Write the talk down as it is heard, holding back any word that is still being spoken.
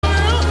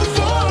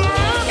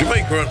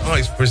Jamaica on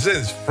Ice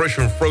presents fresh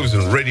and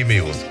frozen ready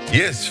meals.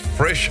 Yes,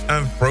 fresh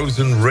and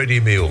frozen ready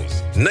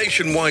meals.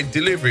 Nationwide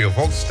delivery of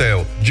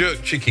oxtail,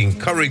 jerk chicken,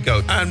 curry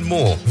goat, and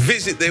more.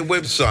 Visit their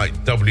website,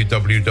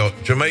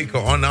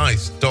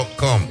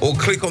 www.jamaicaonice.com, or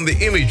click on the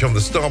image on the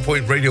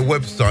Starpoint Radio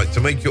website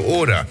to make your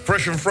order.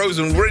 Fresh and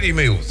frozen ready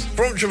meals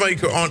from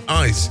Jamaica on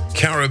Ice.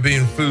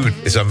 Caribbean food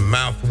is a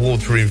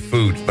mouth-watering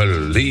food.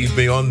 Believe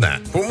me on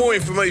that. For more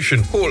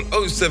information, call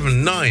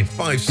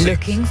 07956.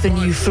 Looking for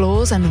new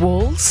floors and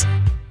walls?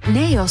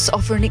 Naos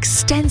offer an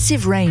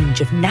extensive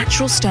range of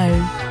natural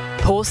stone,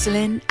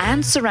 porcelain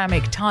and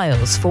ceramic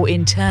tiles for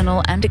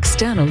internal and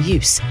external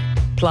use,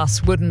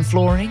 plus wooden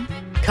flooring,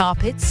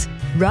 carpets,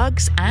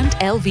 rugs and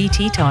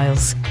LVT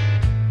tiles.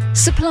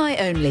 Supply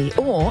only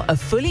or a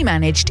fully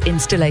managed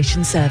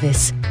installation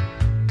service.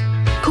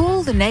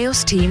 Call the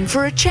Naos team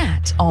for a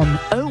chat on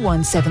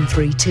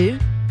 01732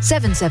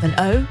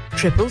 770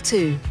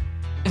 222.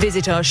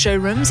 Visit our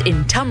showrooms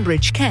in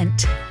Tunbridge,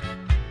 Kent,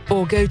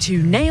 or go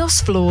to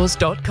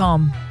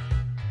naosfloors.com.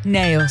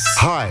 Naos.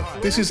 Hi,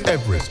 this is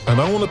Everest,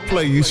 and I want to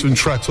play you some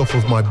tracks off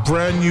of my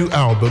brand new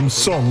album,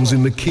 Songs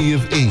in the Key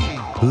of E.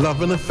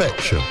 Love and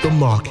Affection, the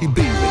Marky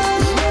B mix.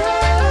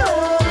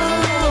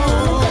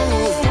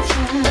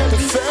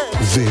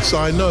 This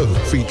I Know,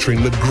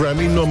 featuring the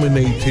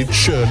Grammy-nominated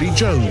Shirley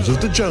Jones of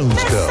the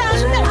Jones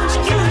Girls.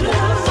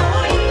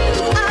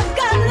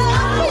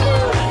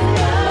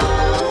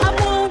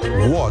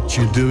 What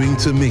You Doing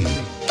to Me.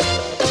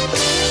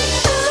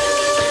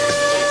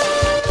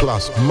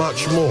 Plus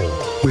much more,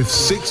 with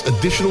 6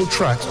 additional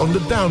tracks on the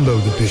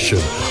download edition,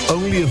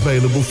 only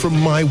available from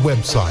my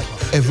website,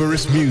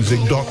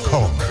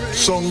 everestmusic.com.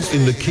 Songs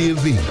in the Key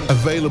of E,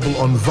 available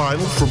on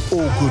vinyl from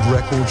all good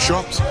record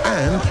shops,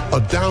 and a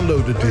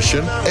download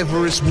edition,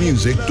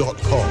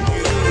 everestmusic.com.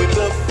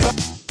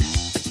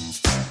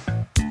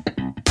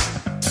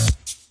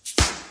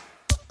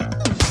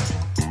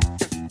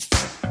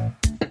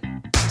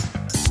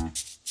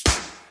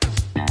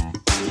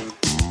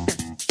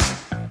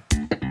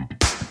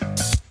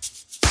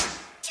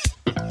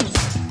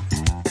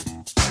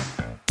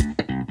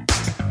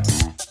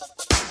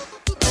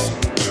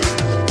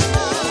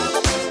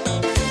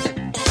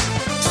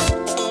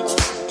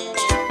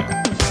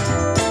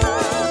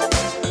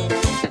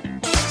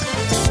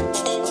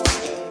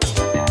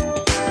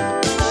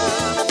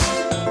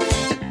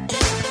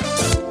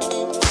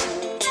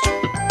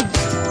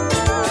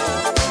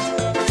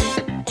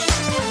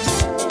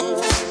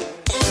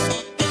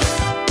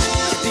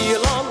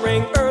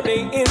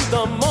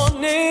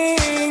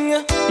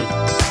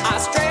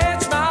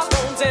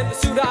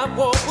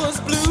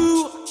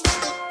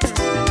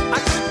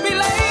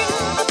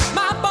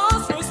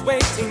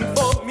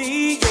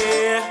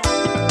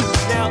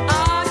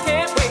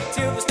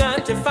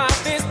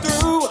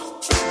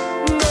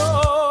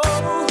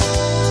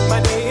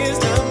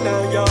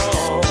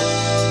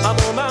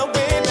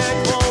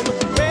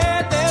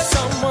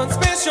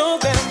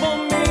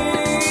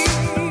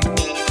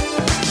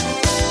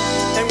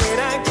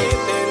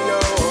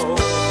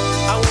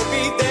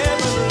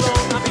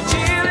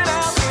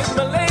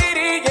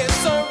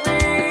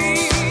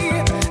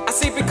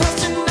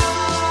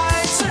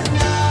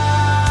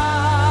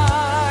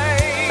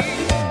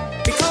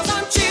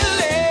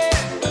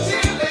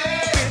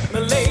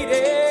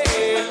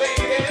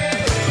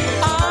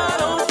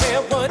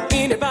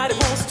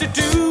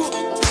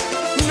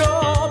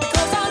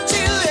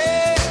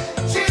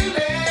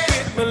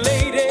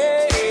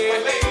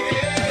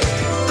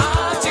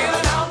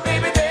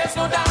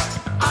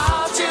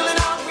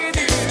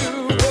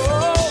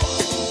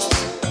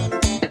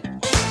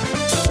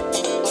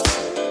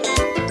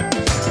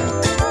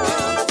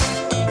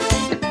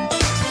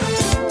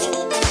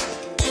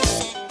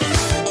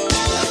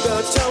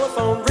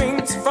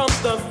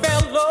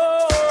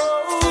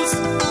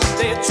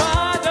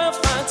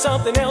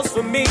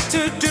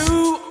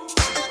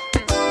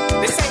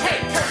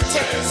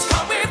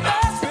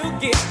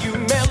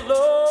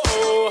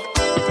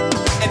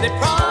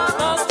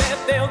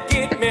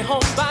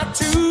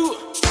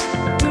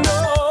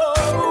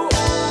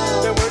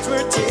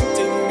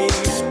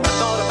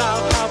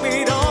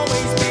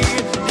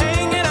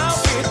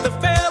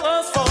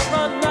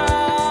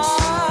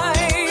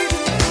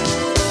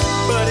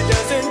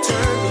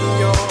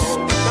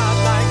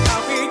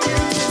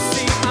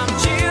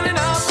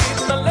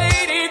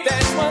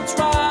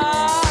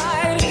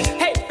 Right.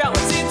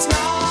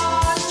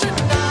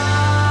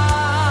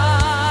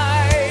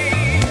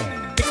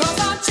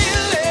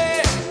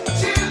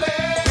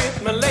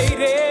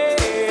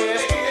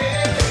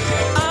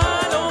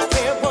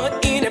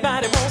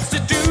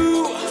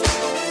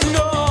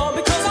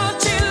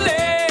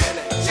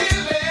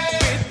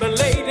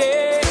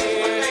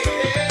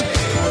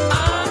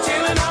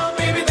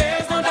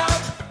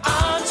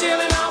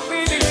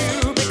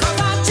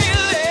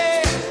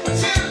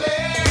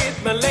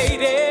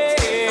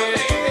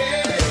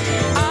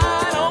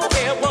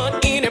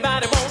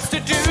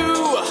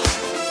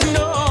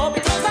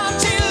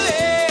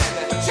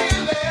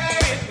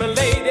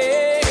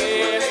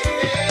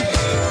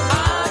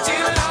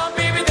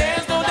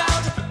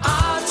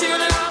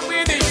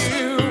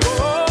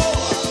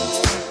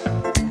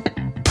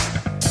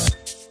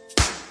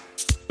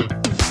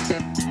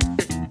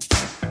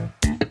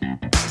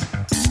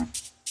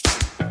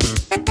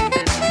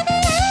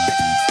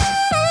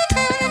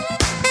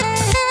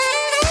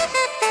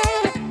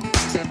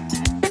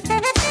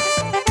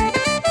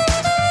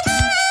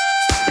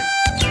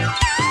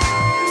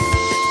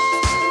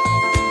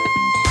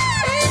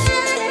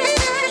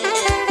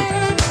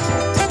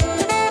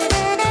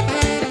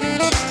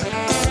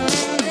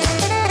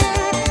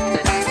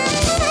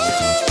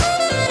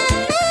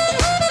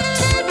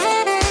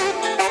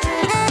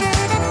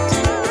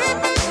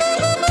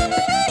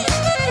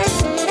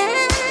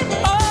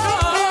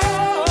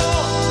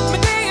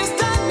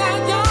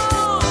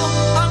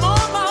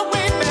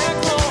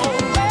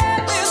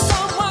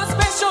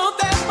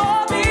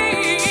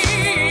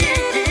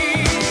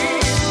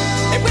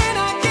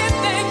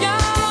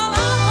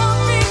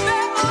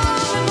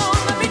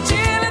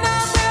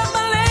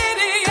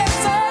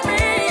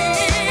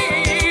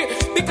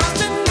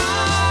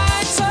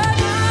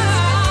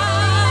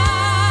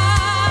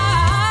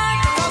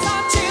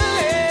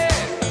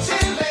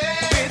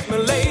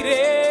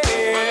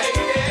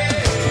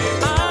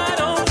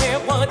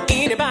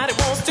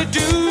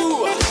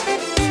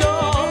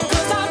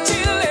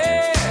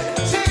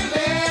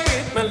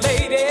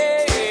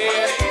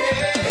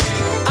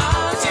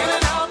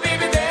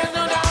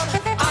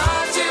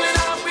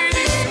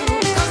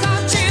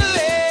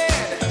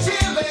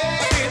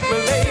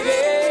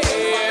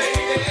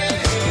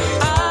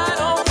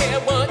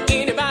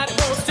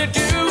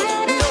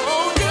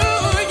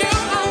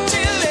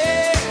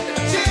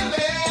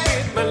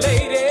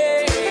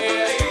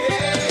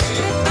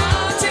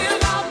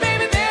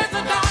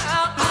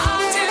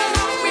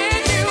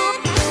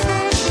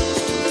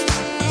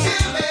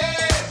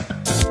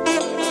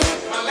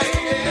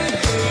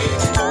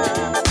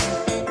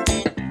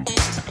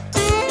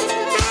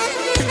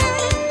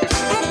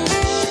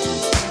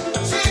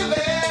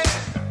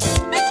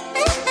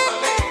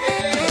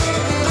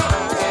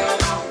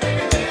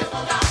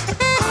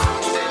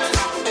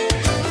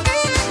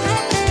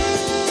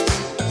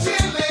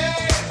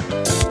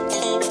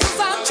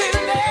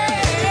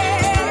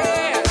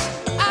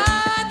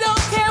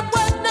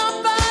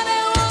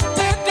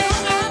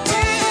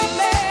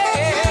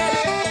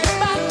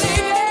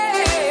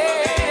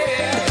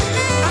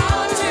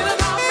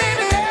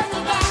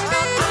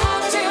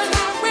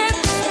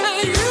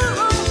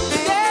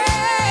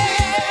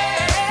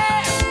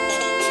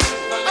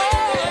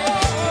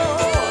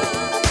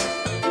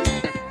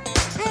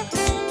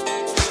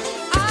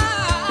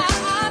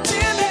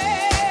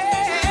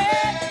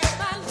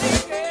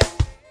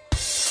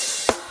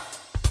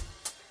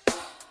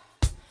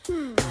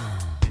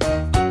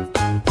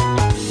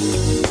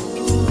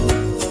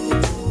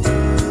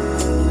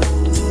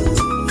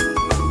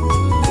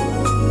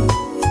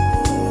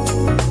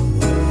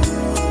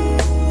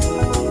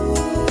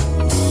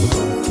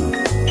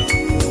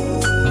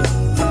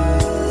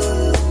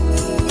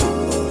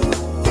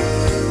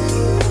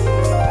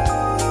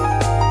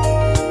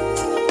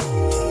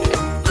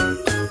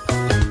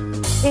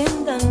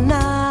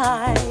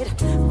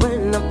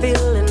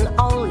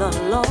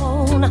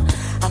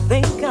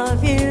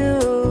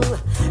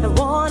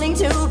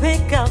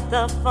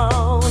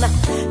 telephone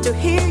to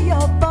hear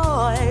your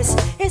voice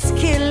is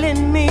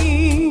killing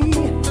me.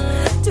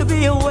 To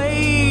be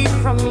away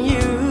from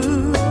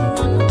you,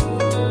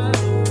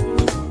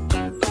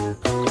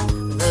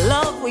 the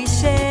love we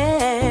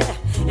share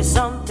is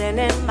something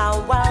in my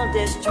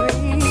wildest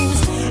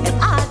dreams, and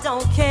I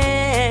don't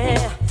care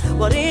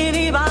what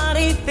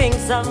anybody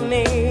thinks of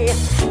me.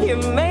 You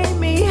made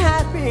me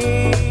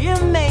happy, you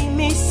made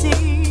me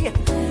see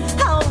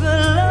how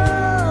good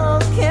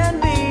love can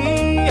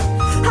be,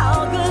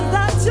 how good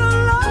that your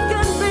love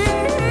can be.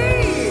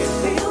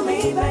 Feel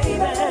me,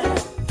 baby,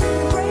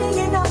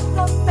 bringing out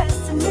the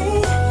best in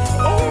me.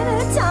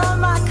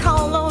 Anytime I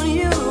call on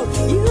you,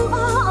 you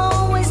are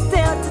always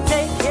there to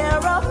take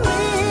care of me.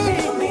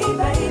 Feel me,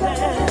 baby,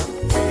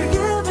 you're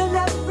giving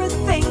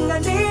everything I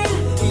need.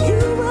 You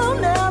will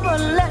never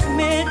let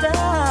me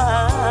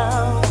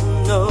down.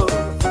 No,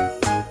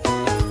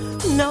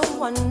 no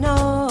one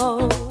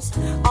knows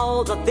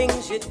all the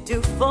things you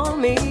do for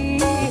me,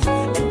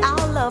 and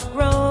our love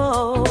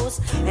grows,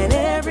 and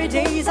every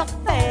day's a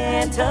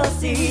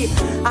fantasy.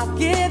 I've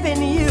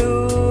given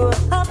you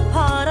a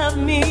part of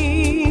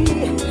me,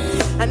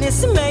 and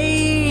it's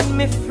made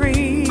me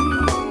free.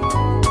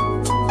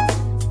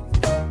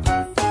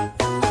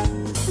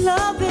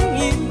 Loving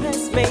you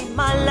has made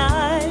my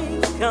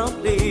life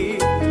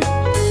complete.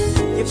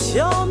 You've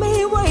shown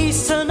me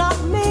ways to knock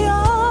me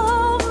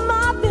off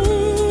my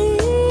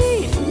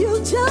feet. You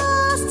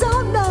just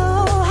don't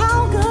know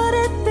how good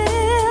it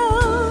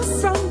feels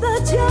from the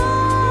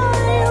joy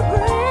you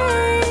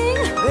bring,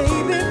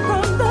 baby,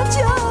 from the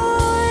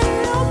joy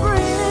you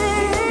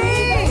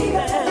bring.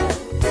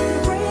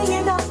 You're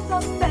bringing out the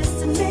best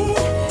in me.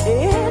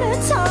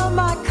 Anytime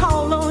I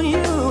call on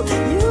you,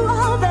 you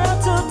are there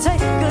to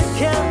take good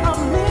care of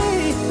me.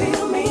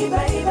 Feel me,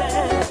 baby,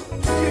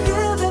 you're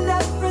giving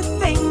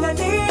everything I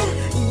need.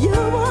 You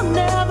will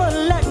never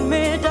let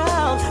me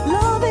down.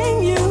 Loving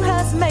you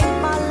has made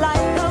my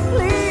life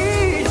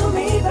complete. Feel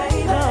me,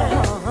 baby,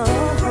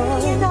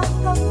 bringing out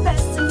the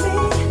best in me.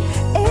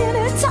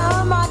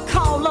 Anytime I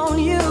call on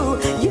you,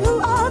 you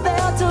are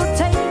there to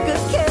take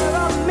good care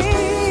of me.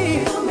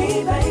 Feel me,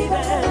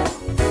 baby,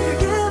 you're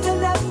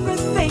giving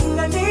everything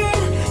I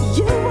need.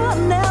 You will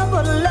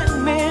never let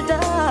me down.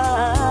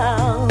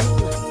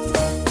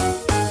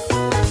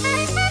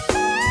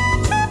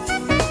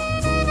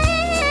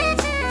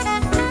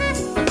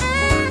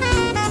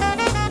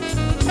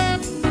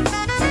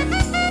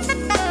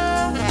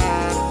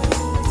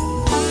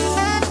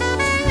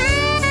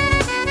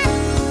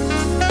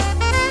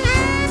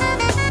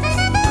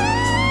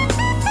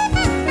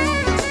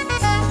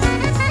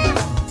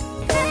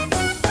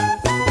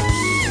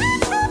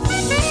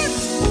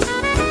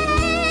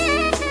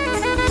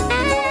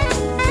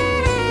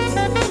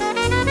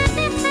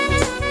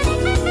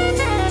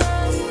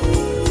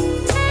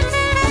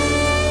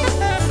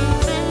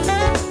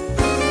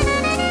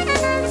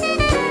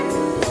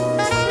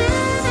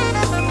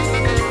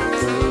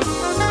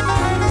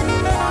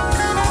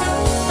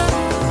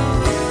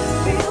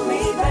 Feel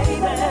me,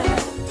 baby,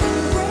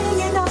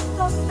 bringing out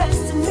the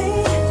best in me.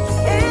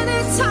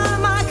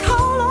 Anytime I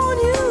call on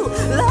you,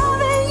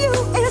 loving you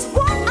is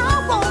what I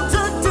want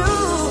to do.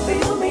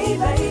 Feel me,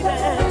 baby,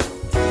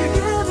 you're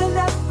giving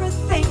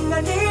everything I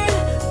need.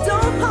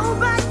 Don't hold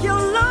back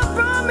your love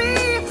from me.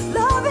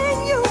 Loving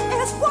you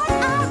is what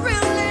I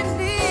really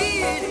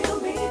need. Feel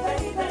me,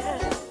 baby,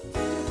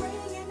 you're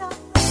bringing out.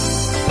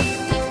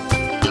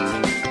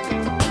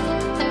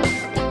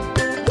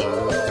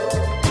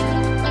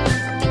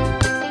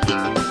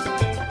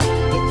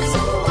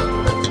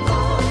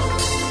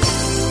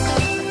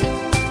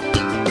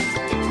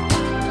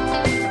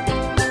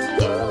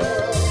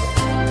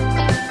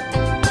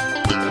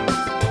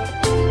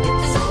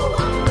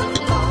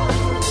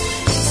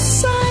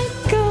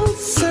 Cycle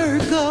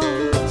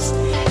circles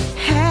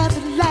have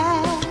at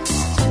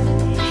last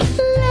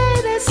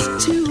led us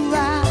to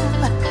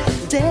our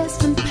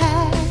destined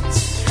paths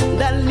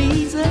that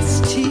leads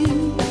us to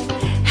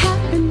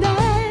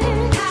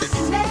happiness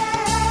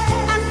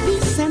and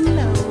peace and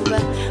love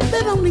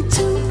that only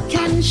two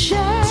can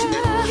share.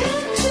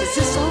 This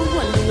is so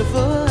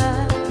wonderful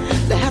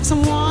to have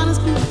someone as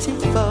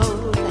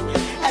beautiful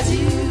as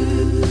you.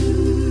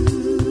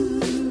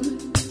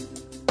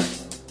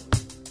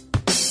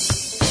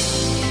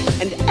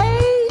 And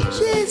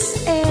age's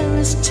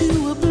heiress to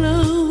a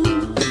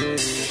bloom,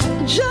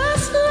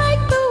 just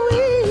like the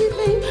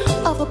weaving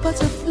of a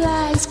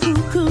butterfly's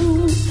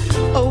cocoon,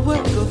 a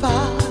work of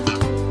art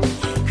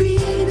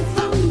created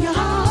from your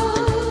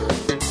heart,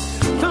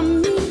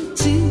 from me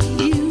to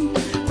you,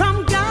 from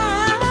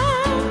God.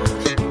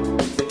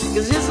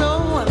 'Cause you're so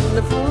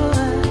wonderful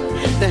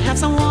to have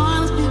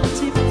someone as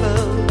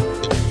beautiful,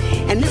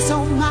 and it's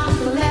so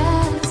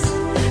marvelous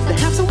to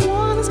have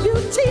someone as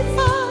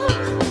beautiful.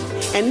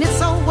 And it's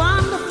so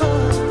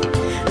wonderful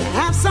to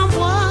have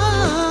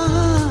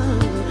someone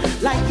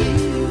like you.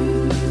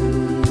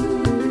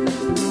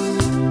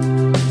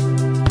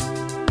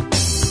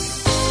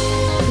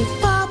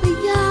 Far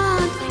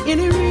beyond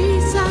any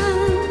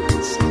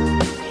reasons,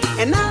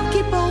 and I'll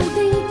keep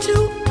holding to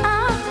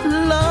our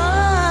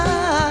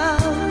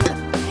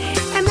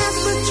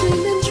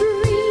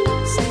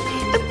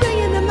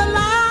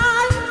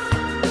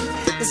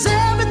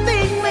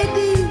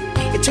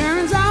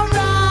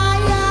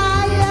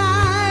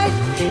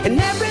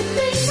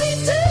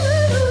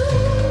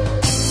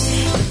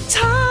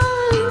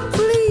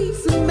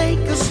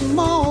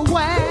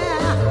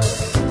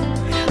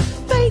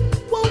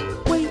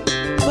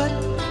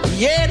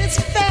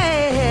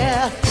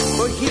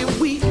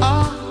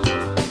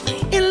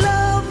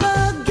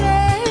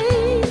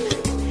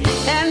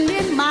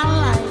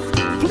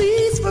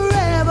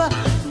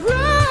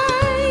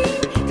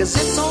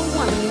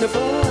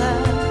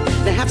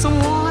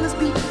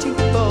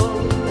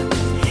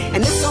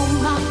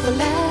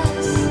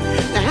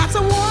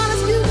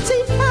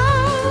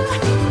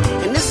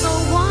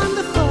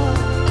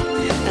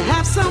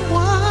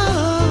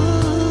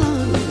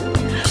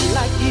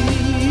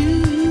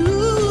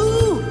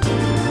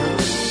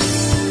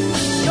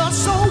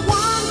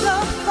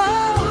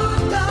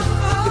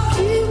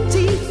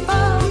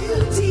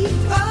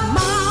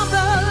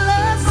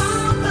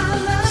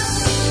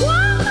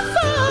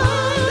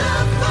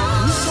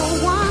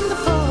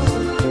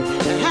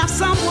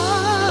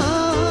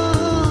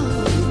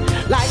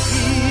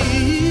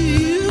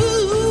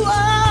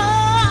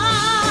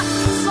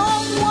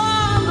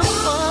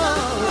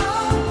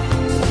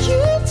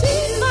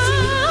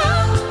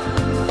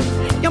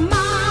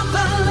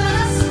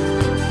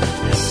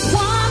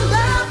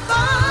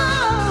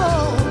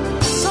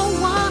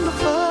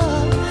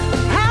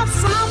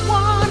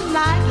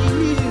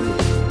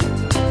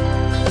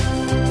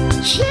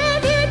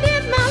Champion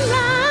in my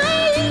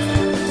life.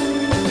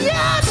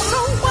 You're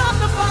so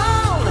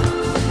wonderful,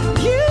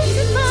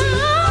 beautiful,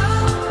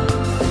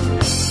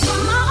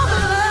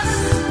 marvelous,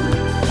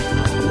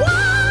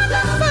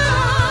 wonderful.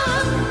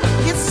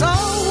 It's so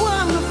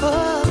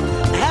wonderful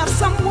to have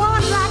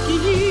someone like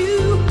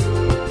you.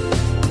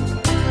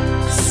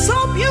 So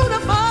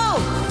beautiful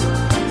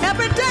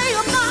every day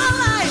of my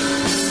life.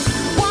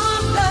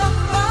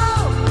 Wonderful,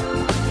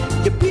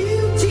 you're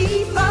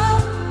beautiful,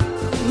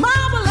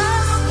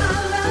 marvelous,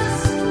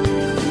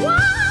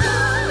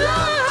 wonderful.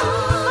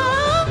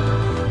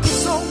 It's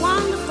so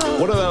wonderful.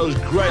 One of those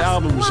great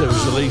albums that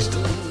was released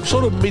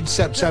sort of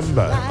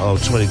mid-September of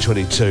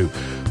 2022,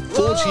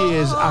 40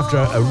 years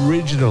after her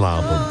original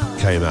album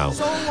came out.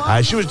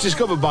 She was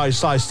discovered by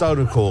Sly Stone,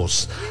 of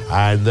course,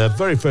 and the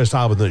very first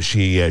album that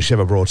she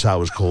ever brought out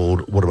was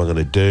called What Am I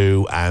Gonna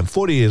Do? And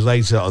 40 years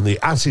later, on the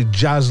Acid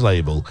Jazz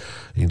label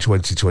in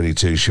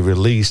 2022, she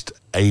released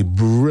a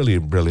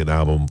brilliant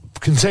album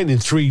containing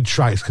 3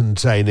 tracks,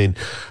 containing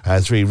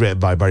 3 written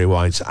by Barry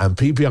White and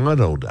P.P.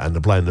 Arnold, and a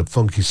blend of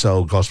funky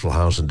soul, gospel,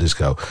 house and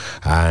disco.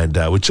 And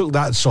we took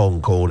that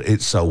song called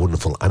It's So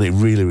Wonderful, and it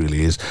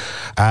really is.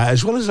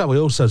 As well as that, we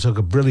also took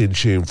a brilliant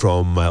tune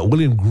from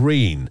William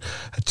Green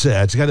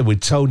together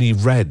with Tony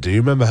Red. Do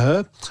you remember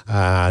her?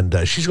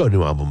 And she's got a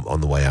new album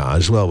on the way out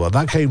as well. Well,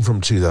 that came from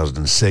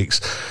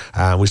 2006.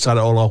 And we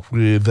started all off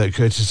with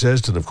Curtis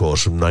Thurston, of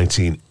course, from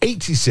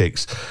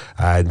 1986,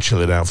 and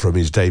chilling out from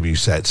his debut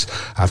sets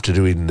after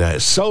doing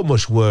so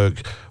much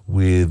work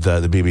with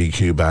the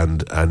BBQ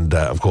band and,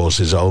 of course,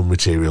 his own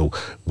material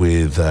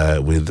with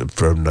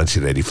from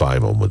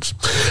 1985 onwards.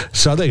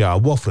 So there you are,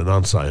 waffling,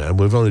 aren't I? And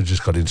we've only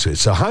just got into it.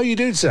 So how are you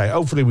doing today?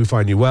 Hopefully we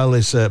find you well.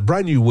 It's a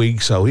brand new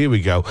week, so here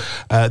we go.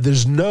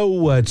 There's no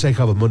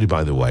takeover money,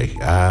 by the way.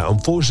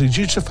 Unfortunately,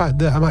 due to the fact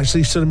that I'm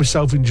actually still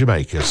myself in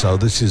Jamaica, so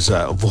this is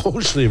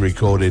unfortunately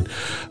recorded.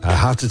 I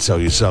have to tell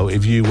you. So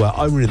if you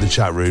are in the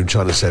chat room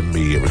trying to send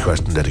me requests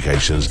and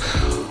dedications,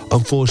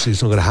 unfortunately,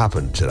 it's not going to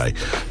happen today.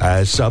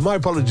 So my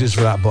apologies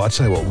for that, but I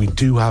tell you what, we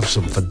do have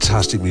some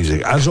fantastic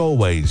music. As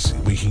always,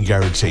 we can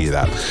guarantee you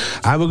that.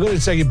 And we're going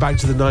to take it back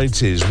to the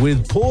 90s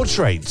with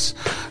Portraits,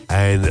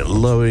 and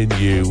Loving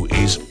You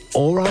Is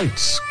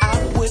Alright.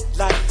 I would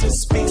like to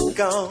speak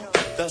on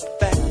the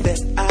fact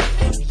that I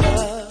am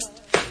loved.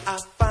 I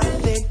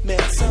finally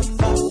met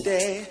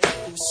somebody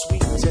who's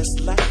sweet just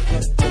like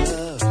a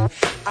dove.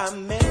 I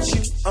met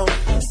you on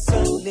a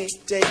sunny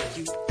day.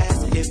 You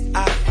asked if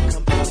I could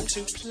come out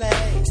to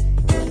play.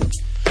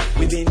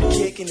 We've been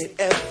kicking it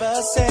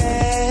ever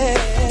since.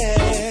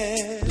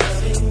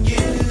 Loving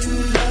you,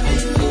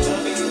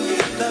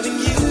 loving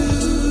you,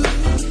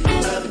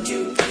 loving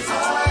you is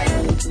hard.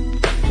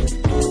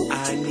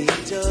 I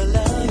need your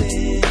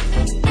loving,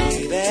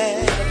 baby.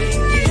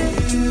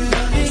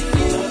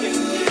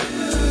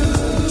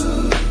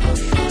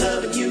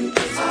 Loving you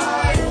is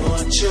hard.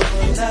 Want your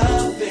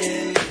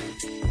loving,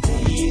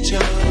 need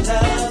your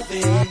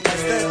loving.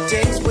 As the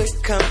days would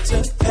come to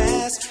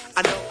pass,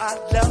 I know our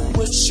love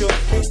would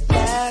surely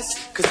last,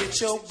 'cause it's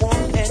your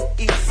warm and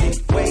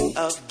easy way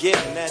of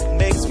giving that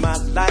makes my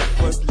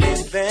life worth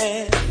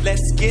living.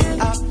 Let's get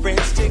our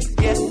friends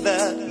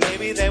together,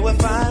 maybe they will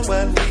find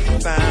what we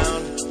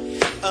found.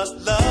 A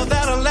love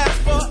that'll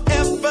last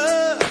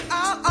forever,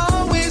 I'll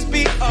always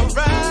be around.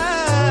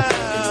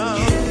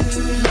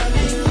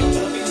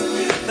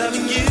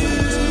 Loving you,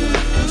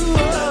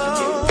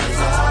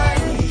 I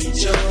need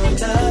your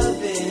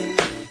loving,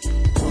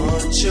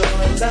 want your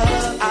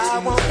love, I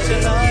want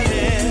your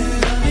loving.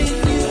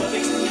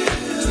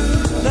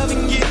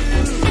 Loving you,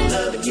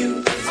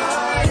 I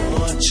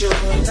want your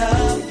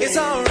love. It's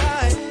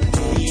alright.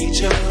 Need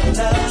your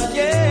love.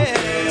 Yeah,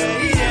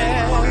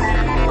 yeah.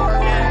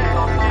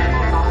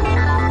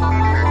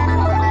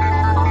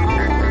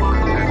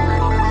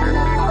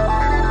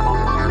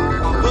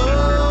 Oh,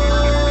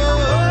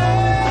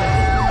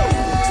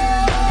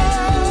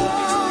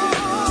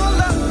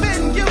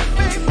 loving you,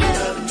 baby.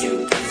 Loving you,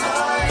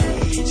 I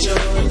need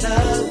your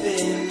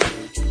loving.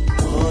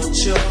 Want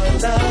your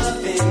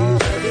loving.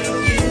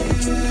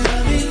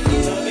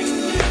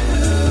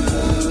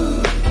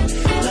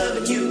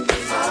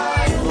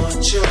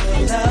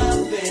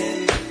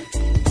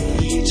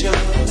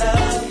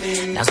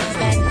 Now since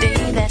that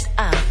day that I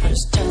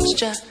first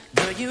touched you,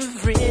 girl,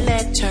 you've really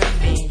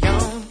turned me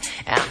on.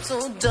 I'm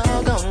so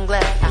doggone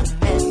glad I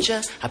met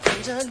you. I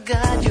pray to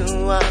God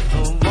you are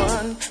the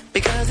one,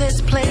 because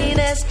it's plain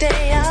as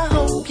day. I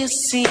hope you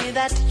see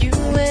that you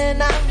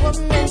and I were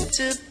meant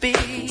to be,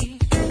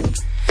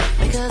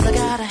 because I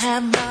gotta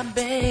have my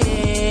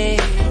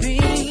baby.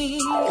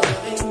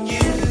 Loving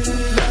you,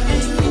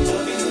 loving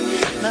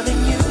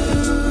you,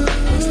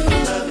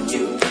 loving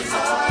you.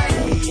 I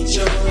need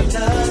your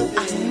loving. I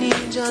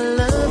need your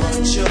loving.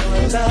 Want your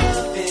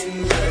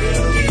loving.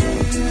 Loving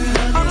you.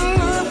 I'm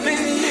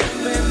loving you,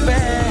 baby.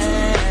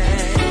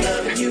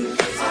 Loving you.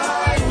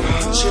 I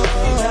want your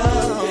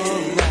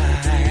loving.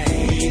 I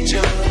need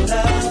your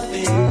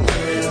loving.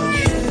 Loving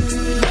you.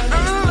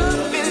 I'm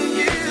loving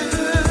you.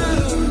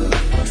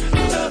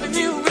 Loving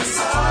you.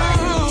 I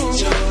need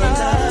your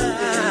loving.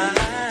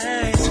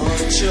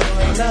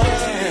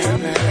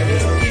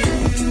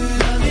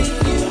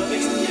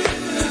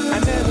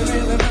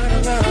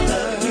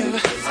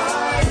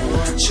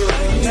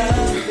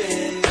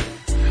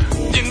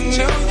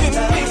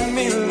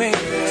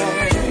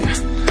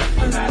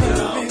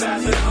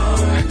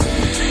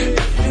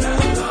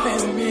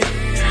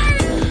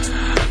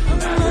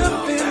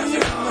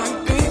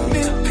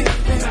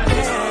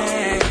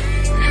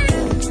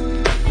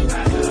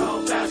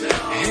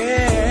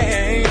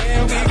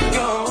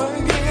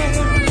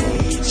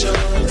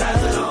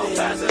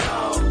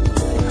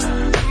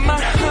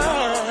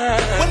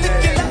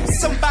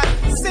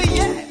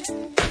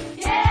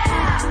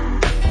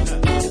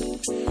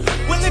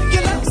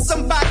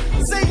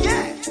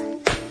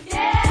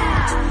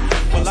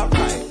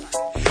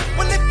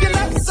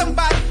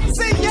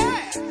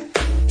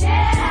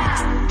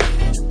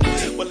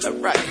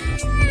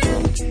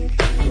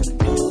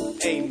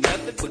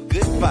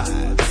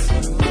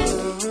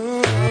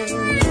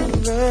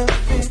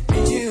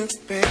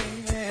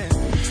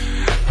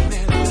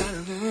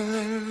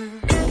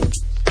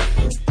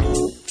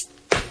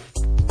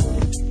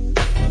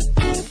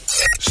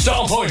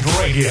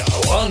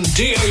 on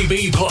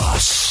DAB+,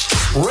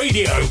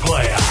 Radio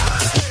Player,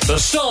 the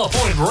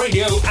Starpoint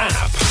Radio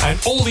app, and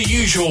all the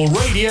usual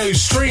radio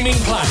streaming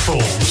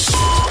platforms.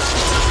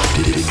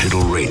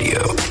 Digital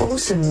radio.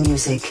 Awesome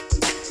music.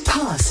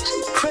 Past,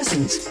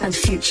 present, and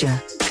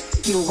future.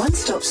 Your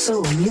one-stop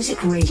soul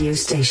music radio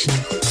station.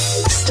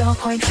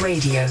 Starpoint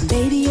Radio.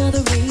 Baby, you're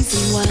the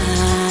reason why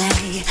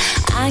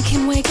I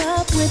can wake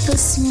up with a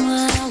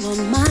smile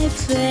on my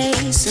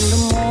face in the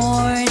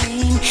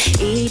morning,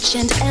 each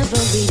and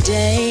every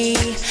day.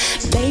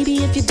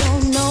 Baby, if you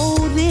don't know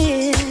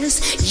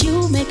this,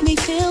 you make me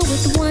feel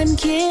with one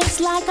kiss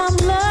like I'm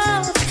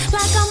loved,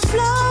 like I'm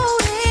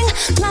floating,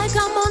 like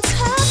I'm on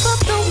top of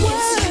the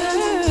world.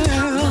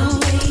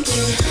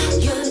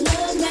 Baby, your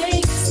love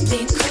makes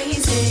me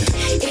crazy.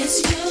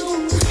 It's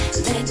you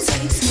that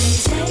takes me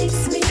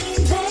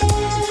there.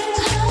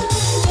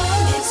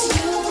 It's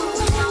you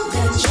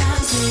that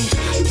drives me.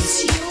 It's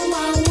you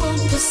I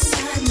want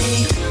beside me.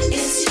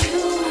 It's you.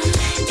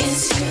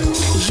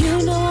 You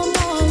know I'm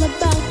all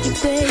about you,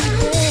 baby.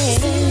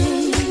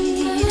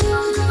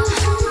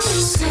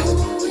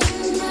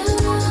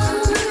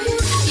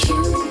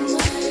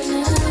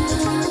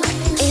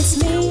 It's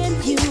me and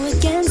you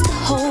against the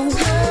whole world.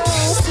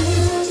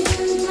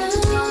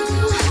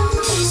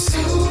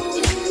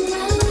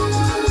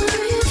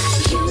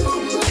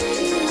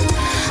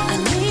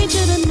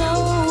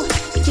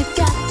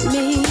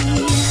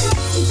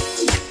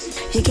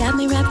 You got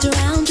me wrapped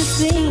around your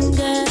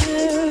finger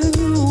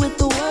with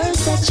the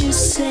words that you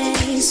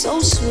say so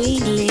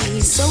sweetly,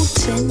 so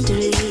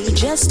tenderly,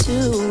 just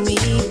to me,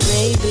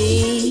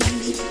 baby.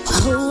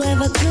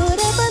 Whoever could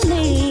ever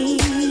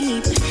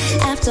believe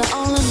after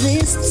all of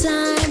this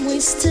time we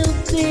still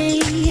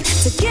be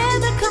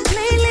together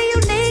completely,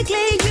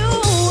 uniquely, you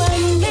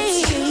and me.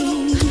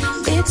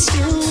 It's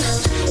you.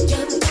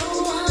 You're the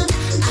one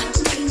I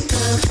think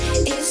of.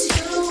 It's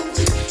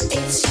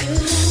you,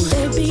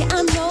 baby. I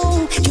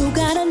know you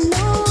gotta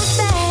know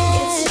that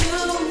it's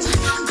you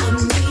I'm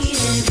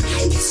needing.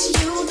 It's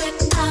you that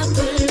I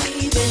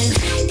believe in.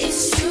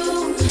 It's you.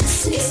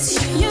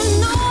 You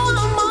know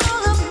I'm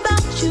all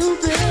about you,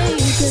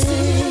 baby.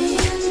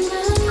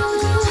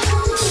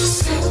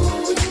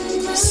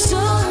 So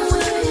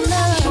in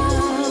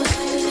love.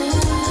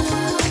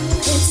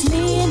 It's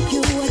me and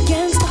you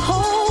against the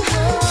whole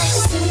world.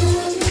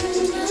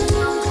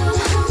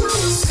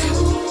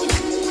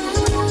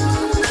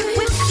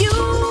 With you,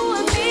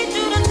 I need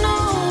you to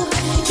know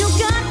you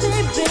got me,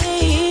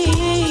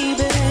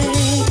 baby.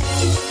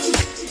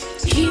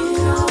 You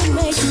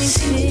make me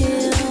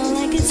feel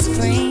like it's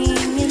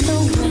spring in the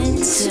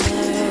winter.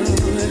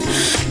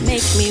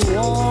 Make me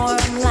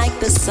warm like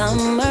the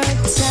summertime.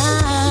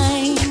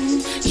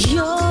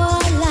 You're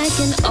like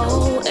an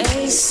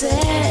oasis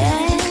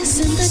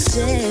in the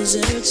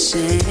desert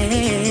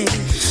sand.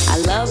 I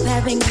love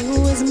having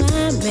you as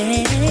my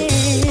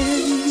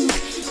man.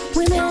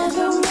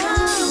 Whenever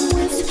I'm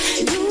with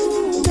you,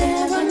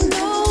 there are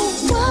no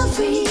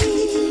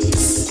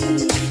worries.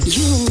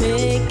 You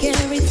make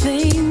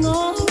everything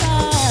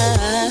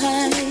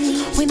alright.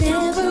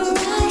 Whenever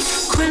I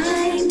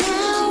cry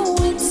now,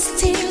 it's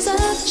tears of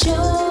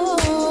joy.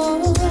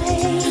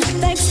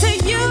 Thanks to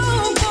you,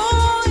 boy,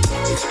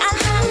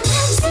 I'm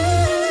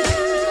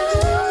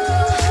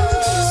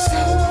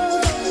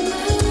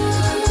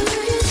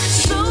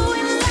so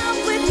in love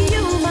with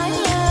you, my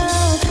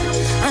love.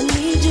 I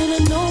need you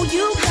to know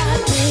you got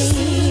me.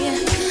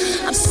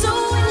 I'm so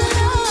in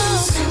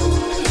love,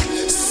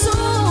 so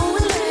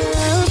in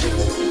love.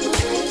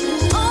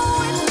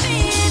 Oh, it's me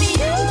and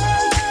you.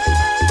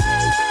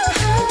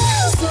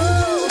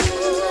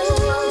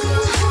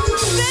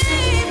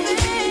 Baby,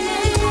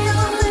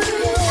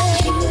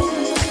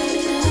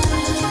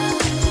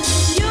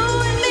 you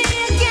and me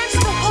against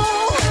the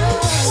whole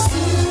world.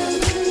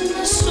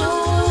 So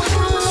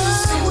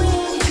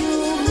with you,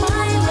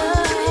 my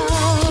love.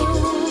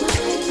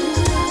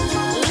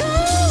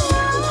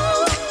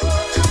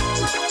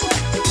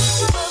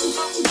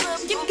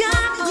 You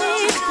got me,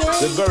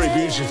 The very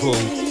beautiful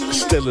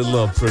Still in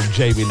Love from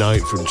Jamie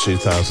Knight from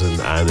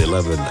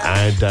 2011.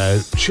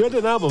 And she had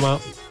an album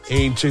out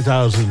in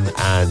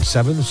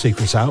 2007, The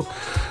Secret's Out.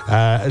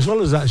 As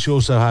well as that, she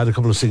also had a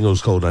couple of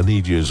singles called I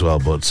Need You as well.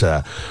 But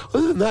other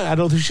than that, I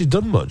don't think she's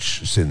done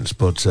much since.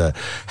 But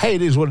hey,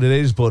 it is what it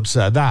is. But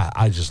that,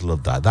 I just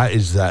love that. That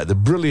is the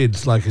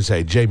brilliant, like I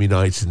say, Jamie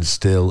Knight and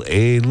Still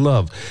in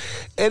Love.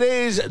 It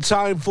is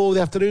time for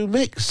the afternoon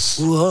mix.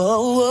 Whoa,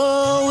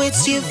 whoa,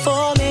 it's you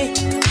for me.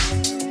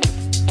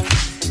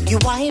 You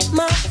wipe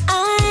my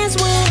eyes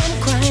when I'm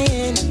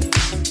crying.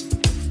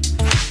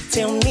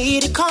 Tell me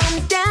to calm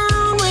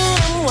down when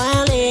I'm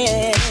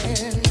wildin'.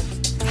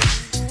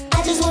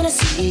 I just wanna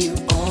see you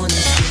on the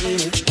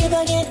stage. If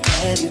I can't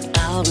have you,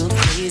 I'll go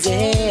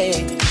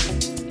crazy.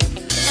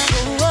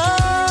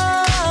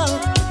 Whoa,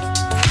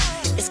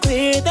 it's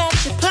clear that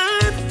you're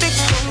perfect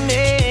for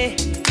me.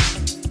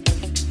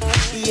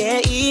 Yeah,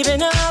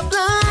 even a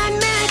blind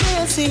man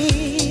can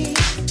see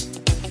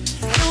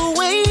the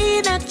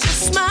way that you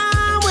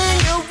smile when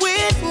you're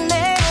with me.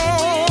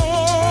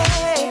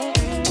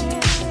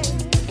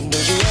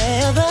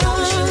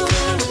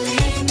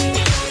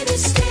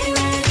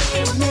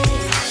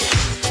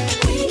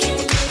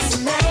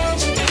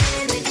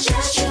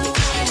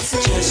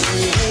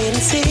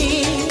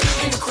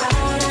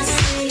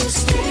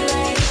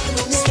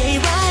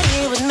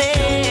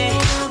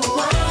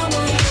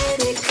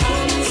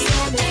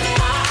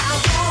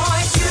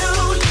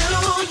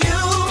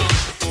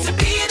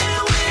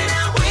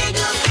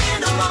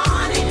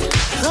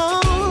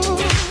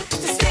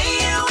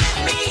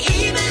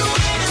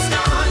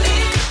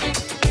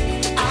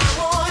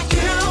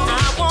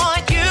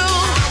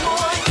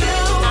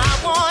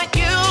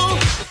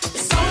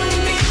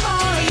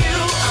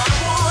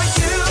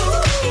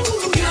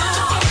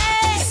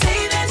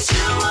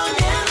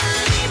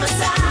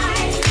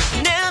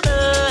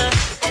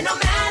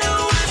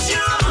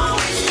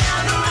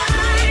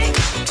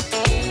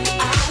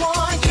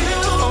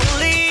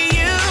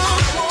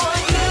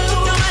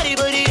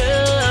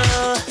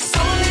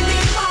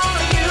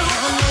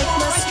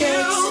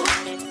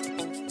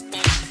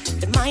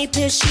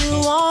 piss you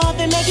off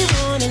and make you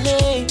wanna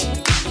lay.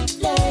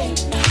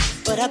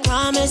 But I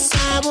promise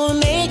I will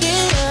make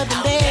it up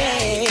in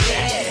bed.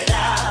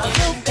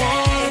 The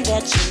one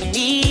that you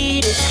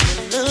need, if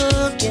you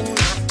look in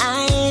my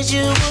eyes,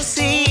 you will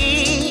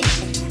see.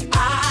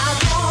 I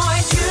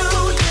want you.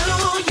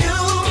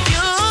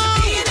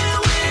 Be there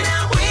when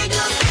I wake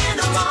up in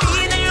the morning.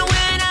 Be there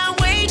when I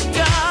wake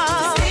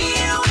up. Stay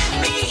here with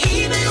me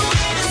even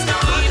when it's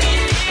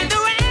storming in the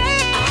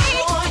rain. I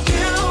want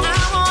you.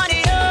 I want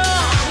it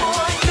all.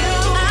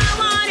 I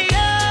want it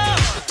all.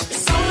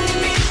 It's only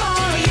me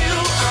for you.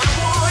 I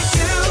want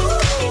you.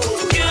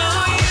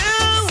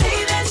 Say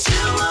that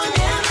you will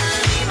never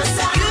leave my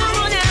side. You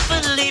will never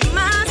leave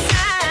my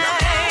side. No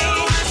matter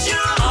what,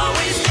 you're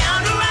always there.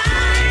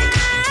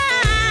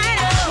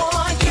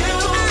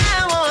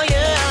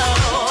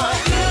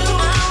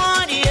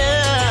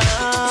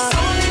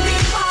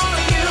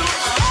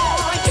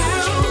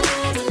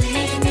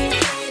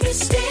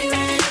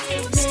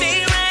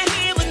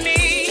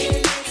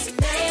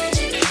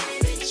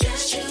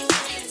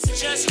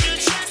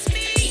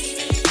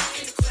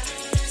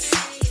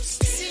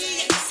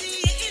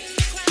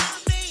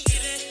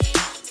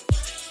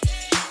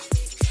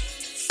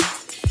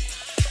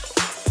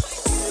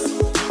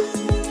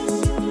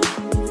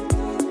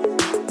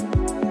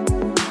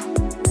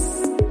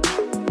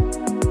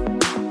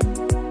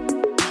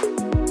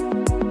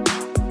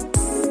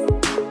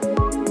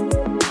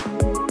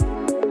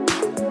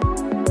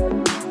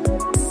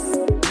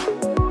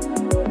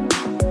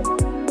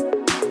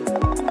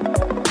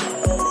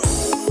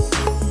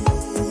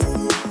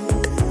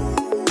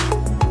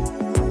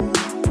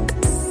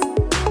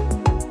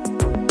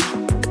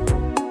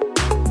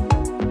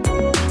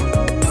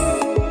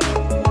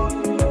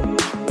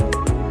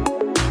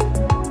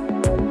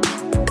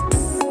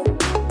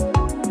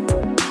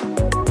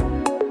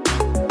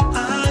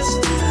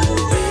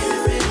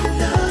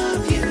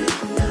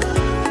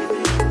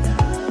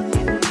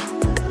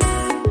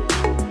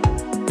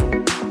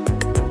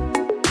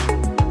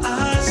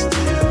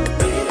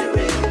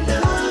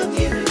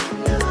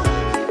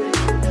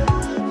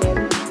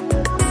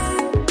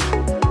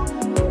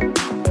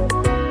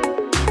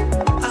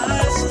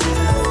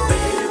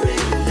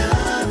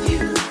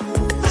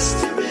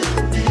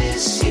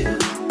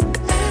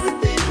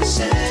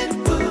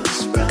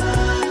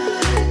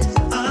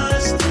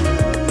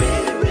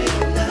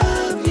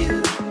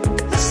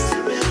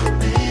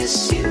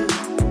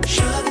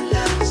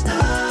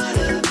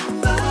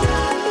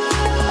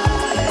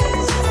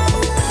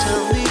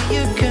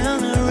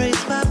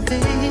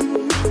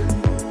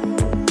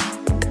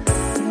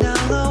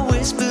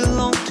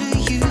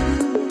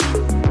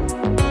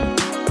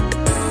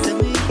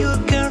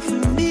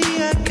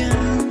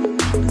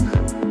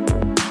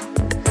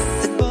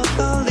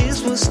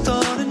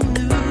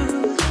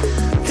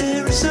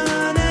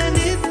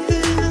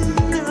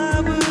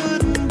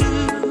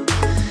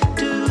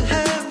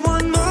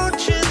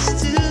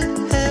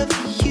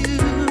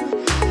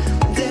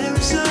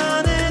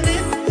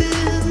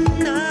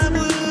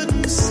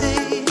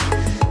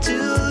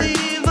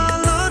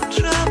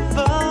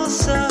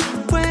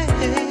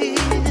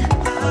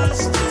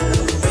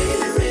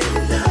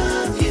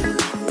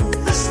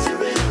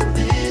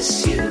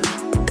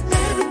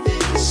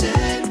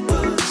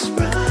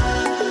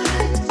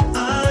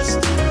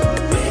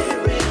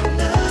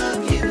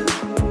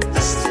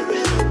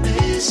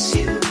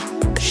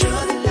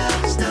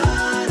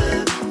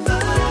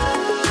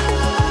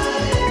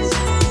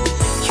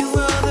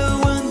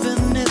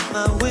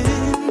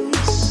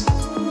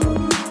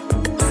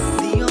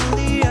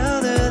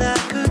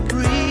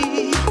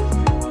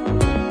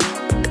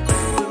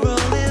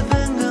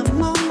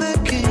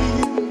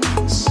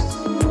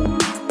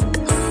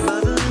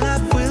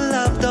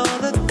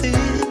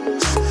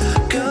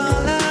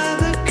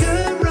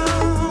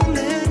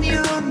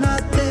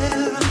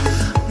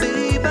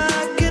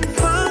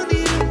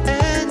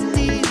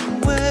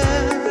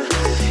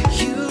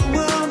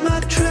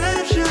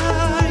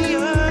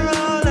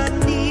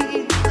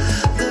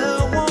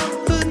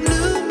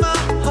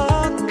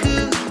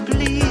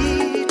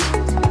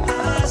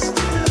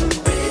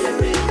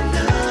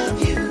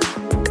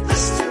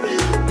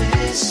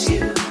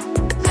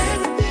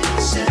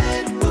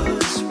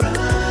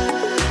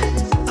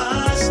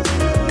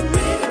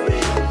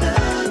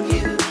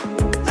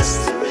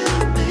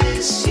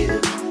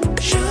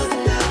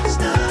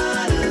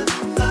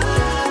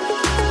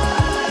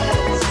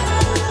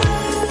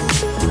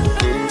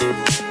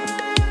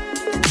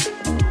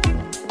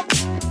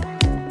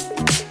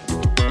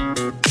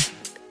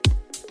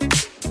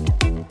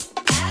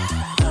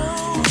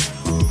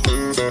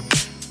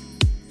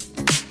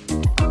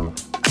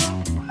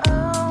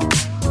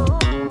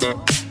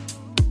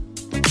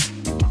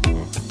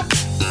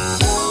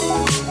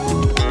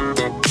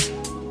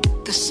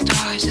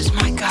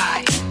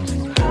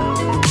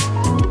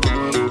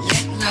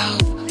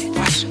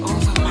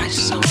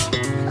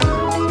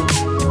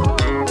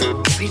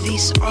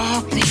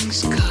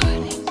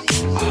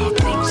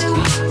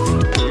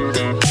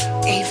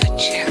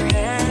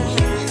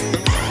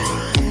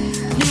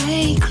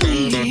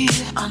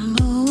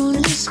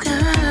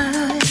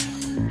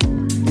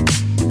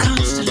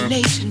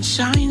 nation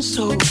shines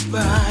so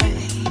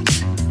bright.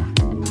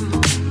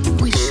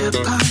 Wish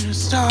upon a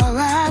star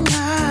at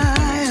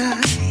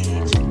night.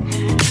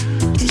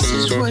 This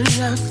is what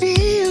love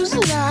feels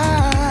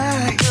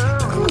like.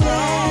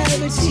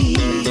 Gravity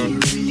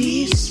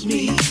release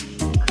me.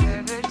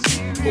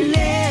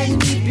 Let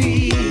me be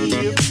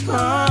a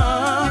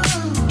part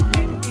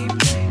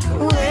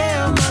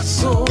where my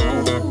soul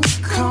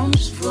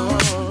comes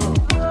from.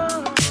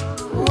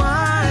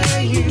 Why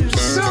are you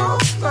so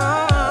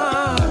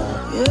far?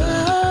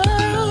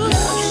 Love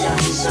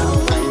shines so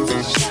bright.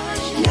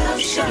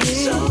 Love shines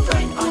so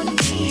bright on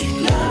me.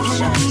 Love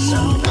shines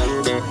so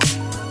bright.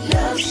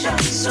 Love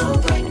shines so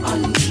bright on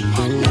me.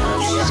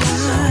 Love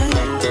shines so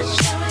bright.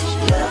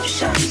 Love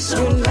shines so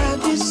bright. Your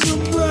love is so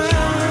bright.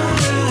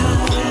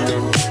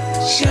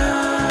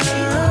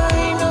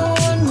 Shine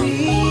on me,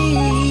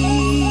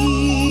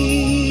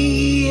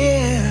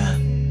 yeah.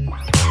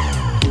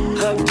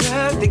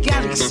 Above the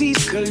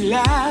galaxies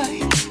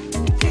collide.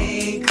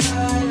 They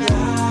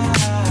collide.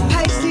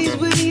 Pisces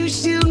with you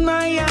shield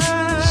my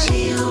eyes.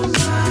 Shield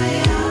my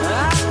eyes.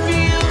 I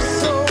feel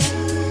so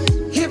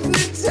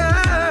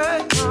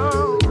hypnotized.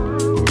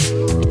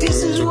 This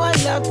is what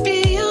love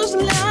feels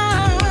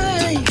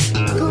like.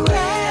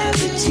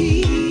 Gravity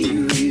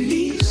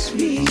release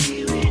me.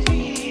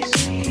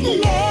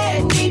 Let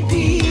me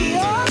be a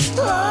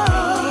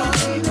star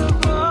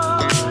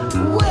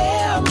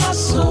where my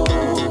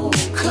soul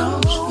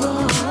comes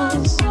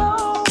from.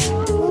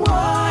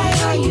 Why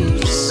are you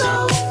so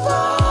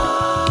far?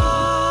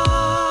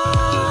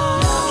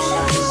 Love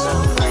shines so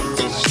bright.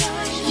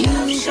 You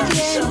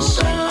can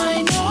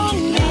shine on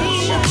me.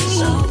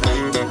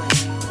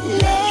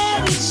 Let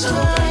it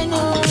shine on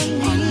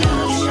me.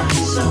 Love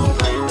shines so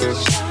bright.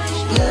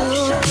 Love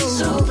shines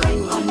so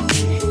bright on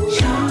me.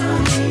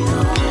 Shine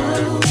on.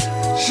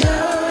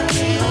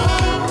 Shine on.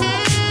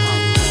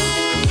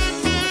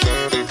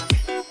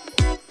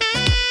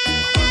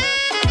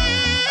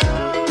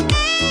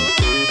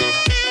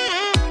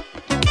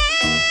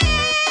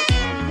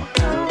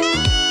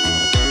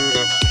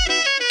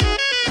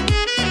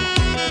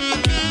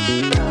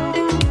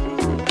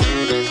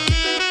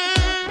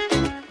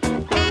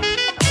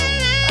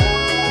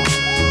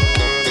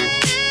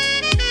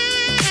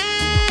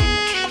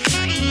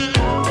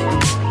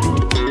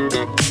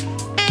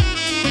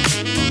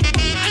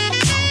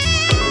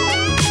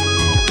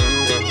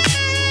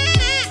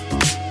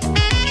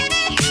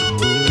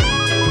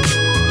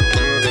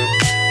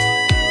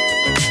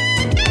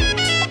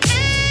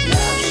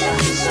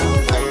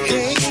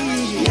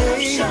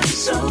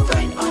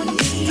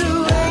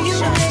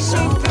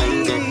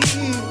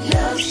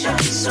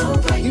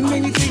 You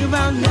make me think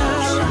about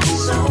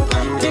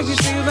love. Make me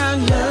think about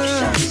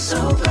love.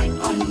 So bright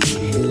on me.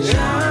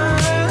 Shine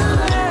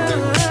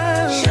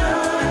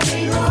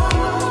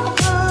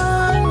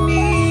on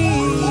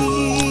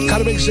me.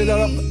 Kind of mixing that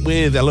up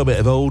with a little bit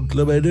of old, a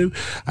little bit of new.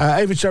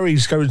 Ava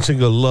Cherry's current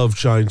single "Love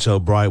Shines So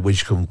Bright,"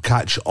 which you can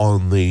catch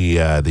on the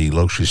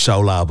Luxury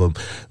Soul album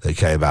that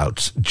came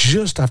out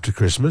just after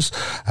Christmas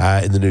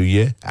in the new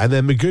year. And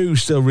then Magoo,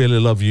 "Still Really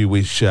Love You,"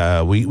 which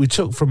we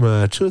took from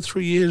 2 or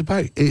 3 years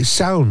back. It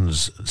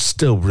sounds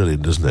still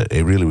brilliant, doesn't it?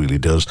 It really, really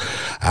does.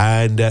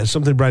 And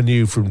something brand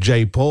new from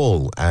J.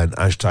 Paul and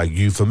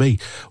 #You For Me,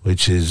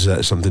 which is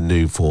something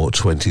new for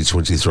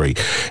 2023.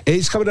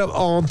 It's coming up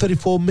on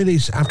 34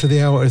 minutes after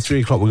the hour at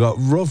 3 o'clock. We've got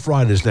Rough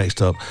Riders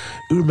next up.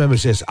 Who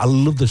remembers this? I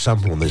love the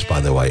sample on this, by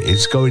the way.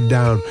 It's going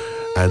down,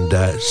 and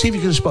see if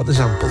you can spot the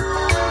sample.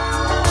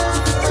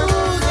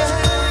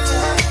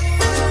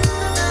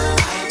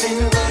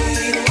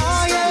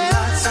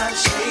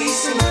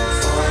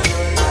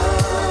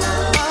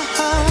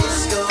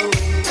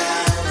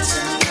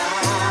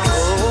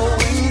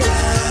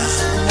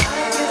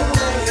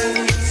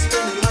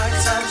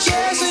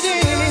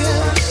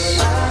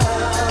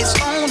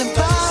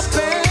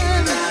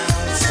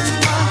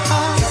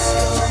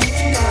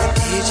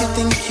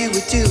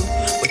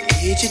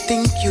 Did you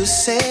think you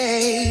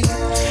say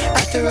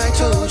after I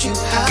told you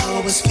how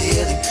I was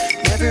feeling?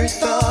 Never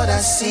thought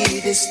I'd see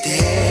this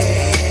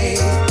day.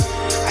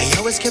 I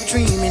always kept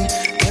dreaming,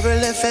 never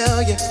let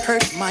failure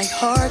hurt my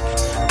heart.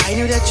 I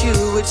knew that you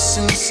would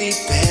soon see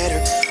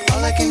better.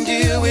 All I can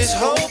do is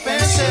hope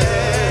and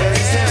say,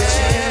 is there a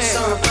chance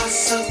or a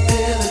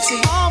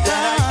possibility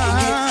that I can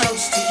get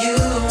close to you?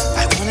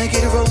 I wanna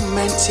get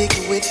romantic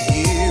with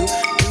you,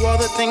 do all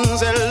the things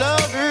that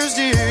lovers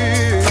do.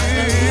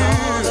 Finally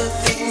all the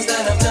things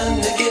that I've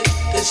done to get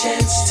the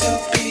chance to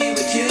be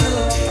with you.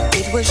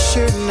 It was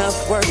sure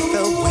enough worth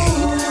the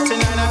wait.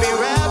 Tonight I'll be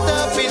wrapped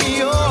up in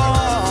your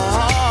arms.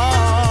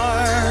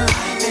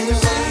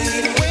 I've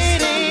been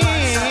waiting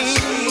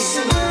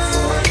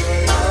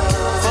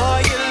for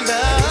your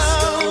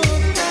love.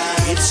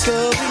 It's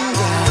going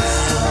down.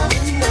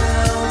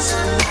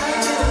 Tonight,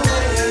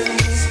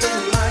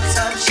 spend my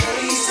time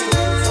chasing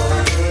for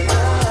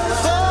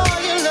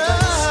your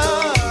love.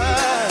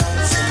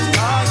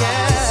 Oh yeah.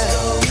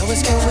 I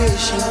always kept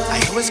wishing, I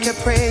always kept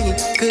praying.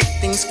 Good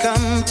things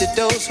come to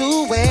those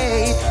who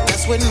wait.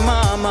 That's what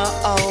Mama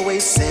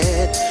always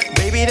said.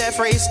 Baby, that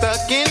phrase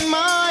stuck in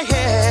my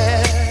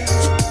head.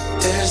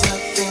 There's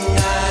nothing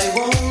I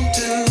won't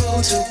do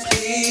to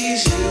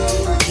please you.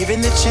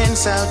 Given the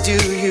chance, I'll do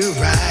you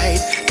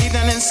right. Deep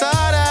down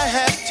inside, I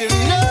have to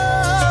know.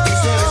 Is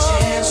there a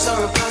chance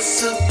or a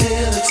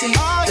possibility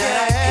that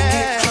I can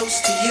get close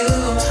to you?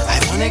 I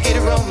wanna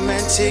get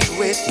romantic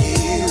with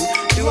you.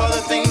 Do all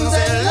the things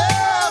that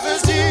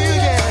lovers do,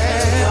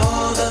 yeah.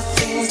 All the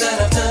things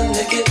that I've done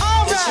to get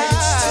the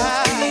chance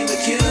to be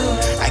with you.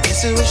 I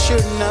guess it was sure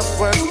enough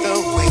worth the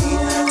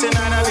wait.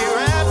 Tonight I'll be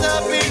wrapped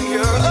up in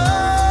your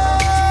arms.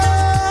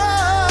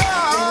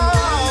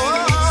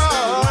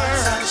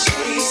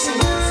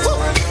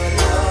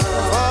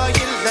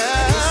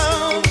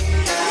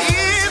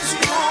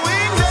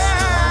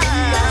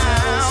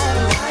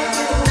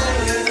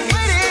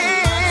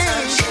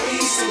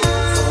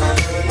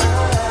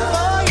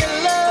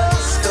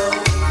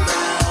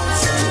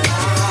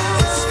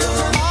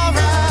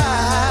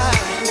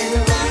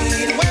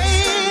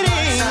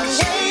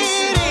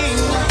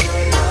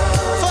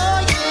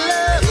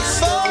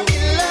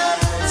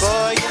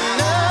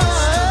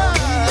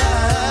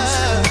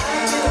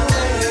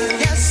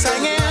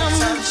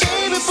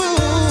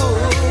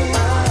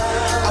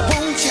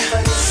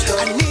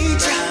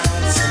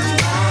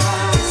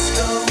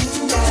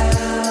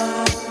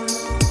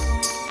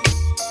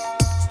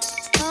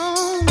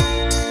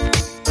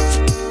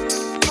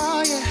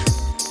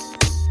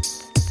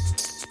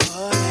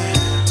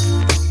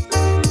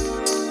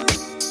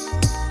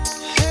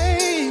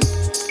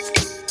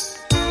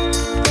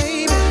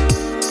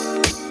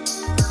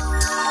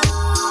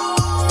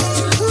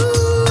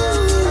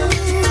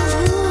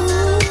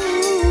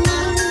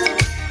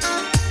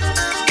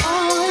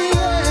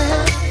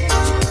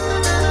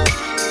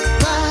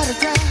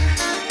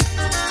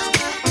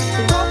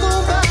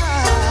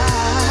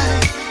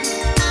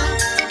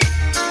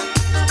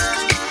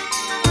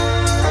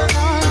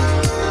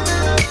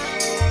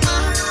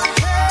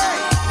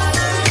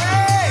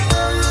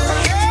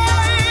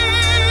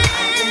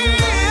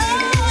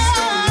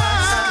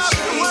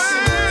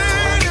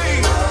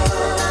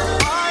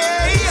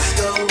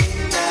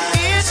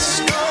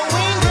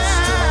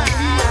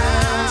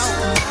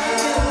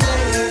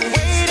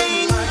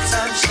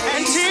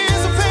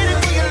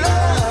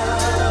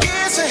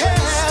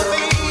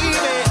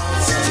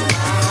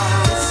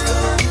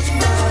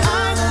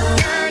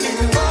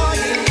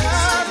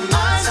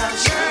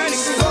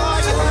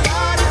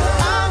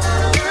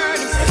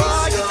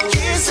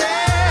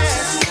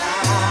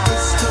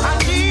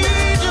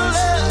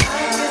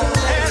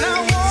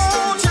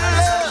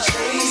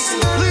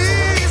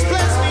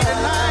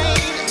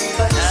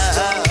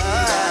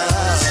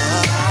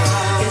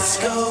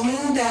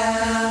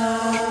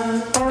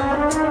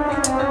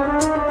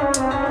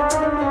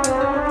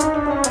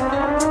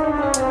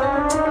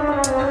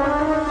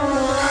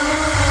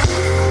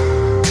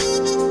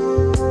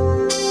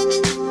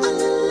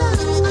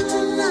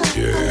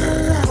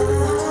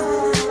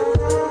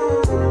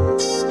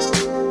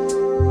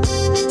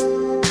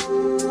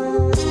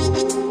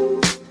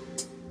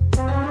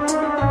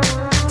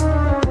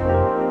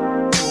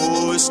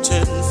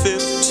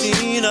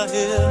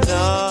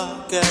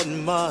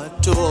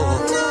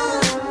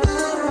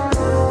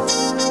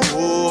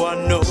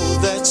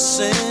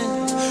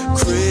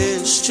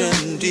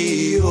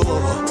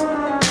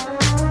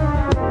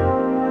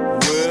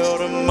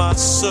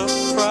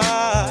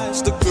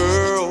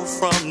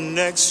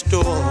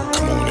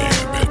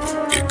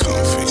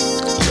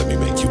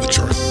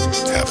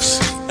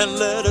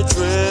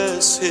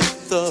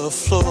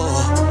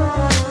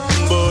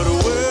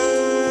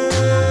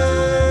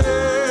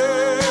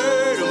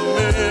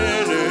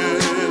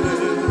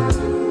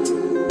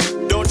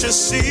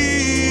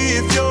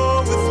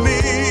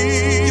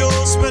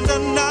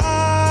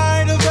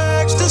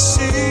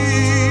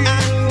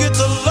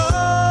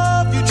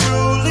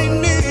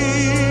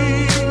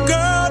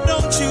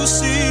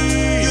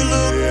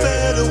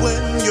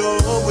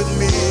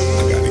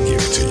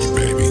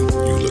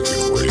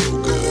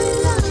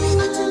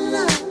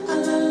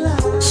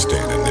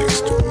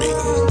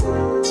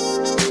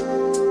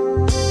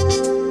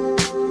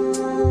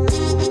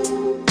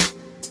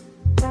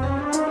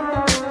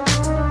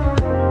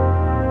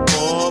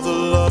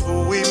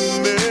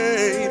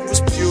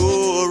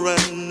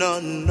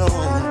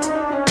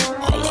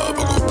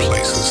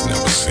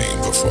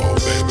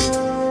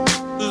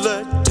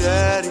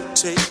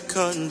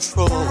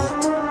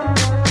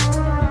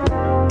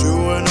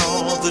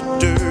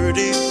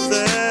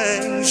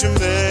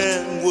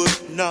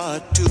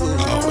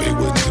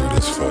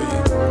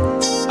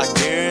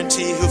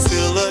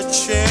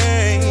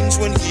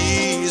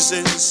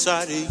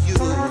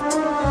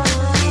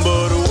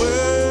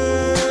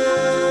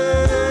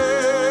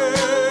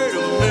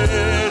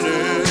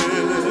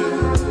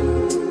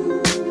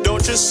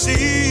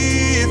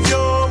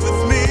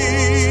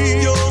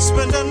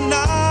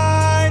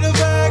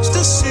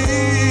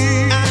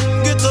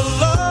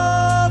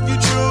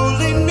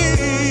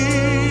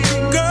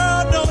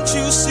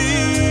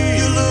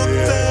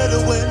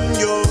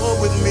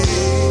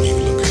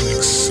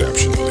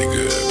 Exceptionally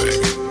good,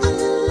 baby.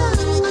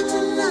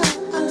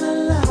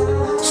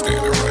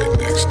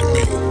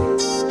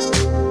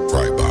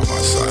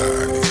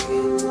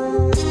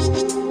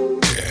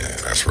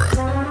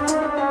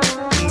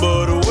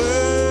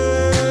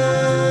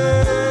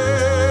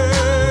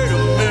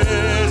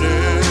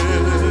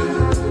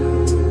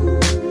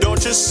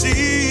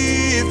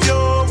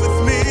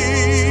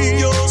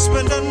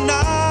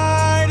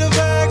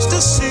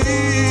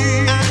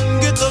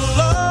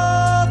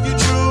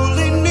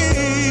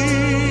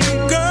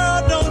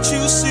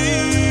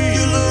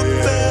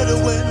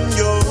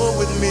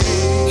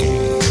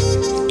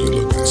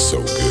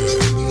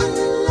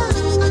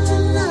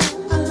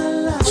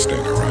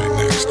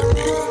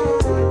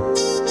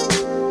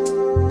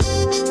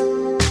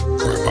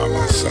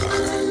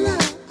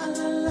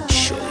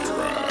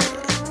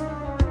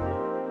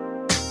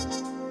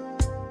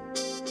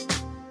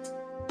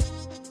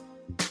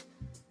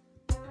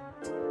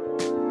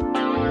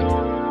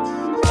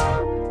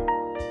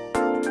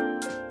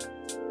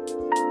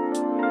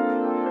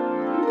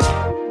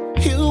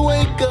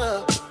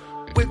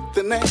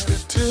 an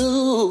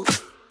attitude.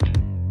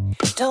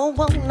 Don't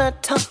wanna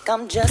talk,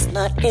 I'm just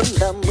not in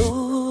the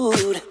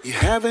mood. You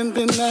haven't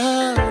been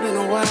out in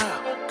a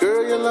while.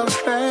 Girl, you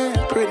love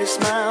that pretty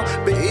smile.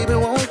 Baby,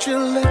 won't you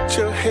let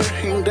your hair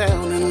hang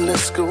down and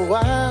let's go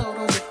out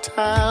on the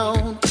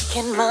town.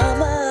 Can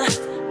mama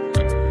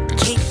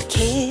keep the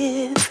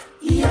kids?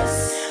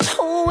 Yes.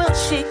 Or will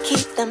she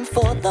keep them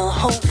for the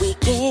whole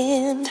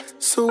weekend?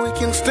 So we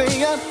can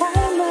stay at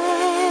home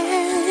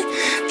night,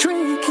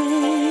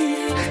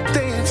 drinking,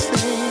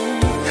 dancing,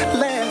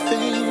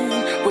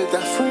 laughing with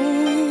our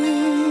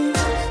friends.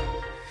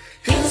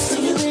 Here's to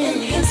you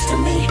and here's to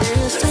me.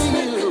 Here's to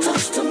you.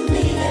 Toast to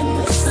me and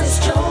Mrs.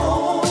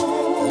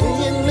 Jones. Me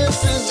and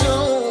Mrs.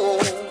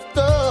 Jones.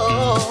 Oh.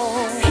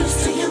 Here's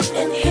to you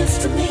and here's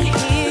to me.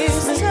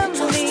 Here's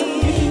to me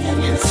and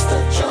Mr.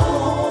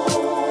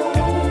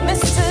 Jones.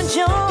 Mr.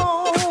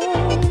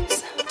 Jones.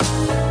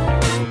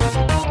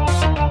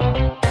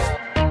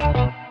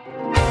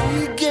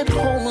 We get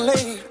home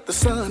late, the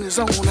sun is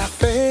on our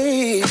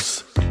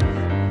face.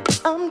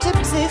 I'm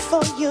tipsy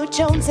for you,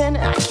 Jones, and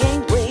I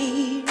can't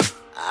wait.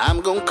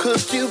 I'm gonna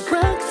cook you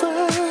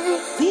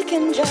breakfast. We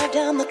can drive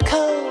down the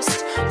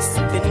coast,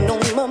 sipping on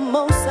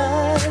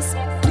mimosas.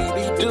 We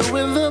be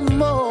doing the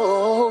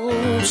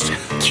most.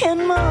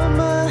 Can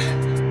mama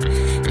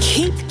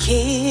keep the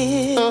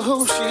kids?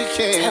 Oh, she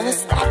can. Tell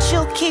us that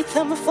you'll keep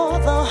them for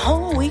the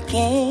whole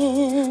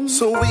weekend.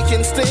 So we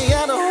can stay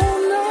out all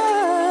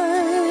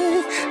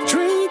night,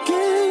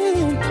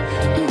 drinking,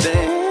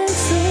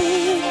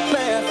 dancing,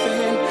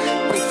 laughing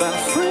with our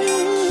friends.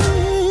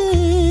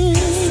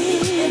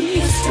 And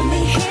here's to me,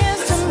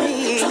 here's to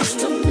me. Toast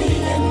to me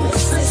and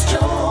Mrs.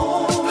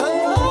 Jones.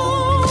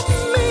 Oh,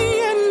 me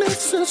and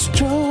Mrs.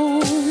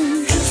 Jones.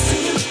 Here's to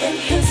you and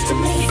here's to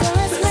me.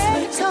 Let's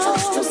make a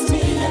toast to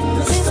me and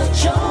Mr.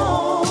 Jones.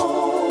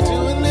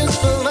 Doing this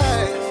for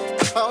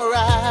life. All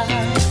right.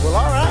 Well,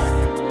 all right.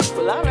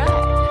 Well, all right.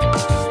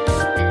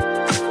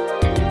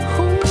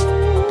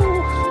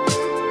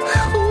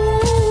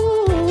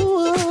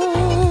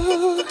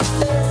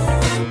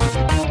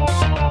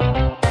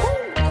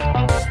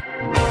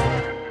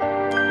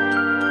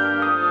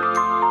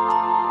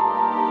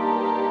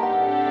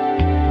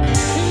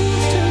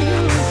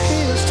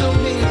 Here's to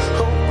me.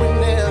 Hope we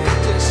never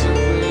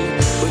disagree.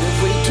 But if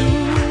we do,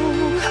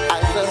 I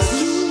love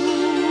you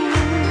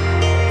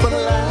for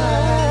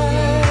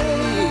life.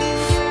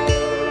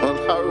 Well,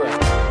 all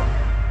right.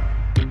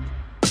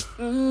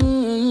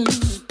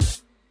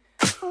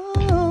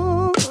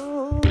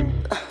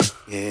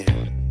 Yeah.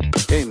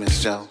 Hey, Miss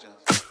Jones.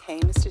 Hey,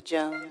 Mr.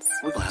 Jones.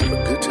 We're gonna have a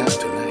good time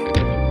tonight.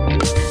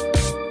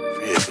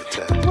 Real good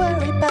time. Don't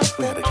worry about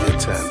We had the a good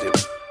time, didn't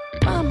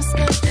we? Mama's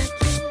got the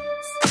kids.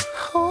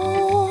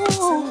 Oh,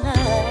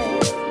 tonight.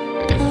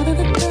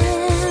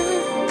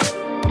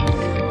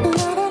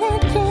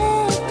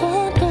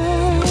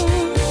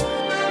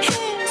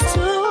 Here's to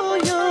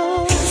you.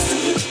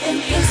 And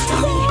here's to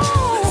me.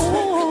 Let's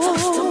make a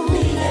toast to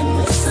me and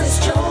Mrs.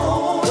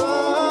 Jones.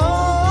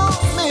 Oh,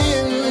 me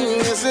and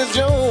Mrs.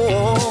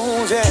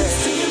 Jones, yeah.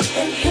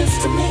 And here's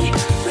to me.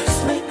 Let's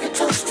make a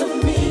toast to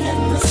me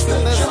and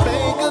Mr. Let's Jones.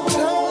 make a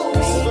toast.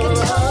 Make a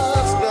toast.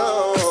 Let's go.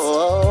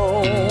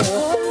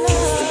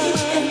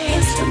 And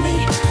here's to me.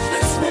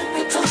 Let's make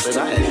a toast But to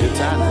I me had a good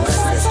time and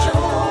tonight. Mrs.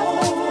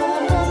 Jones.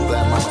 I'm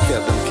glad Mama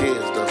kept them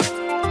kids, though.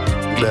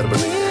 You better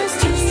believe it. Here's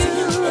to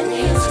you and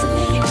here's to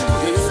me.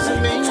 Here's to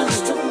me.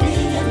 Toast to me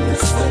and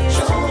Mr.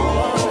 Jones.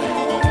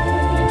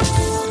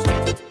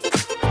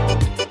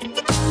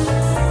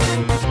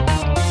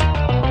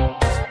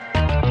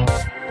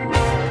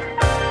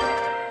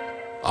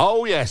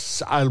 Oh,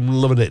 yes, I'm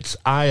loving it.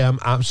 I am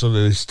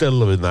absolutely still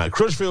loving that.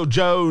 Crutchfield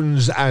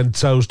Jones and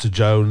Toast to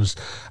Jones,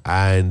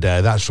 and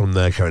that's from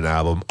their current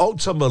album,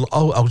 October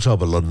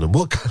London.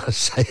 What can I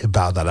say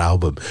about that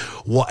album?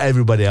 What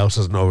everybody else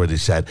hasn't already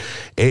said.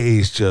 It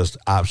is just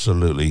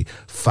absolutely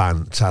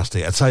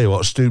fantastic. I tell you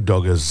what, Snoop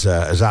Dogg has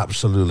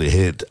absolutely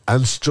hit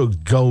and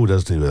struck gold,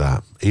 hasn't he, with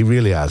that? He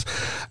really has.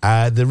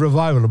 The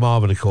revival of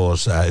Marvin, of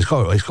course, it's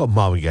got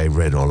Marvin Gaye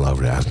written all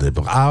over it, hasn't it?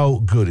 But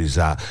how good is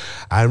that?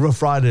 And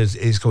Rough Riders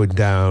is going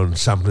down,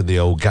 sampling the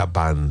old Gap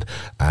Band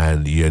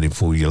and Yearning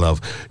for Your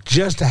Love,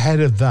 just ahead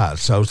of that.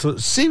 So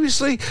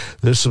seriously,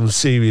 there's some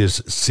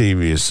serious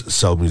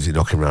soul music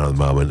knocking around at the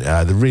moment.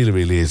 There really,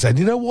 really is. And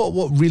you know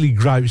what really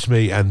gripes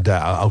me? And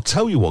I'll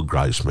tell you what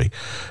gripes me,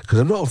 because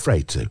I'm not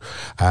afraid to.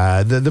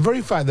 The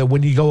very fact that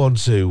when you go on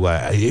to,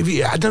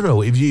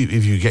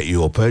 if you get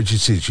your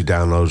purchases, you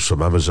download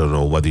from Amazon,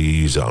 or whether you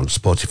use it on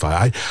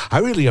Spotify,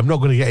 I'm not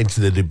going to get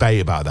into the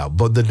debate about that,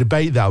 but the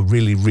debate that I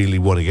really, really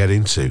want to get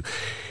into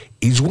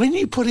is when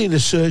you put in a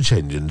search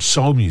engine,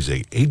 soul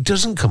music, it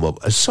doesn't come up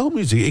as soul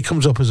music, it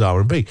comes up as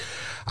R&B.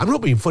 I'm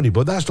not being funny,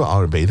 but that's not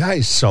R&B, that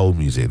is soul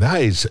music,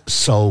 that is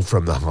soul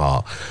from the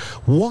heart.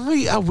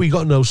 Why have we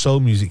got no soul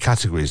music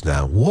categories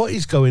now? What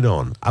is going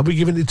on? Are we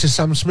giving it to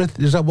Sam Smith?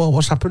 Is that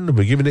what's happened? Are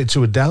we giving it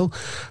to Adele?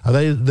 Are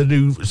they the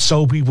new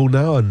soul people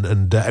now,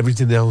 and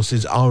everything else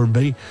is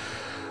R&B?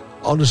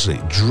 Honestly,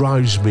 it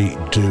drives me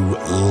to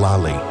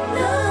lally.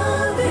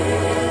 Love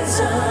is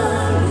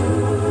a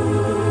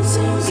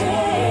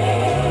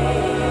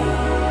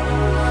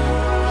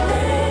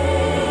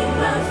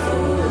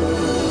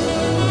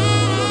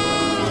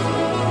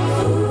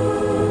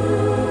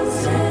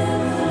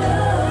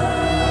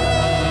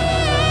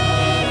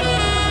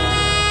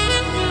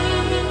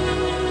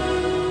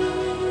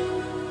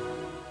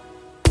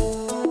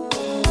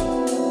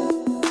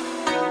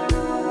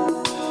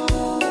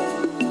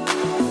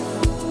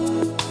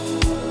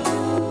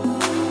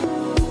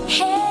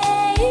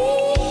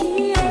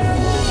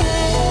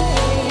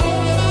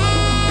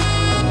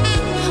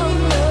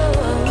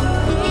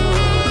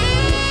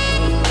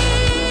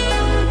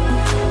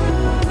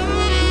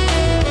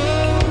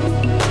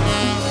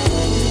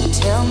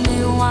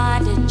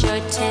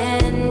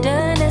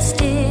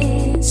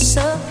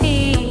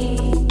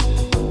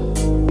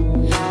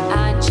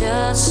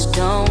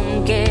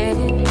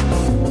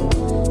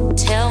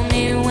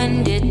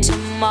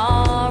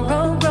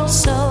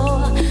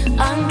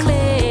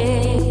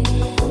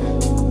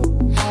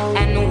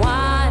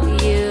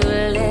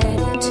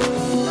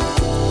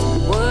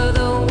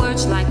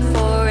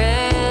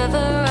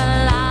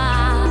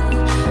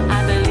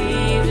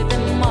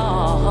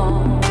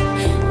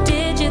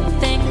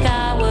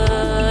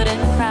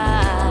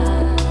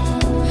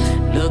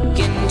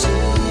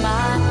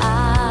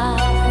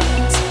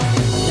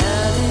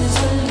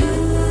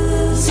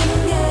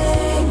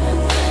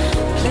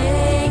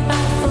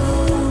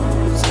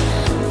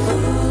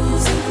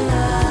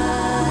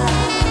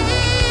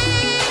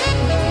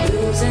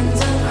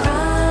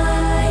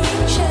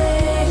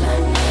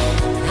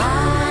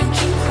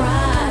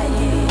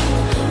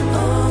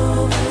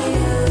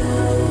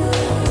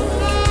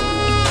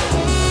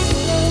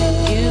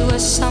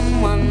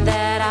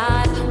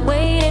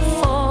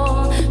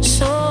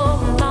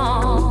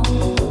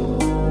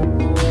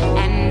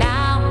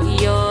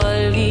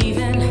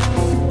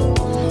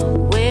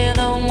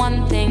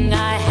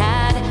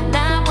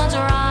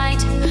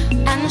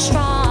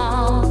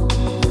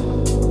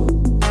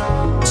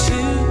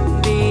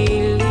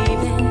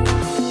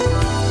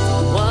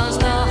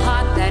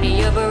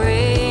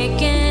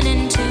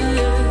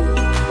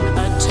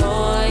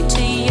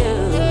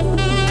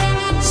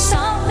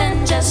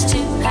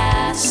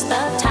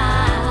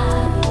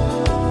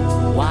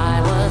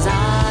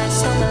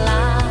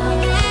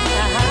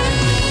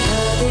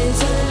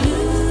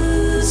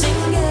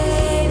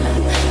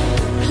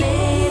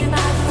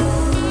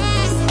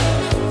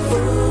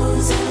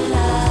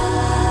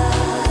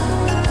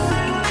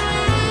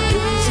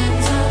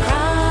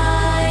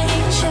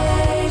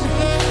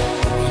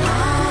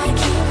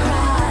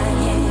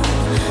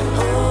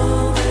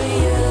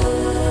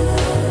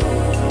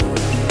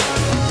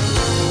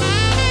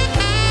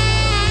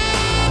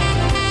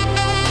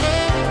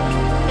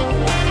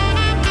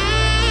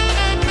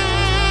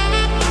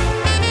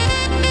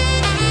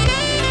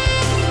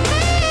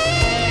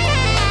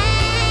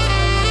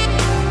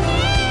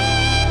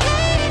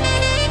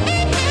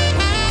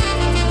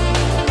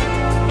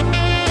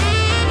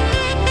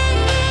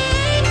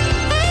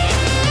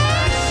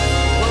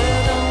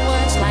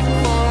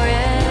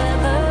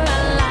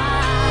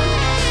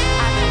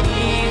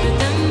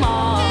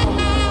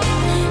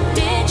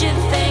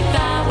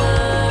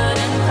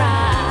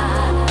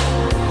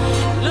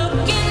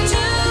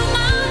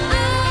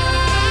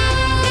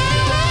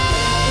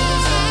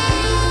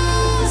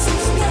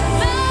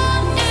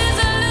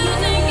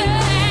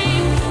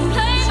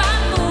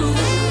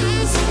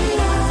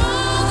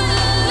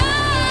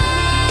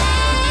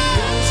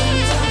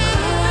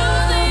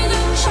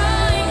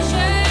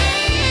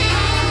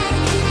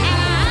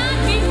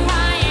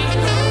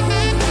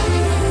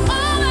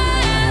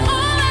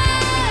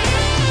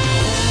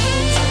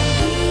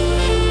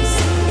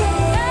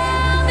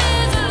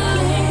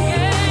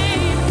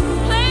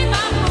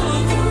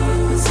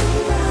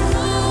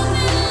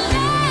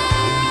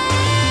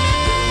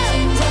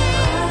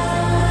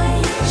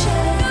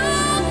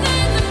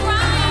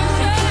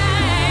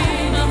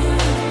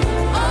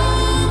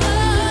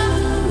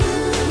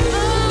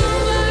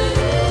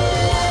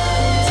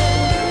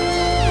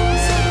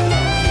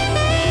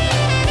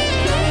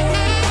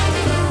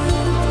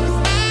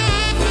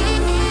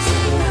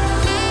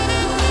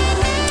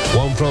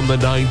from the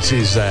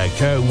 90s there.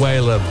 Kurt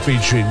Whalum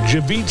featuring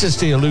Javita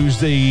Steele, who's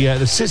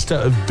the sister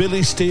of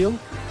Billy Steele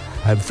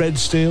and Fred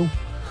Steele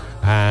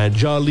and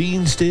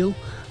Jarlene Steele.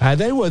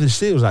 They were the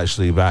Steels,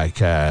 actually, back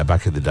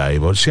in the day.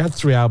 But she had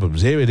 3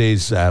 albums. Here it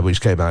is,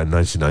 which came out in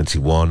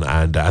 1991.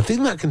 And I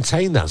think that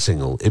contained that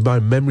single, if my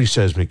memory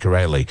serves me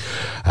correctly.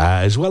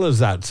 As well as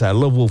that,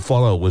 Love Will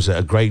Follow was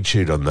a great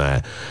tune on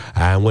there.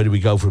 And Where Do We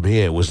Go From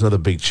Here was another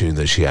big tune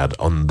that she had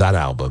on that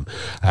album.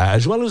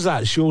 As well as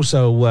that, she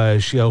also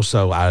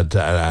had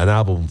an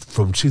album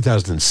from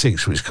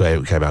 2006, which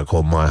came out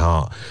called My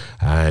Heart.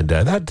 And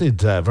that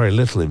did very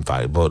little, in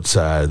fact. But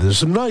there's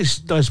some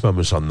nice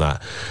moments on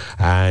that.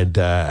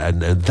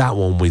 And that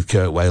one with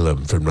Kurt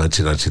Whalum from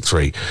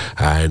 1993,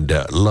 and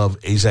Love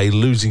Is a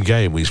Losing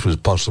Game, which was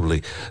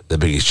possibly the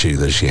biggest tune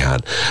that she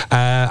had.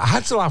 I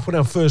had to laugh when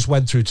I first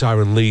went through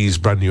Tyron Lee's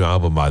brand new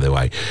album, by the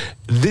way.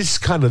 This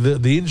kind of,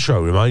 the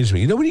intro reminds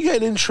me, you know when you get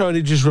an intro and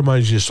it just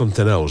reminds you of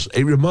something else?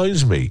 It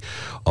reminds me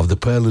of the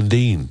Pearl and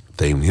Dean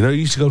theme. You know,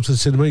 you used to go to the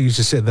cinema, you used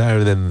to sit there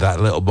and then that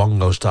little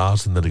bongo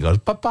starts and then it goes,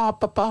 pa-pa,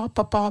 pa-pa,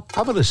 pa-pa.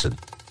 Have a listen.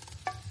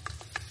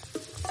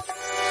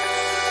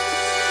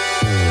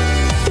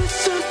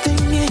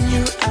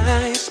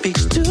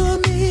 Speaks to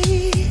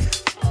me,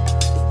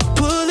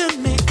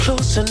 pulling me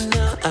closer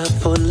now. I've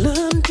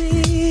fallen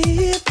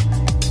deep.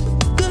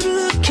 Good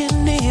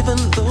looking, even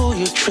though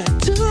you try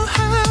to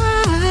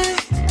hide.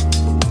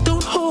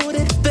 Don't hold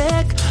it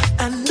back.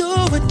 I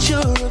know what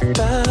you're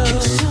about. You're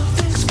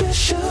something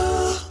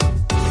special.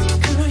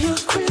 Girl, you're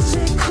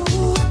crazy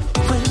cool.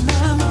 When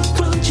I'm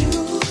around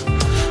you,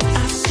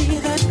 I see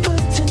that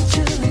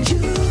potential in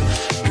you.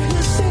 Girl,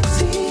 you're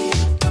sexy.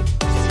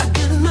 I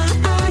got my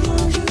eye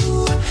on you.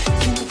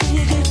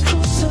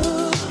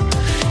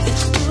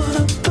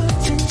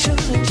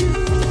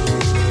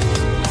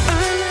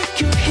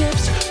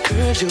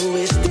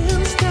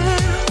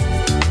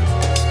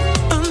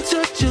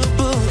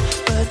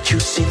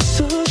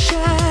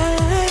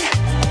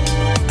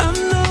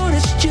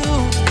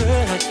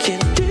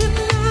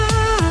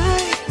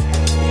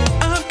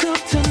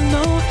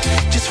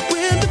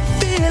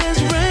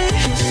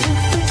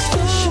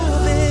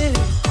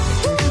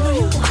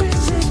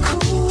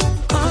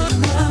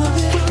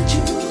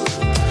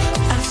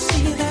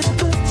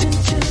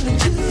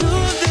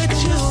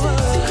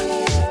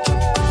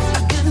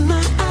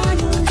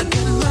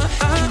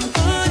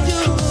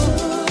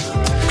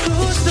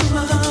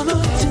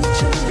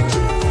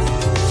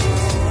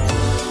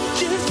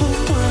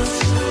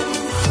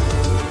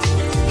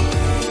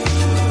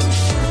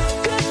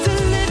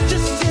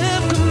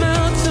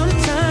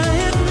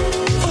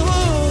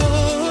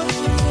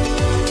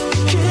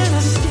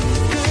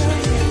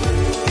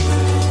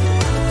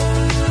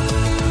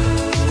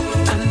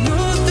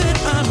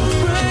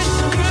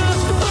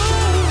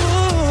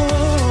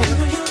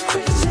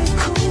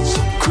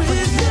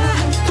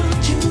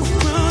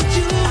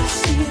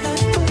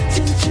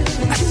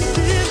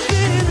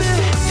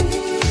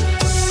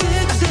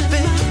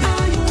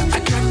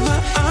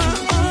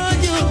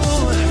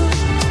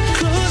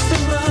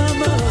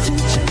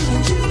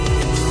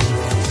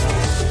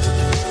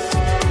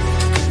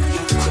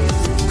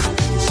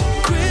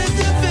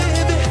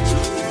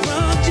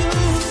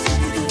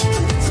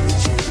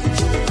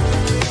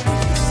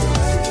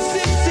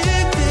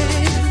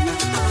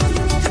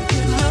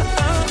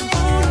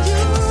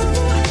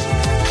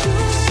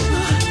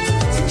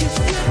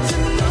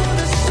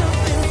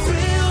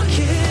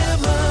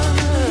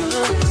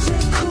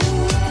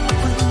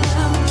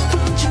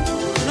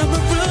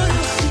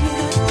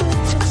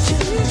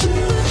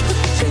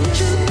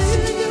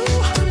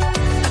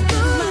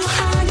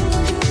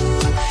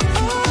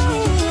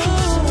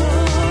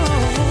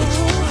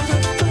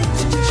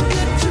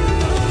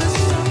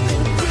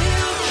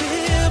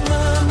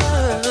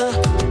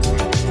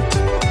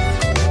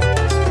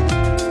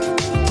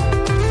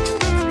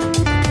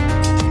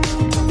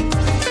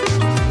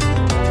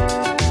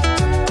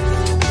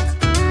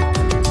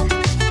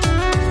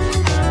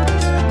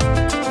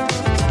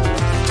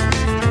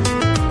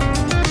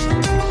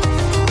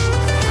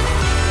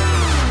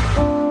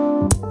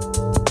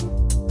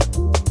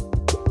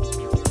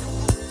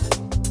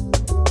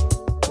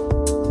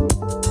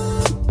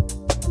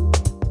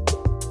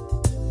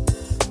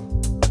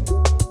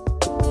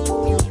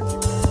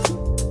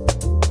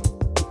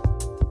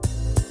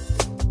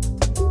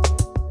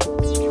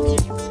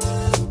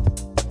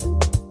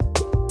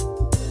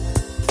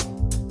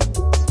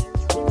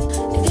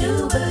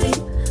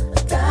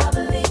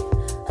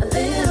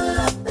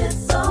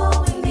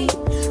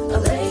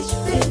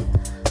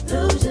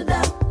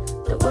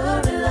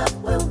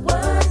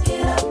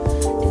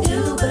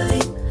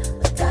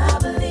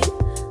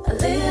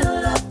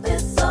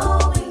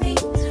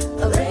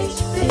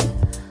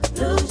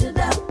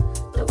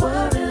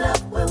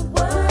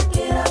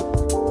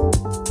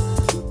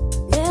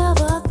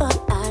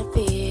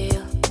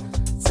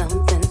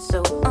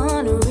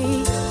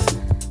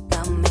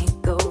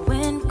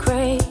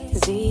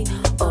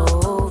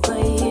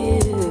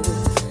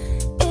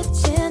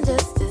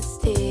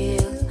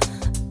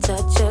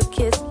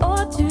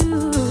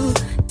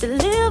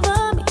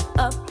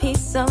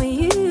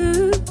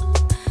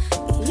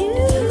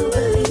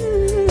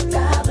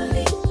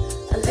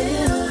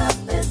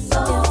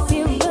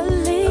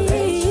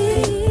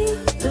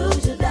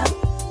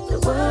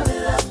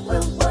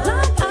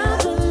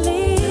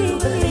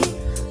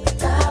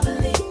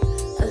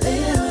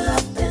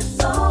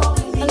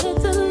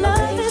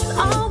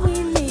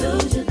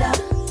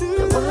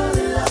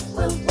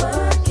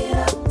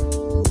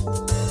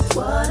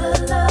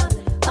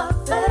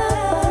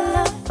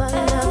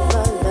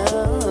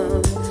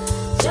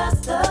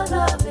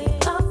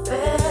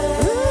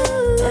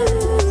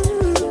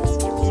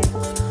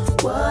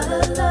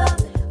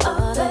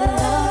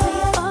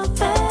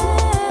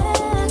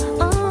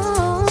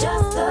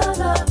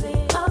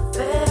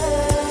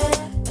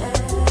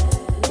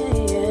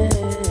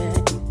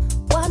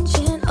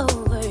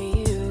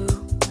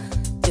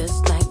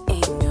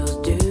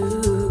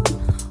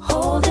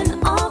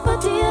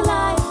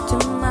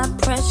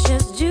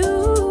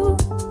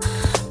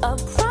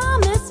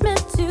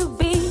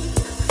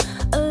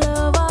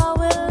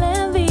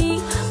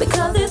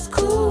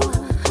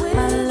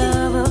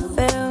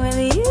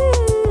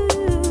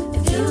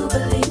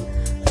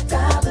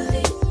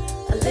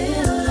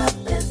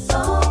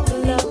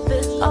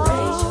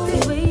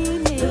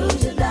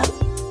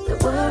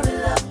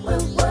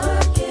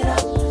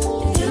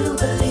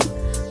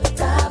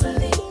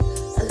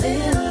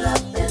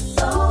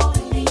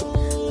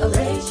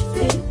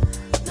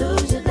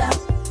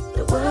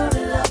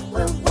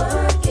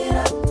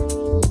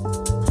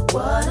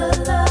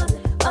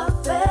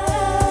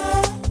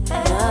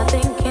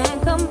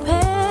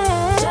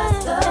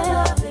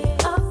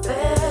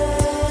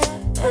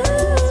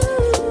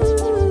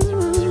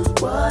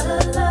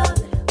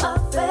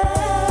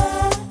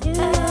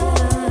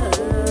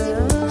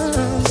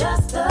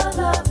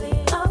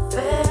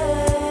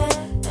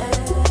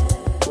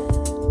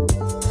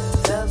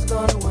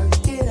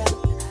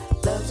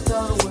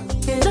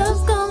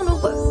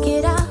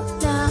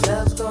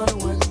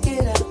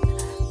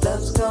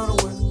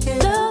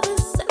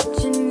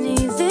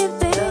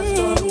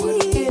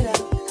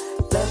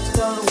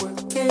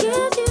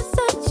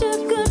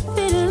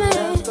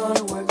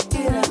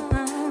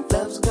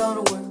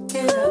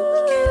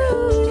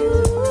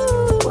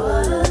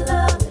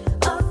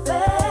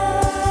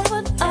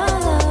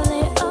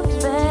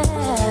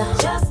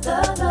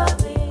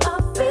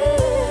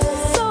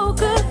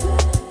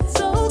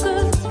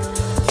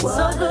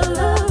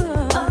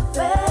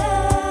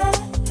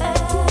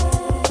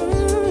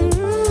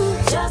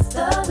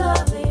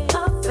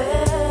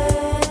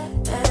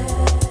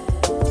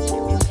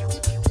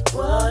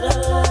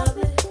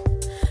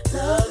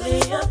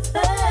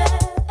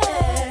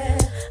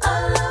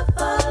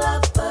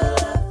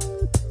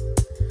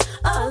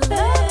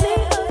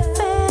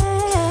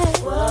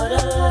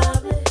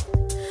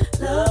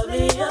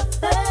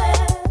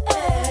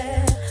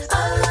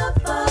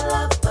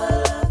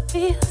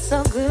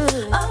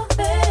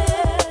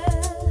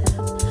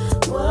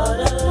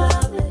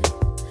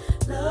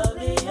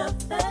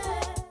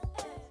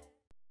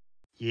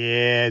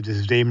 This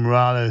is Dave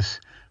Morales.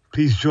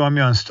 Please join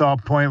me on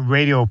Starpoint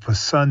Radio for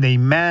Sunday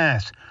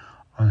Mass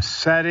on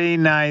Saturday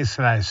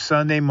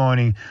night/Sunday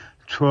morning,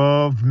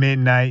 12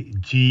 midnight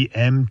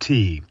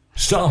GMT.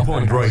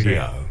 Starpoint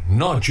Radio,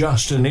 not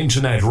just an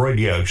internet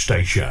radio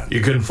station.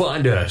 You can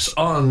find us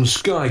on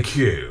Sky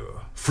Q,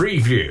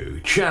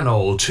 Freeview,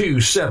 Channel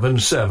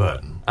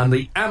 277, and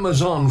the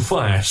Amazon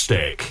Fire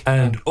Stick,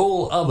 and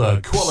all other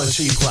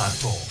quality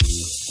platforms.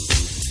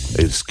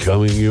 It's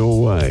coming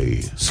your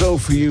way. So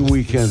for you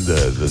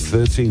Weekender, the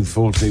 13th,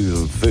 14th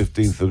and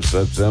 15th of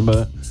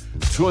September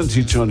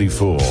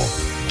 2024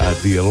 at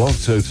the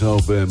Aloft Hotel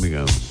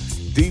Birmingham.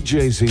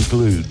 DJs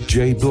include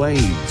Jay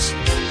Blades,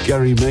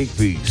 Gary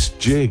Makepeace,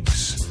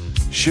 Jigs,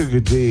 Sugar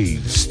D,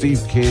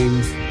 Steve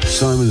King,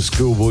 Simon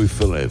Schoolboy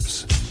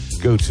Phillips.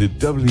 Go to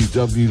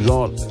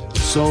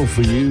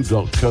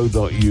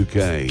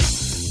www.soulforyou.co.uk.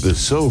 The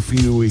Soul For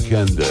You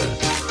Weekender,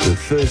 the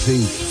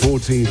 13th,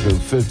 14th and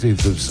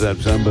 15th of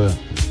September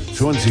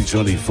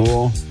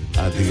 2024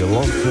 at the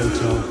Aloft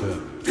Hotel.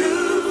 Home.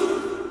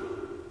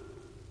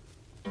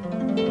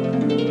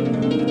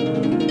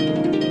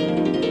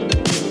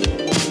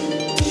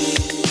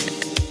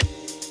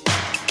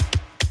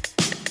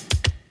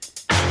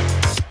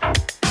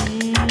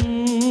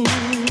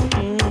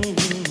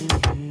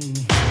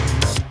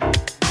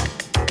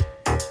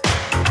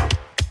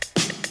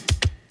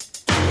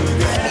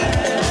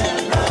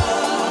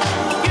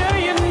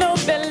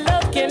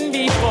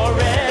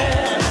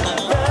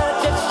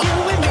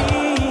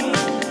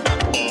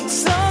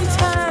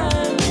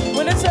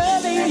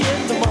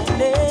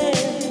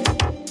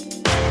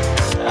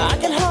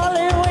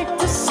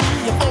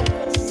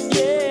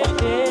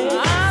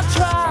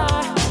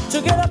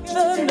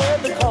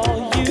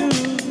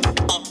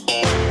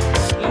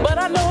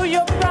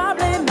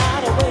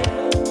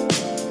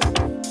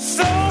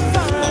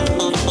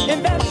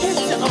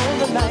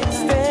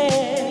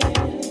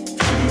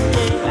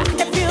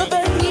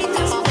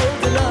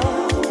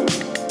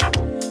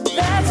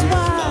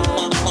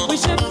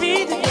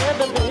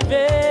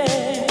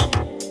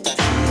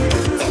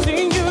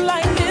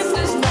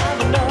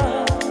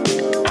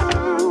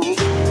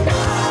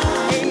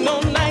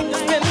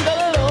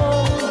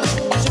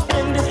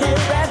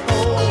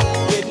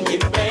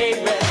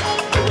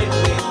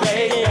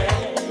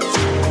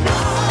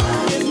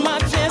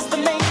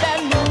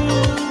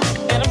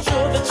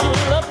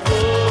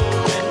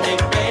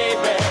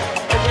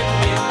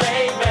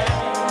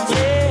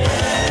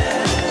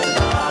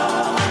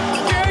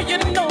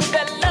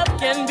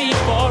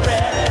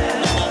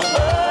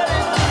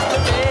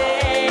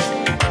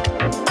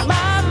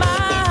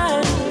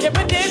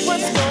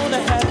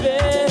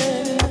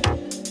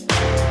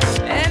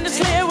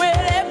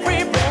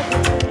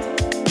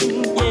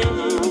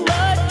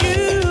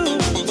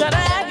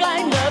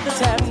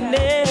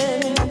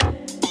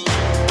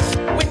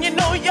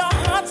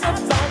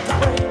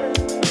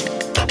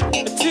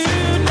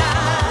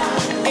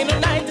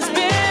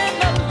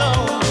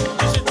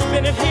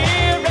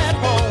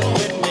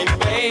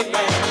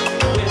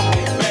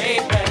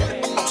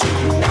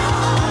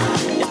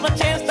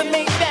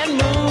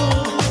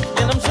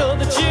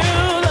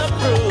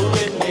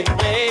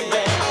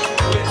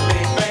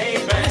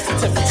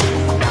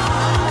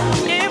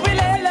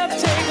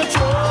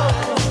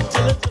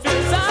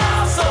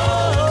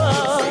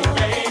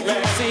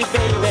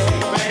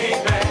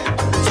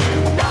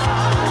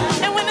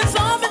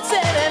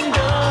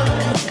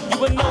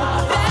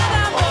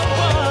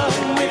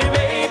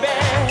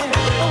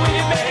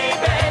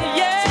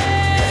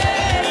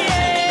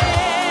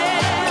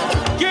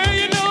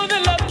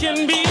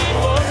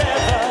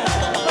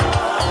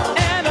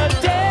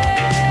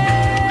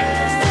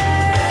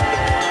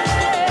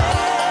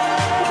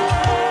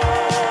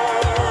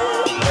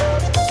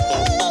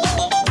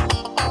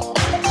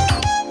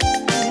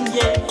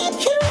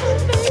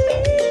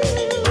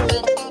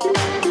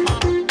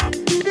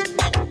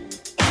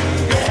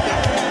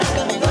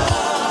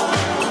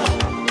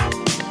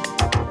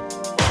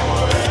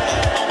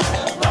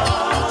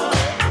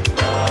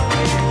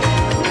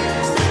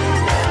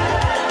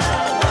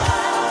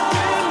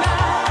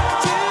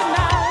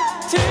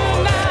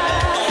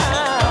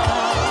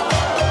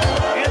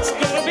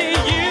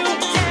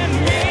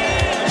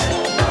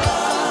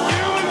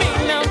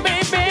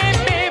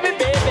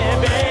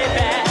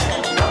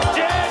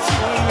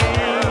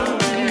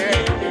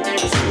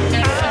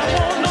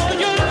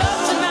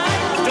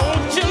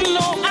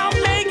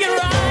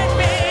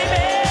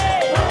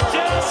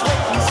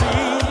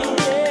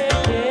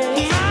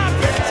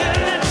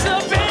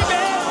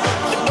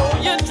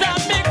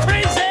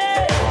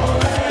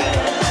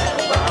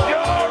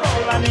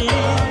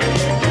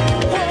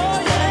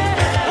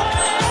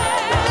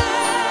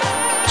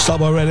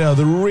 Soulfull Radio,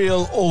 the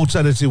real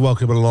alternative.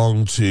 Welcome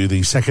along to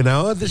the second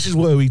hour. This is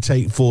where we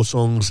take 4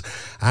 songs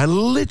and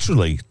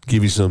literally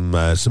give you some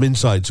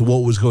insight to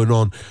what was going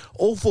on.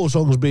 All 4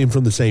 songs being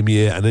from the same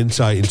year, and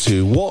insight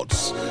into what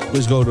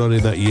was going on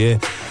in that year.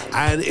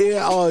 And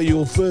here are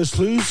your first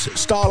clues.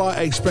 Starlight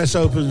Express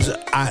opens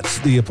at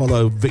the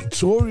Apollo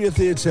Victoria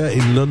Theatre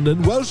in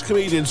London. Welsh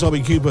comedian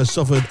Tommy Cooper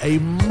suffered a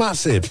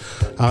massive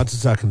heart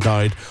attack and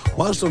died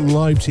whilst on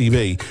live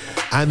TV.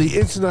 And the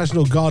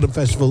International Garden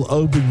Festival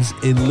opens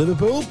in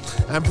Liverpool.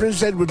 And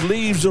Prince Edward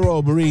leaves the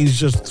Royal Marines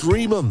just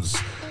 3 months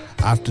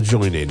after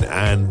joining.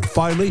 And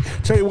finally,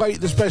 Terry Waite,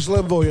 the special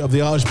envoy of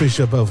the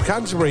Archbishop of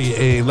Canterbury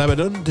in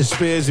Lebanon,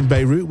 disappears in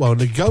Beirut while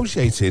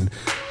negotiating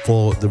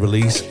for the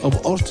release of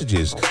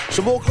hostages.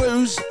 Some more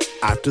clues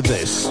after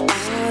this.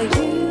 Are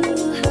you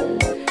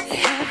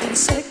having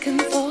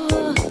second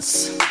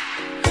thoughts?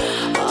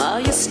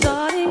 Are you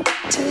starting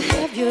to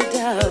have your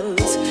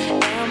doubts?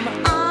 Am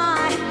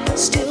I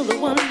still the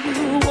one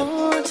you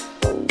want?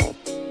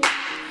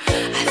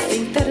 I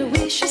think that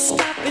we should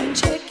stop and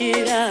check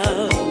it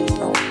out.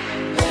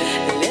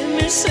 Let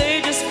me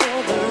say just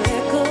for the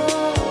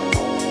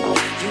record,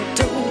 you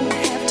don't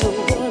have to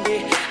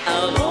worry,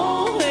 I'll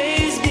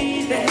always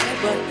be there.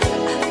 But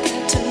I've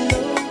got to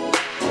know,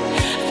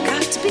 I've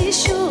got to be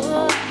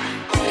sure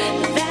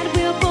that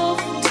we're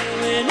both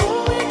doing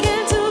all we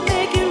can to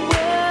make it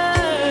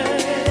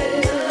work.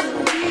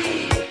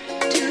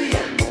 Do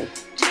ya?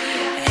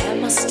 Am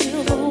I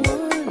still the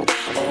one,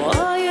 or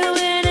are you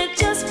in it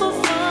just for fun?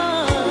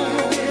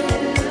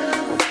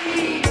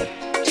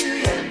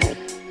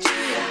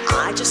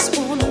 I just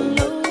wanna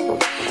know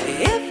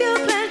if you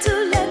plan to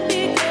let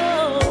me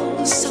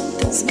go.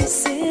 Something's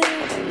missing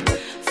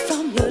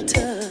from your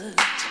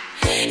touch.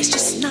 It's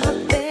just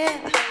not there.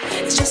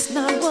 It's just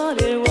not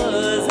what it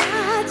was.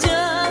 I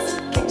just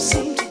can't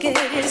seem to get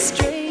it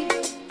straight.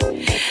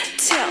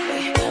 Tell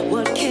me,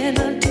 what can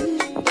I do?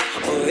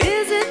 Or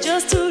is it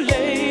just too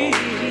late?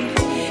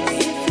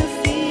 If you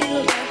feel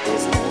like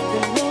there's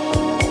nothing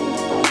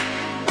wrong,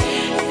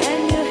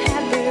 and you're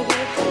happy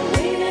with the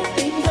way that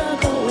things are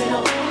going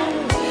on,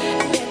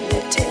 let me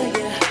tell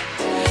you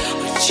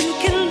what you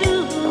can do.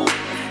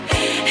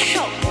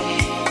 Help me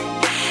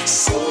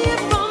see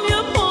it from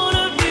your point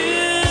of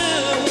view.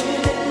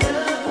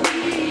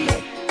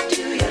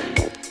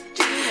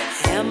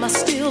 Am I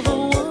still the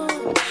one,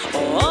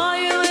 or are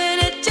you in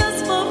it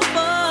just for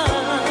fun?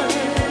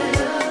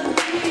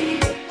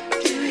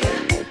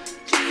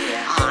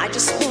 I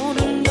just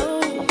wanna know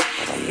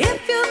if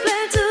you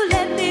plan to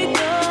let me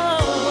go.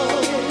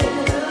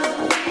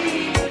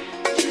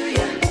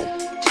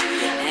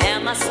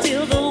 Am I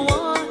still the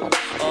one,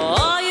 or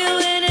are you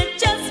in it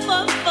just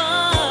for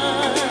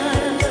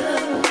fun?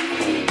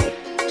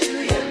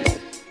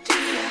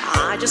 I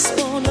just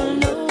wanna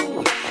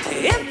know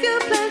if you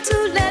plan to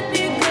let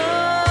me go.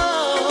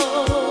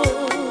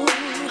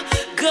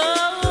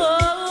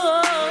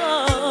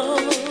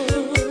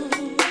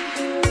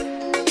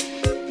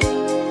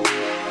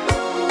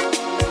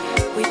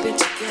 We've been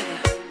together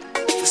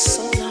for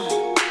so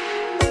long,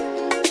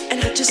 and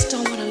I just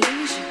don't wanna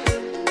lose you.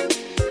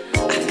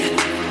 I've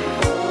gotta know.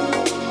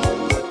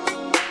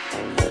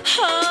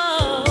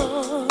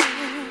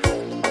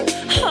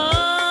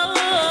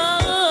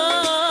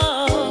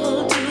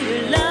 Do you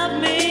love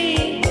me,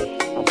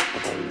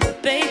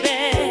 baby?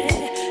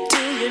 Do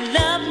you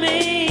love me?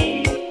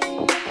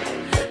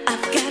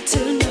 I've got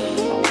to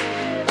know.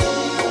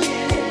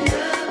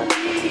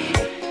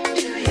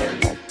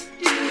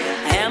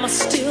 Am I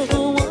still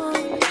the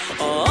one,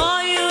 or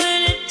are you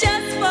in it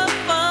just for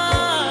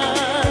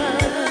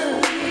fun?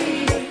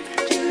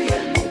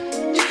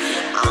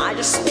 I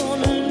just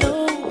wanna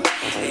know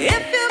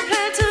if you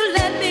plan to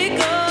let me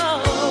go.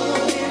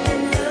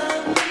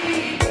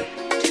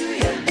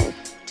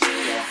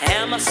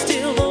 Am I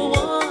still the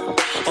one,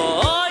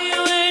 or are you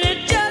in it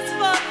just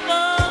for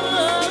fun?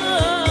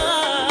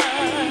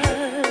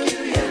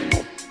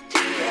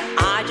 I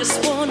just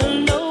wanna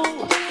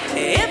know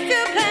if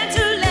you plan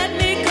to let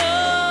me go.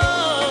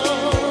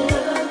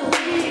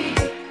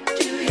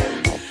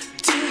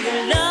 Do you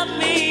love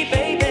me,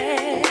 baby?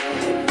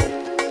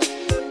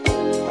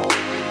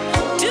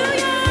 Do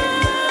you?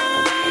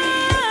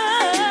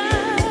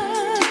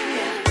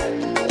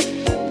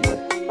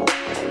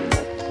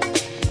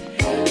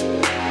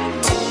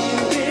 Do you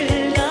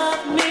really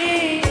love me?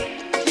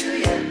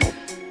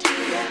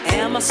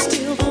 Am I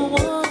still the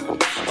one,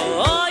 or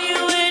are you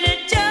in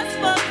it just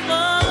for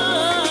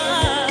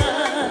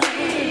fun?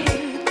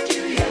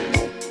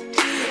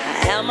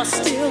 Am I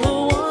still the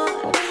one,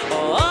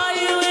 or are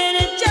you in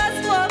it just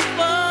for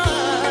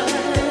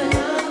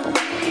fun?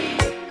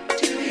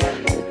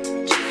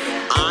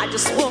 I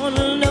just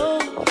wanna know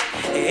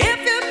if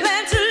you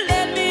plan to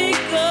let me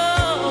go.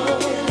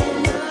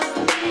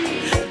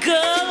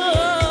 Go.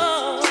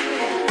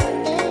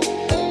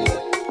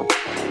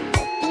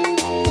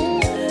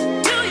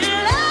 Do you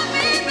love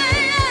me,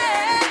 baby?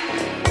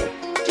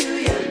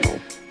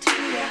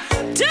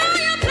 Do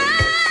you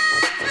plan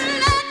to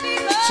let me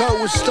go? So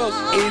we're stuck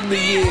in the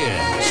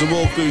year. Some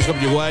more clues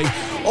coming your way.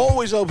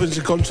 always open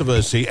to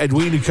controversy.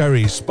 Edwina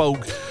Currie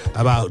spoke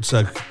about,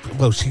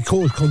 she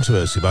caused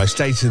controversy by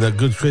stating that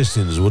good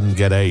Christians wouldn't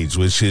get AIDS,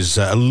 which is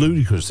a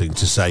ludicrous thing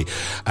to say.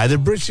 The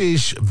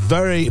British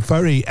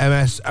ferry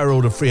MS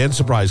Herald of Free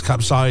Enterprise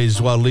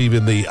capsized while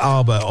leaving the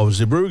harbour of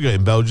Zeebrugge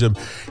in Belgium,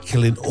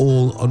 killing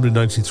all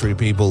 193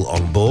 people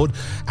on board.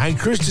 And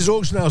Christie's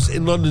Auction House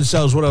in London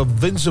sells one of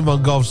Vincent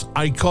van Gogh's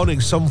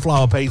iconic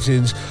sunflower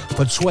paintings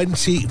for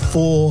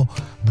 £24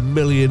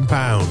 million.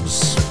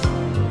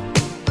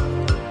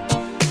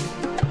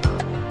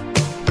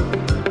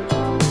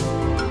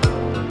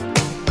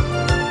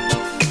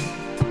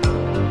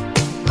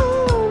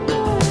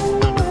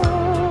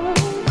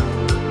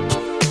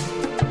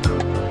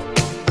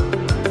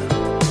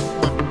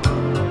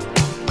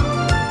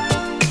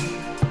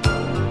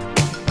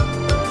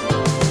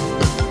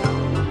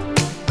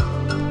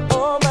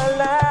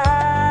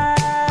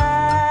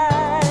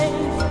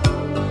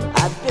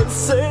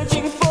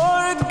 Searching for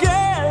a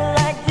girl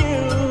like you.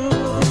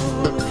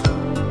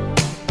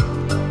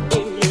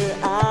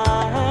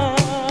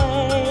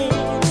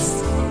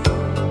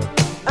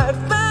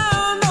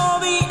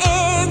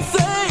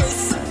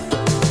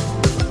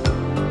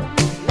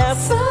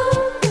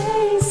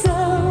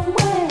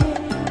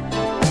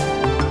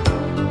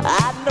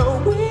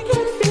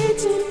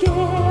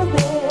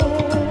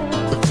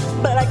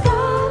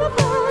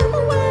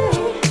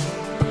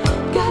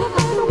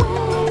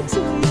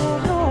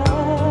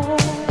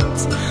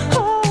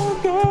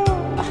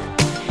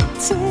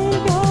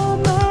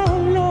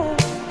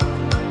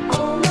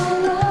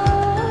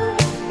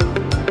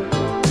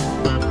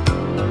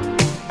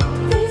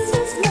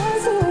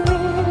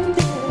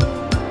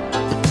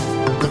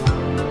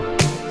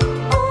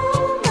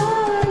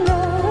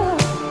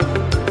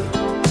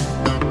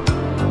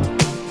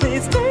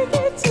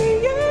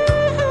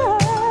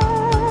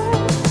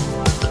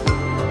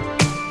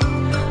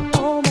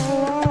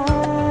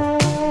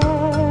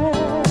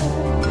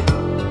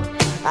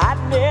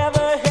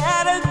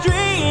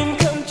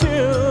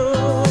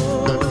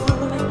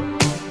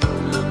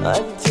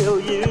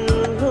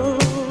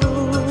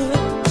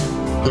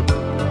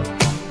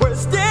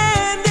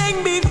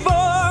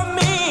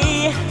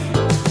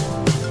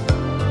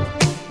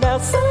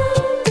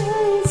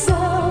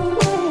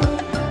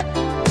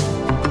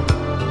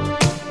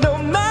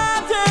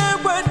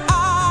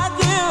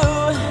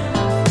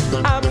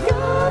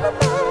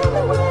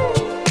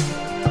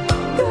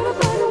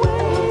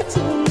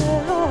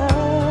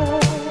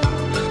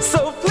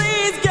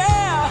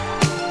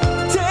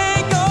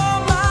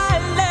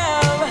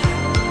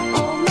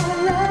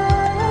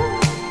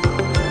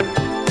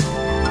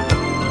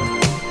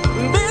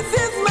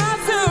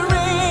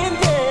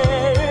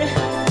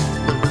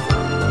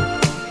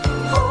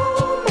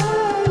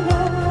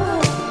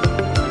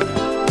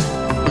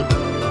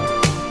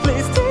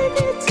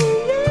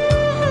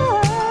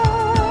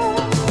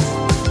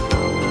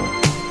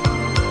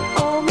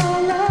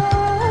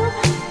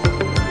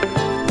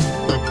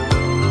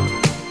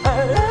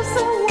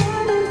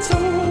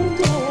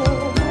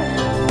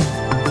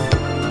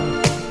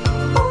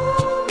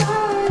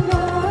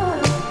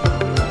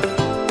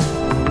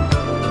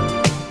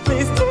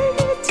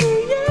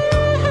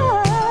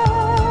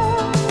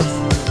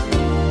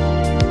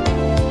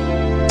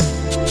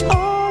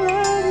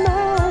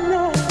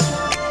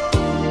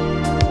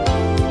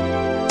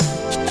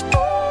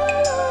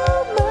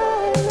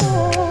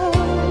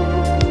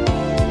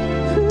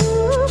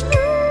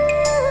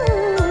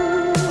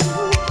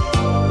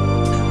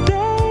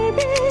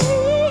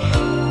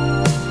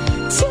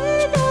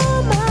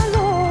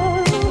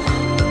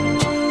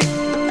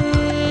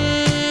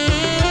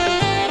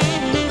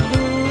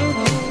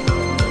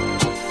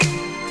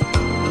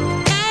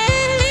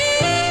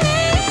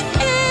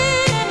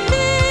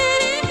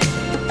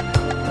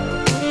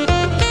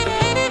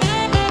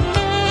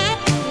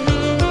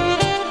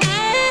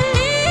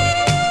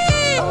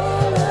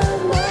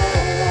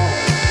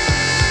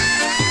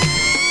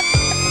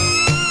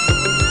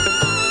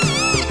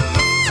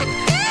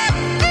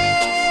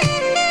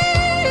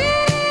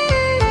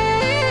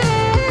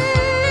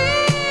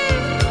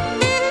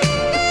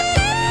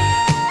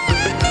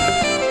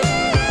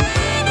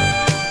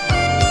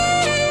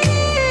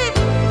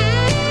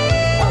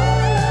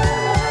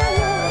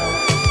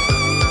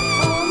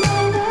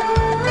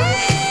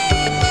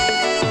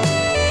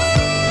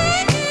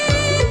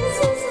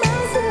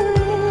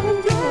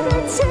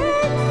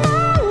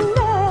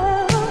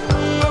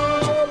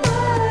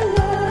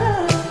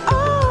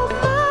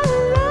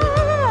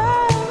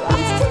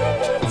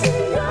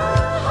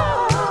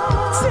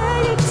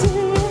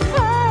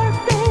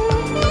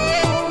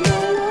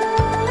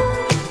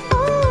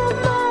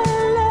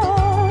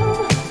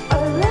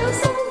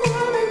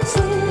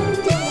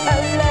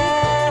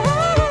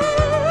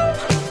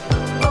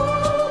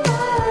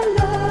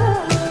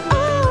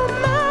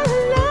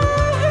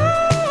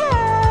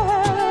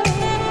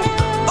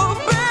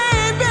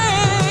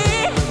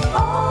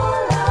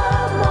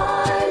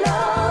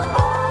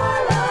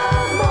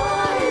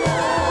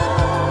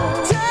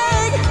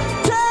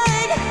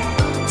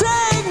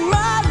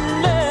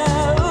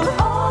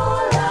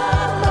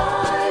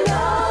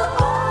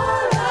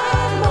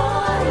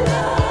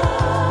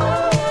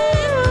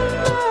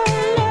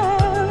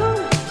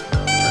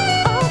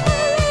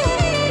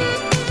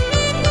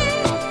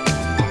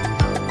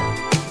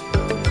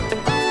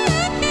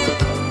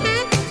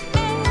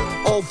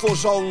 4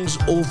 songs,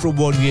 all from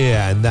 1 year,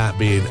 and that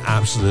being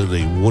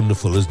absolutely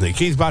wonderful, isn't it?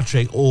 Keith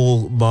Patrick,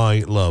 All My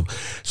Love.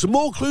 Some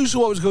more clues to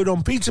what was going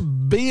on. Peter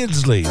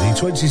Beardsley, the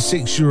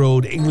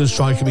 26-year-old England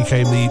striker,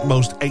 became the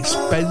most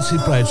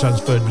expensive player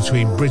transferred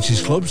between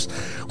British clubs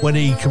when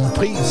he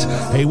completes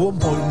a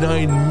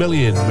 £1.9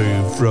 million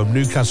move from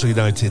Newcastle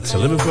United to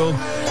Liverpool,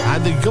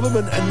 and the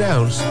government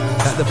announced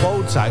that the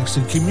poll tax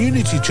and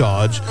community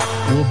charge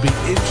will be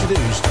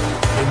introduced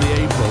in the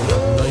April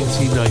of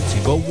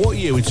 1990. But what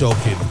year are we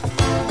talking?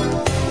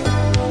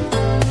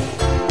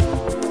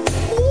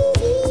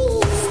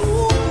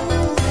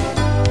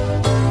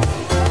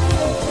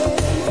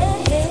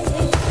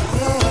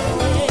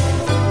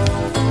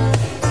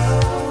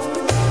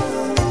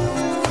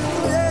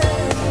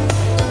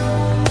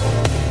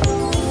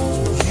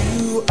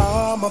 You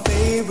are my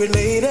favorite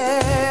lady.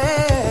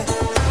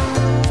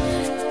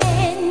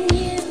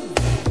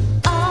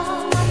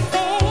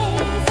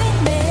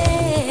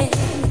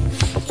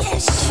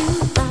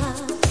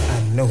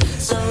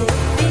 So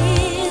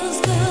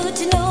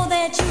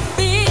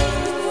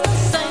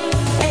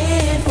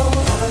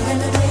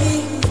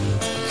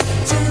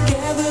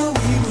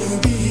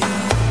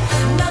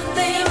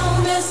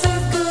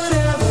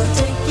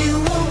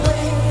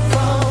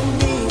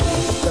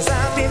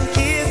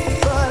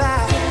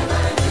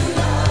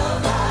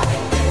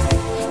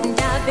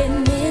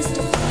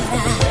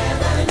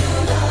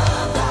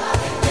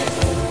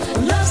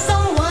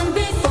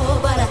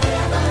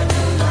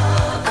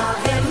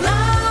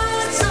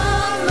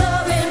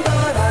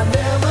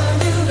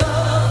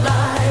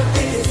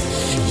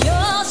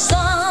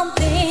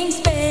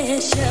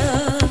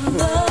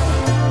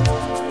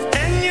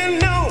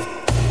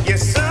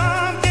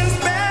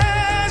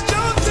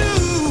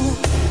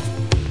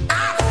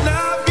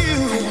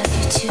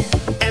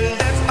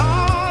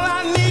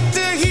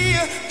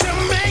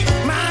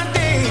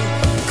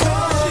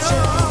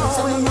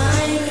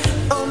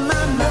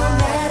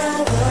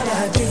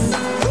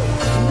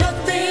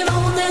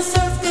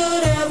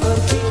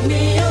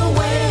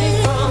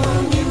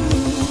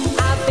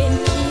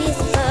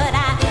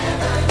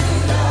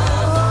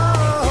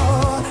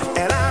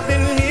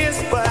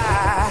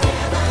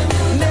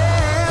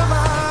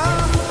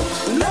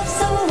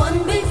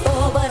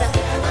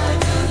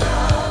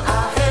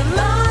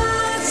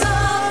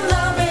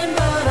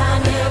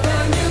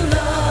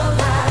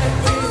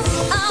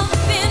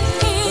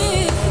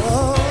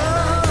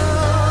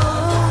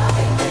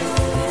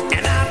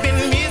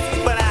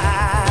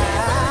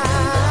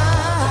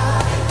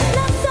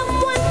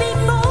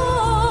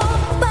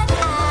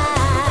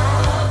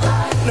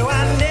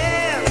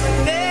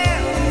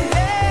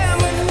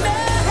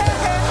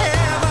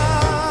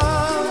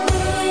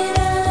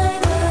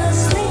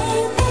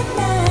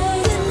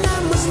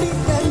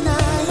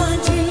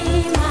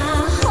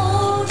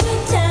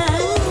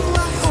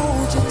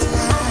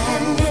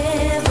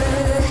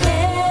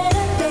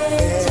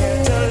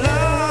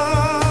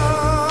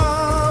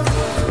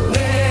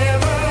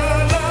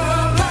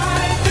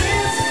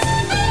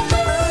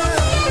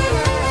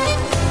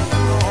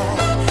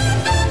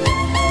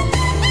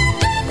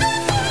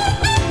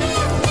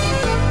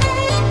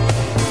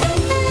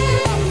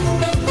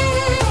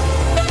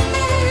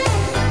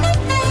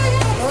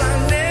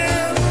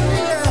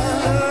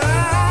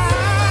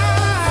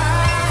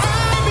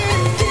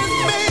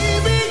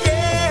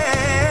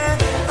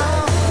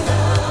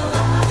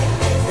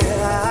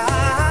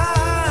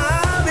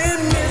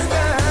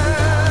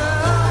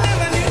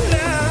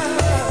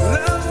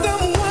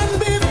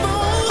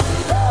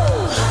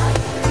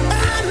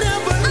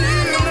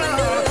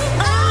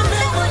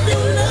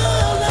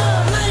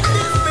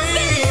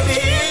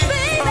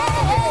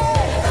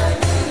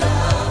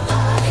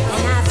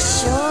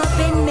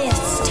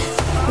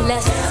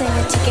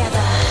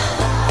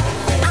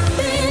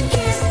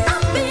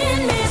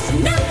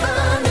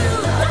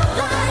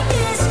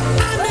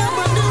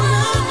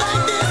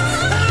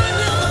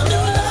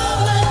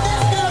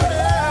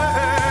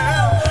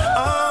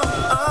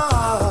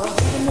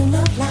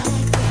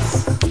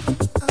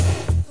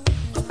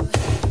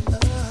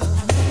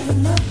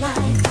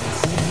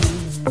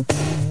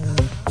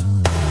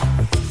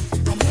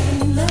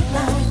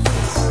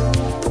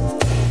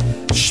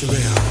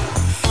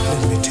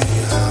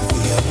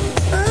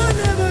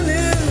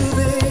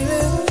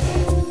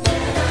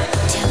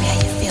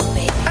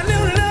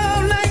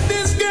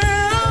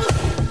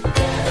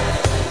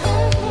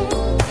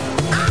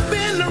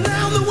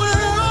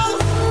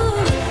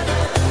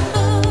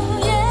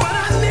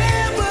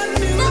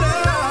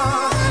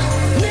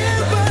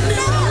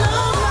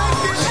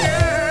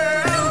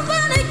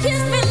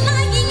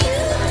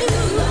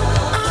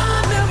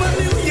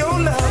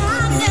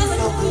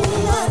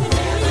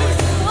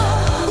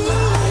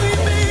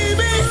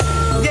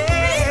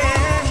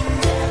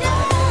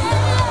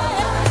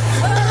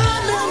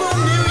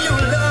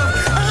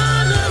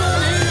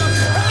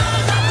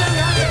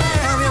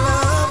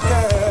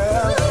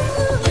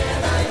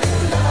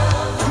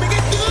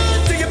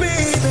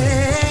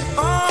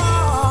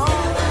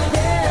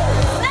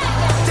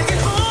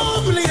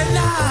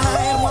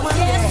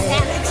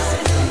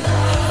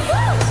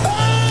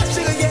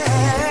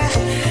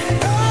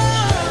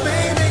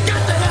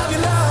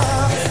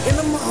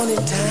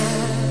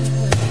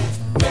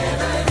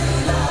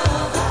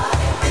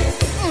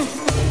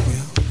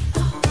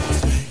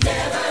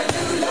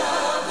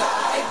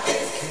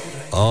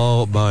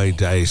great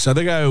day. So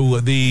there you go.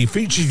 The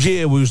featured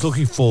year we was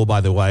looking for,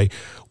 by the way,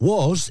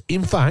 was,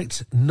 in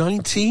fact,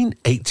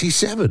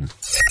 1987.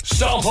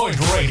 Starpoint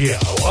Radio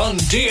on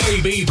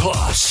DAB+,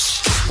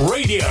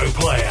 Radio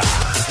Player,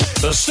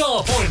 the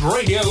Starpoint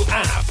Radio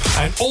app,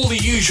 and all the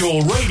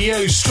usual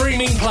radio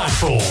streaming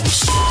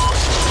platforms.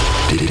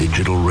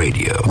 Digital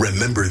radio.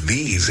 Remember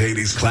these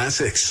 80s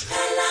classics.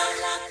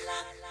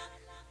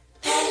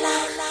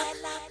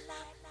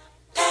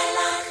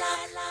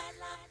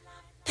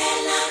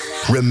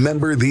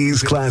 Remember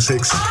these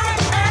classics.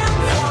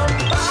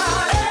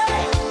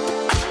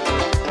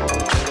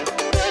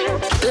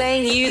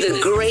 Playing you the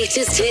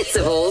greatest hits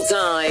of all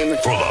time.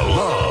 For the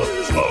love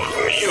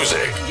of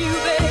music.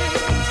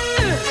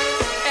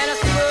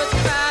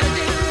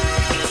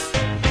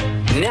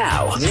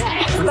 Now,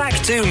 back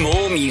to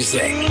more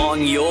music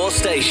on your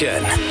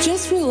station.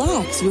 Just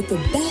relax with the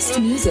best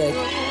music.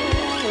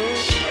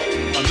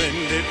 A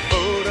minute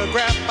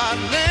photograph I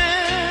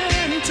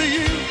lend to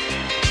you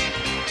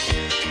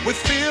with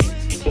feeling.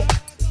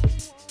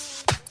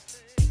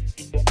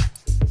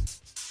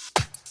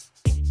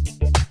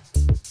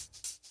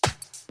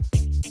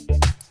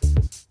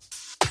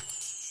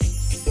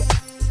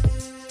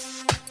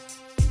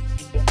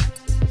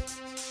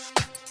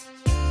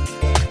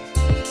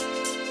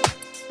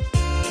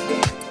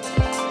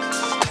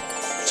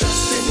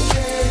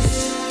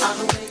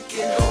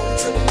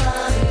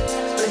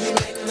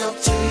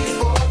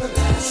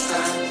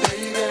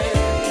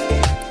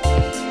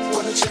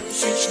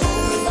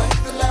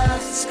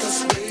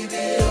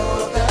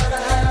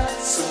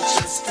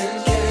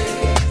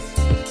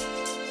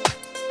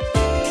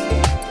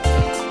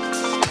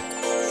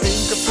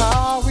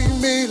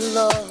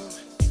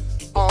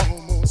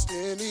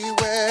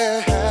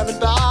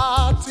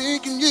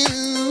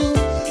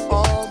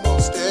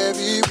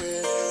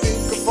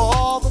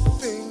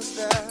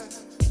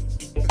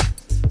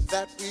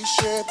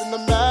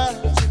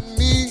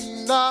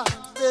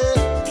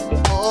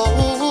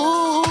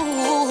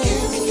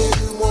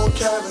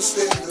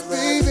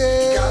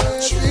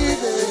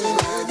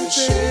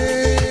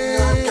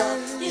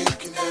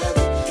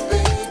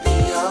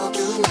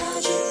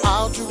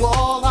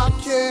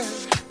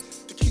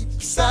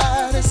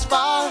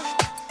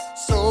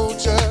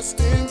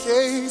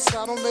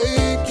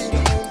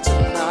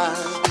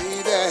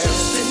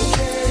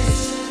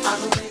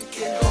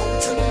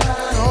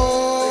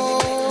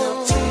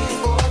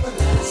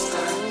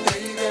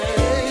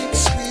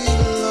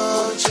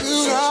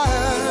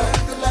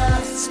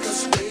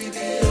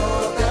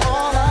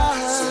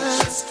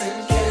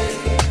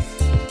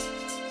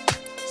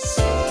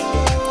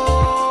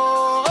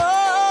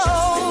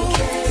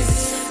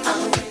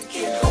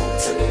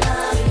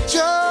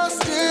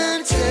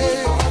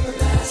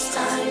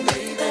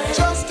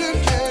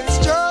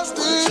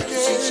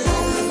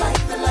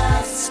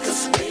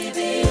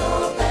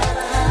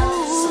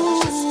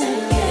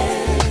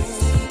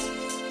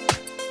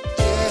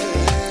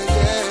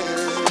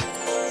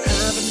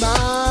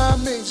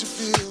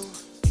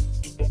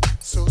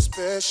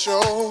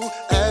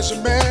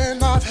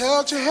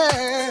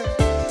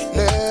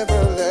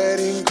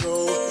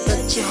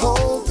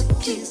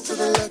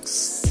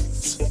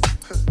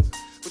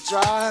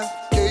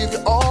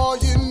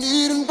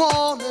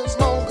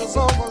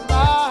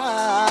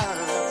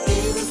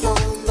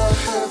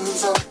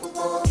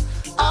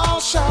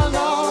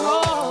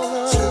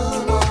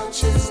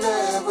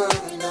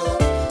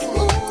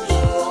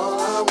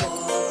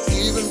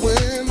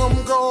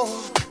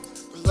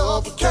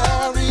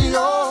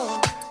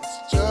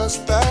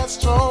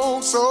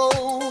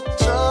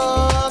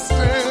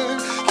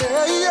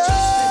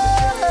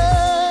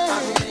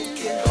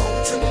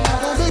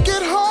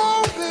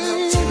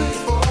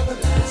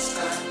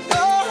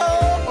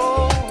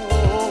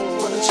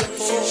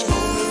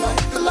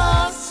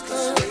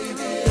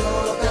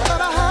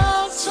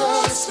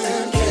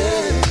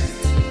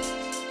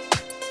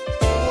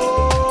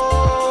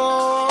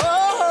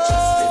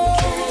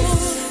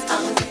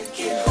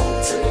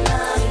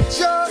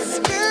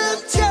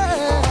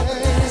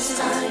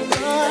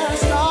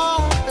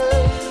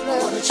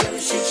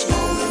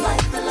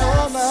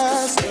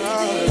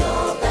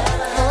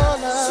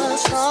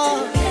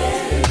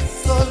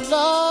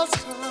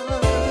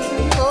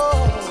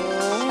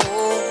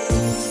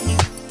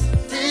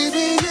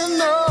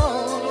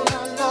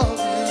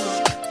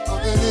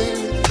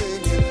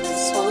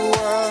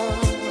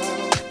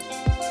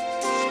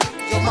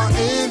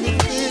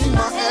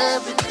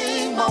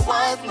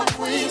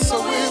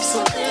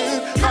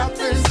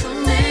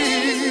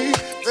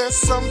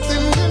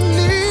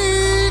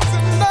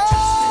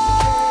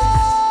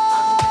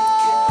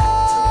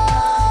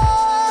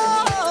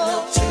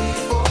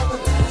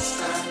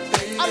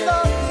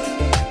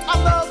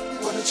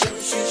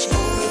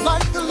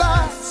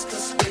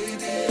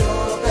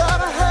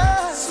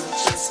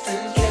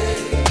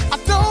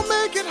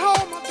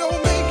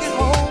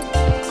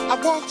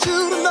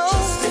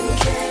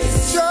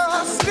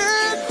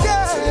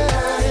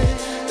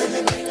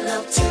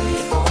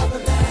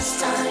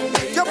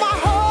 You're my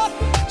heart,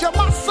 you're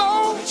my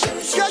soul,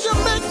 yeah, you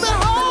make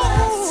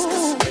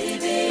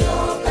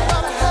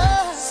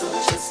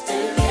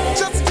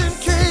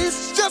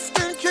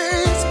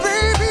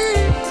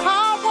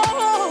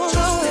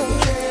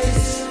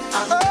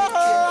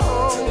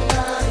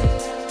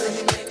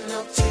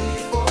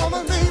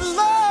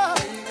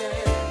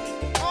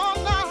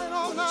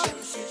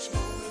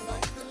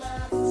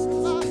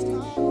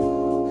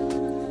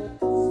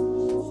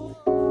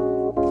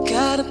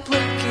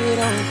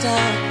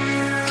down.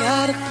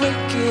 Gotta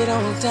break it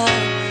on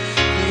down.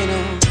 Bring it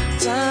on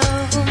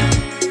down.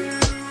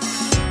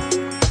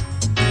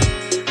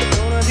 I'm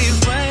gonna be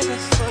right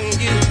there for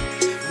you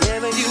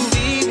whenever you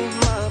need me,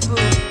 my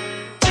boo.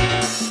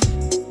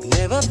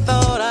 Never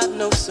thought I'd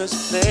know such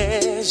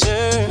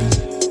pleasure.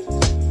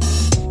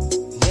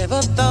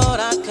 Never thought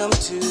I'd come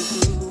to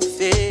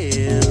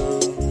feel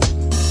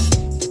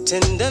the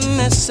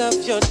tenderness of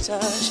your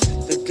touch,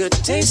 the good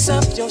taste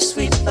of your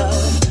sweet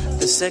love,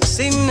 the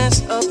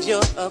sexiness of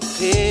your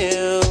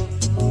appeal.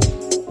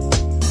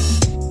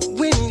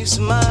 When you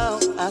smile,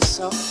 I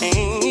saw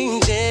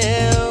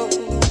angels.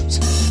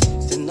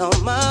 Then all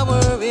my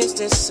worries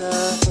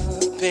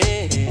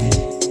disappeared.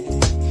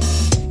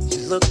 You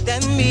looked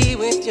at me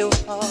with your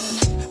heart,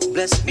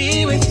 blessed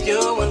me with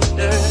your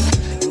wonder,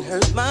 and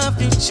heard my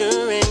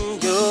future in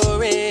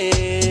your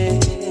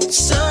end.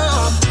 So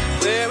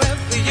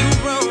wherever you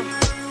roam,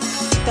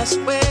 that's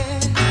where.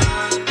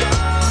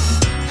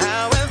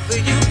 However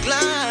you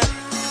glide,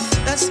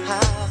 that's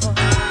how.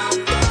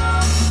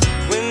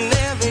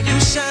 Whenever you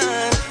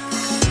shine,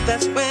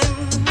 that's when.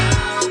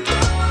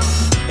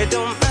 It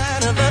don't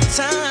matter the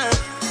time,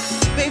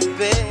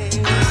 baby.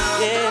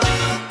 Yeah.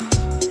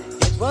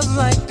 It was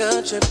like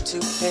a trip to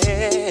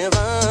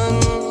heaven.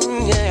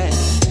 Yeah.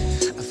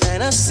 A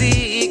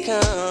fantasy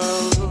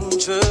come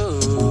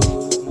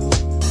true.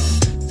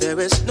 There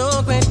is no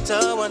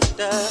greater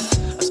wonder.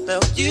 A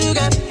spell you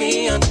got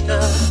me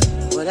under.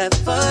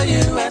 Whatever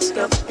you ask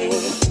of me,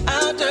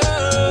 I'll do.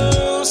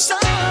 So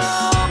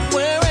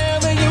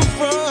wherever you're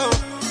from,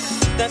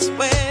 that's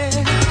where.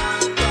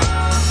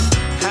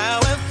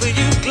 However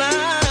you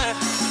glide,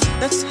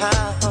 that's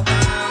how.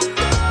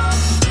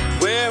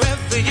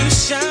 Wherever you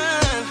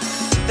shine,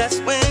 that's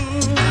when.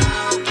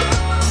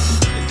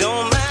 It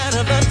don't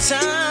matter the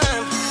time,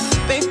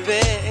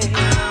 baby.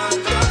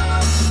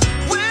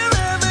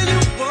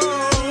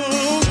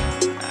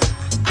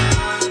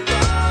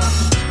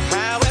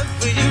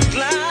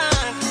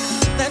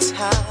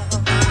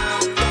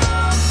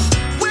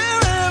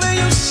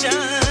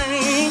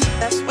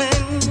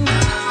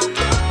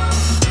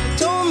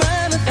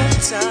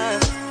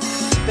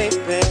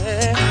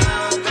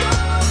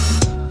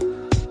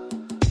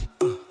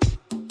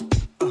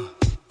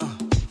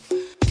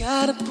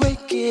 Gotta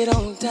break it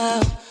on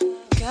down.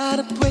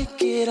 Gotta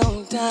break it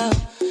on down.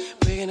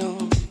 Break it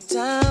on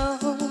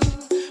down.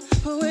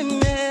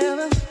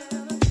 Whenever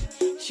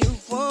you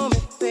want me,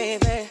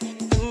 baby.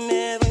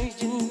 Whenever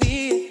you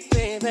need it,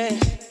 baby.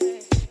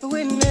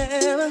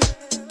 Whenever,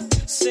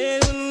 say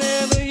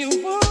whenever you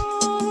want.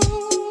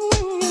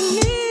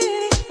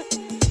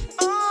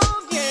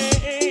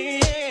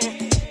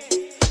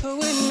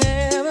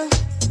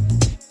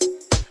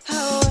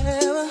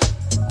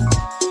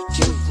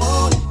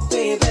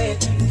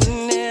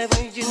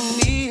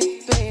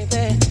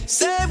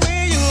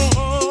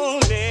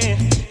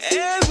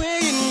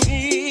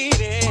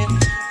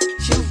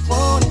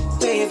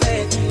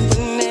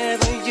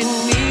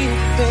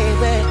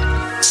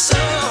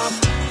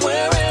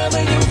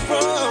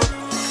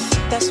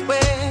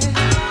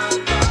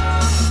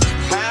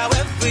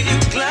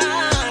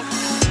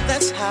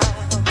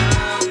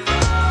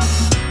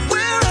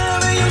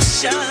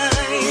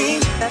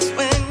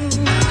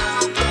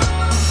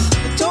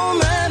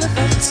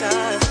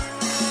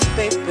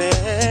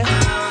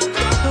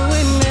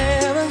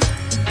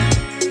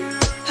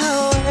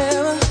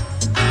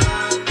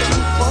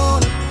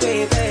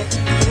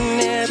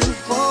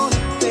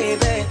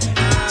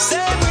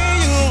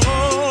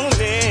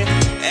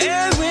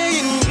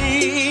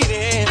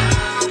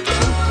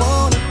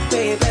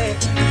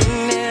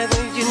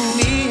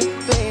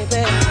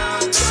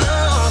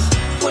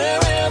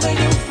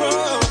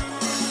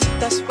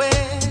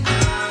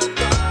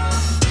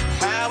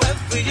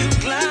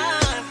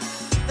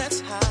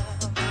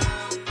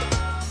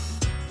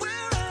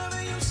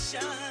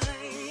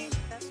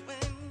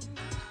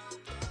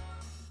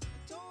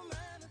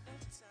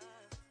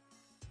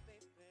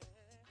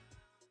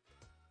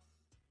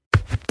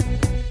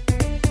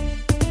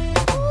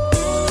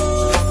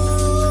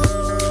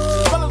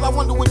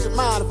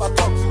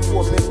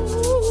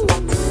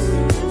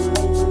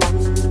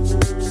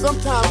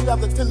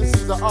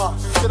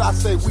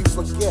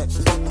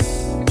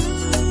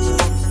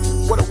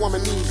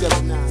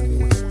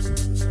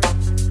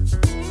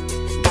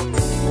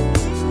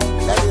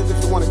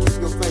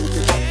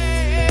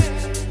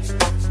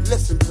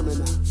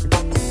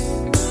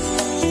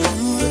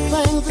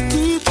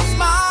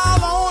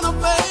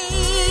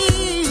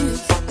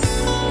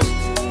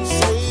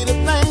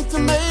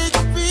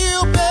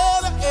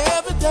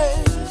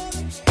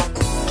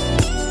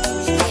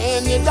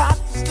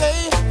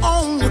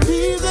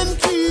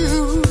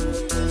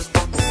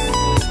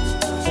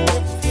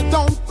 If you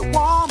don't, the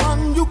woman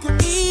you can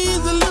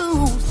easily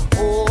lose.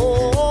 Oh,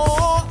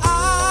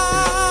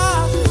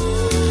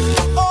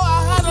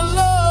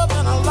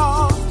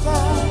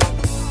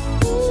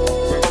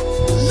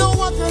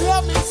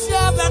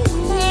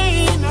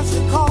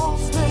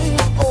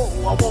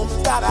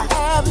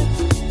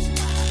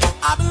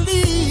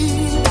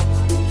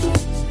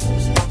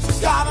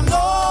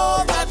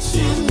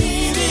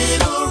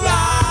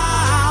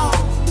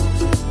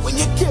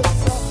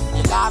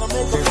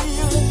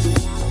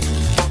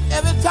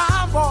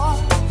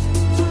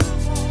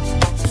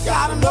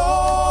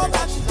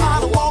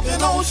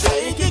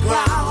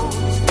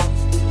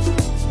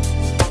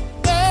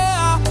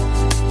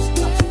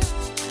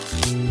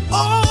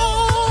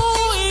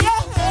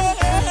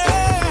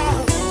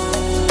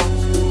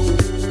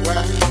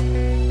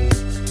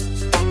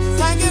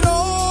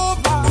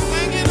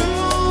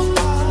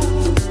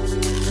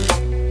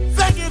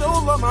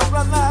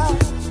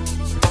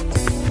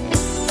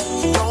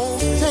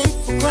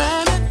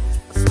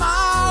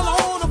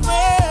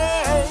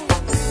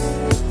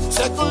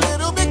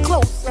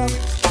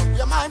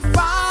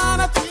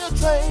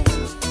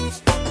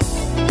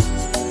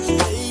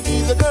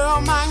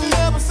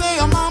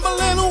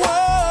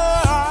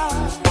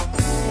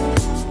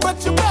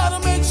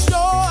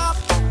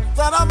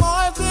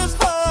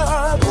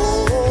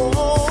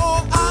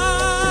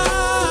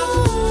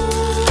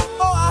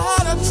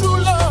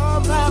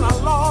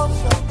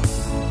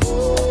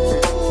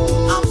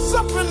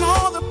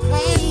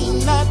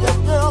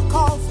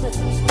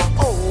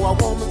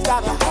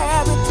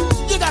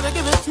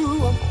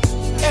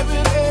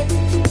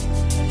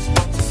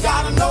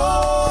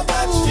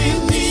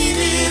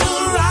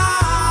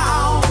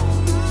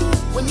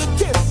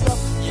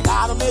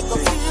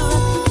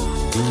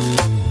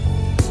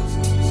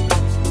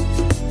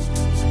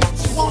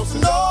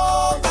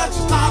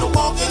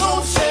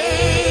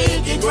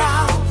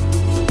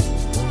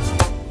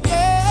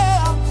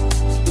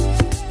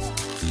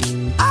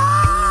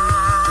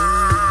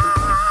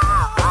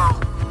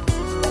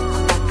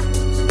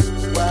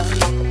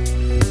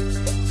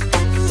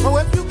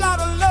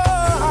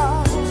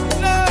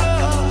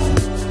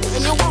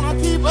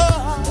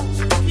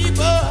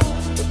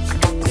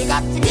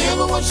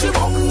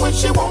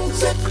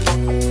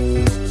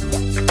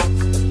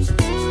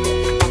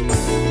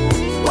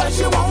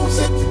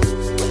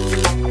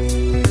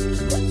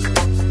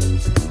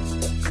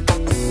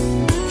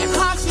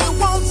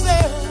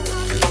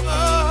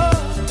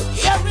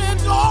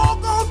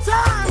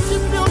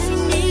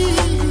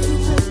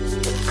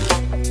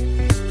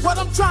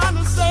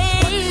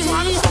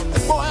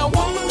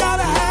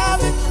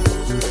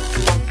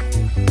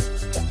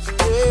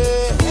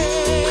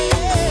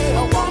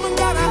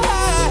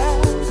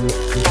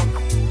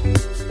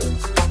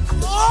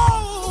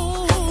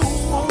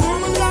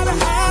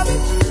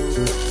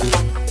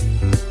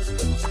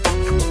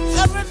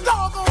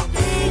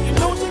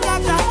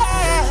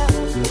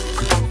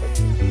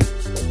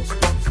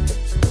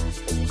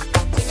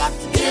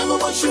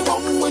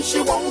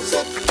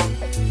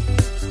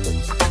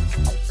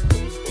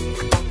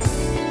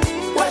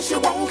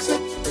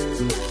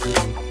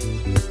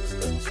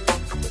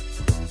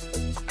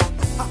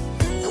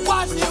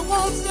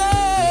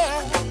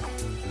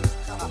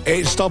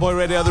 It's Starboy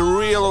Radio, the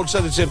real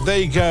alternative. There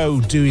you go,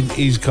 doing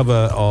his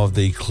cover of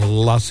the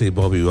classic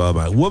Bobby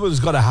Womack. Woman's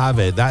Gotta Have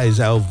It. That is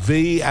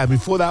LV. And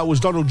before that was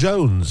Donald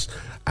Jones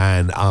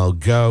and I'll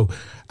Go.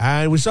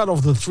 And we start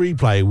off the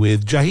 3-play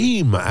with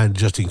Jaheim and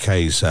Just In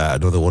Case,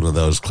 another one of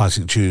those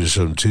classic tunes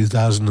from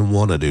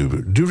 2001, I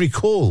do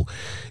recall,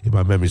 if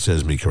my memory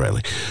serves me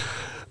correctly.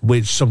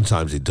 Which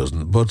sometimes it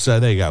doesn't, but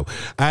there you go.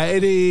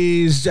 It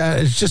is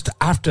it's just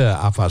after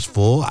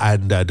 4:30,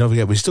 and don't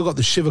forget, we still got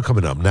the Shiver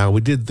coming up. Now, we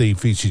did the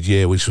featured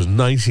year, which was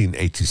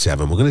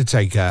 1987. We're going to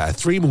take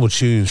 3 more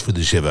tunes for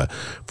the Shiver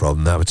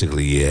from that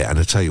particular year, and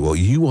I tell you what,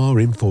 you are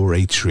in for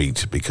a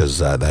treat, because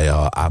they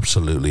are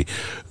absolutely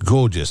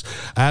gorgeous.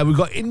 We've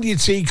got India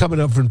Tea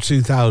coming up from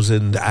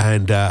 2000,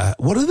 and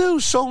one of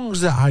those songs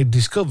that I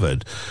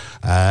discovered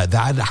that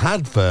I'd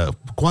had for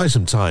quite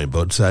some time,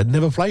 but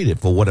never played it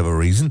for whatever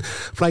reason.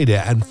 Played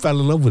it and fell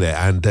in love with it,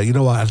 and you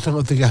know what, I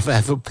don't think I've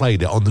ever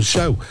played it on the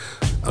show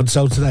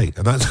until today,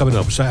 and that's coming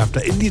up straight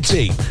after India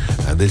Tea,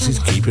 and this is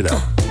Keep It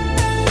Up.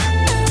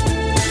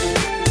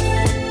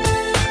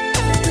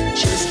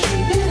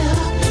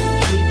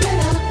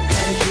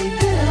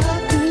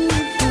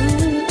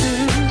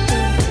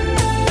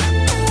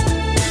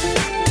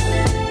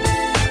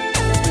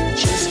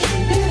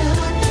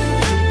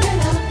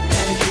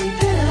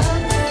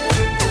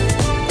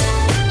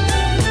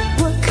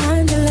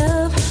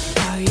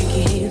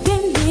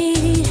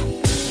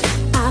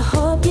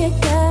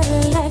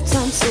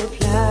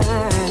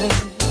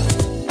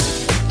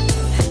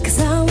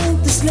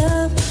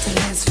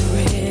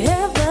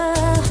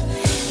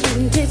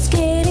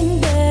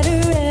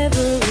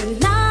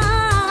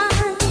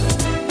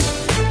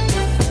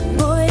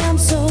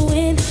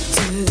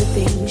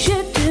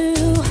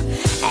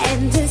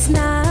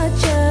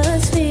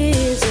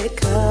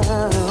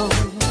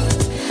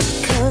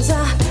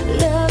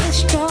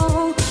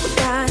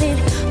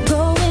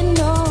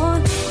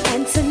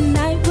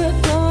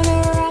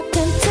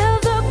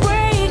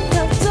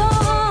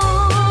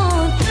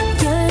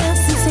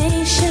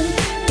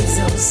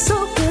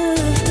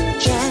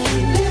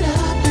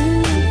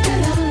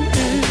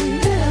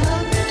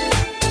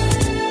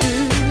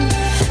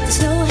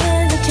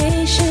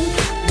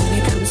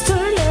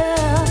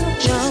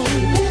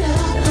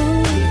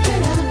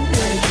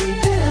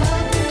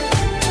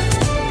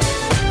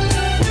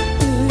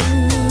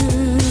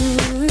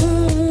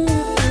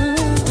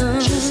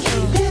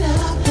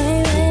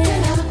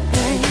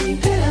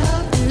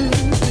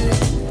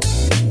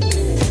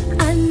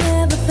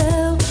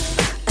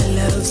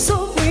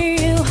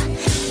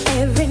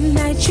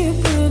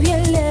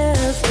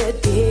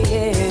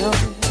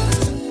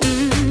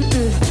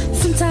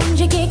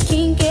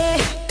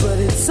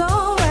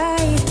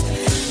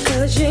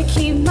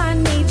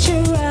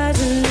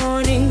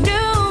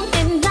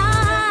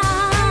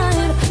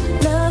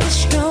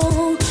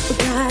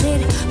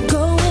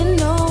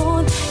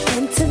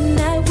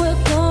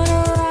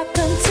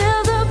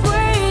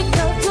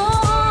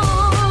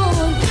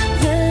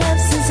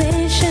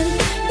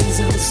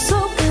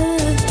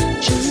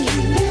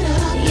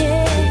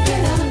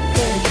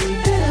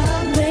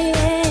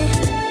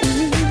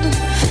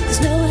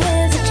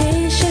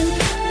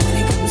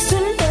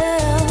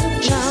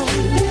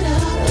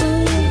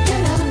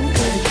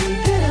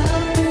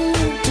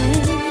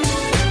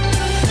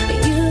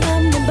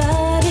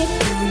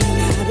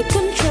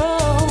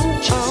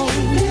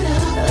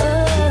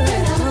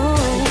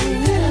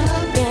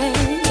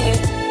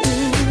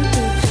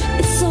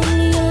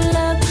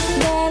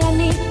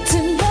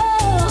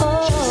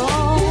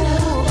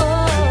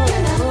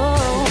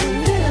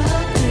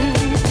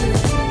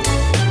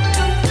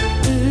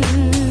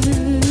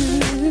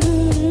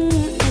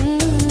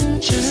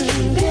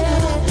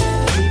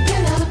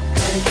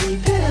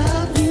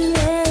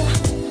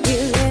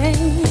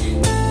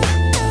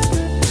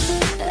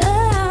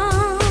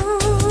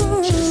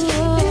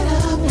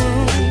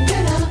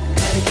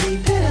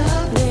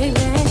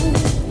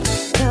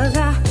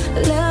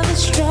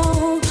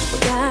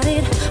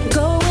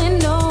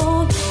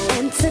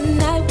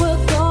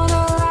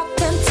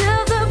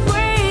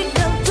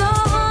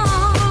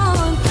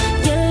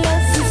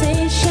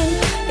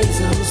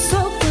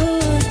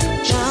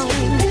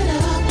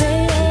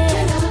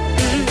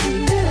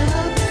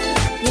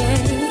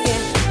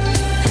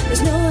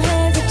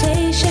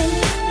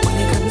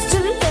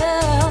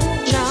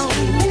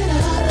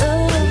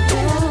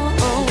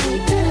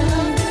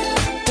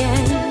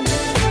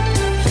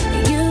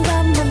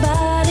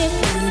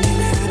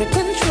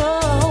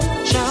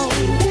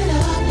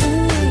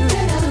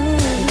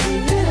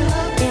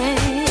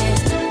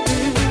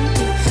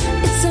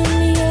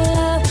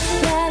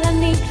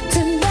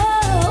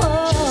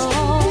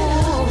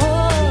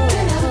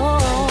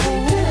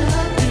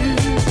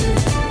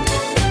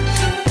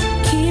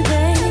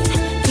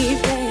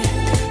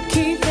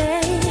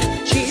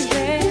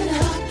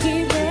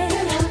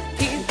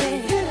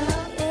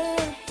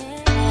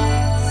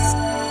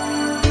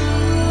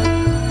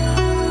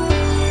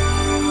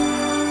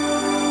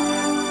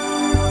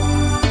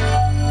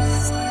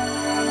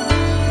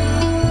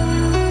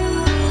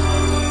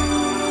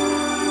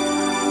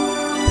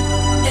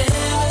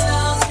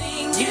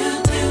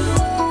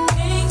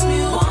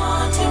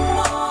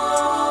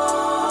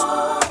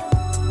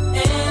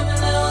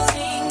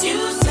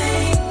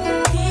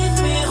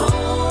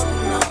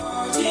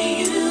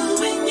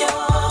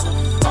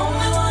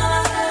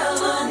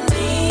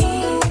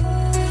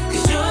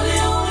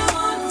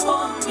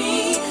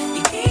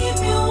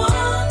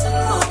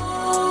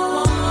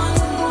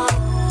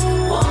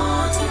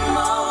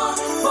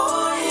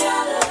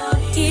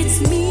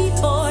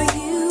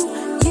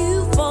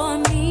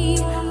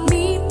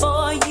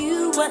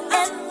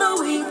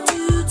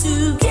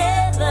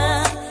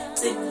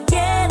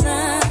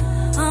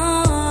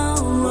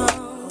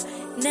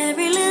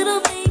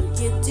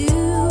 you do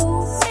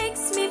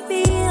makes me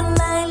feel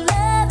like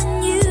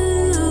loving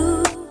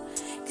you.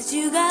 'Cause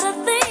you got a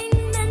thing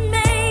that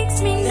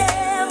makes me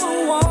never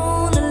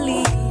wanna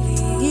leave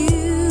you.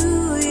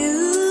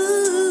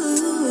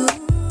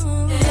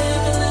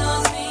 Every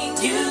little thing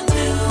you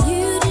do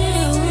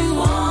makes me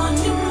want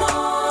you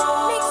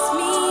more. Makes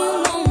me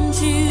want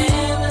you.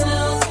 Every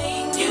little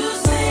thing you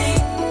say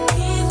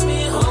keeps me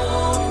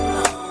holding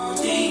on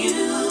to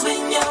you,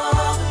 and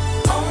you're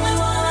only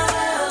one I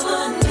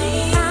ever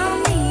need.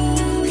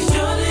 'Cause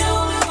you're the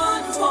only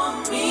one for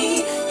me.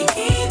 You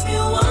keep me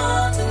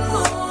wanting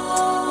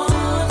more,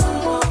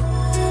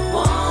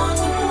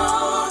 wanting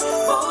more.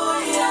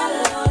 Boy, I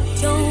love you.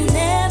 Don't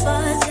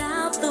ever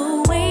doubt the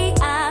way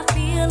I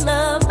feel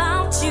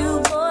about you,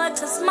 boy,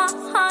 'cause my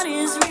heart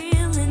is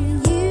real and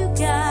you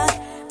got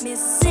me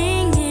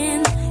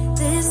singing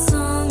this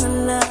song of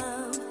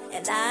love.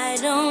 And I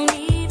don't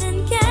even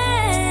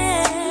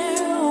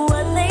care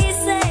what they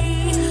say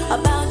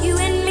about you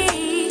and me,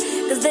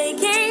 'cause they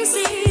can't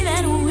see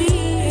that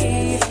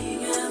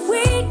we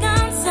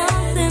got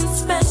something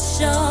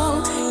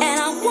special. And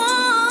I want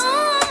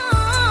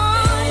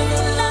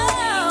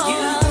love.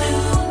 You do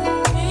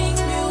make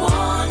me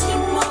want you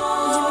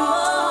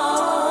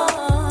more.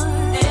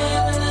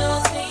 Every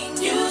little thing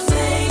you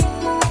say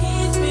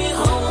keeps me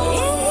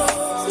holding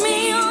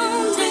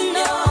on and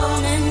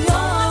on and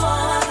on.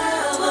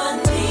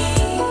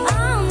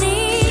 I'll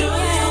need you. You're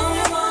the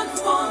only one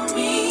for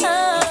me. You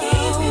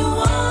keep me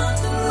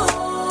wanting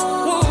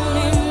more,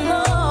 wanting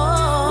more,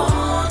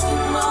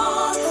 wanting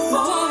more.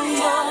 Boy,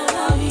 I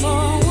love you.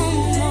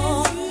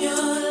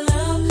 Your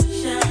love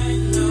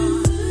shines on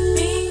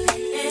me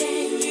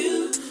and you.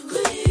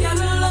 We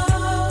gotta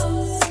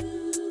love.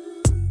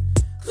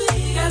 We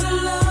gotta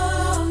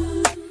love.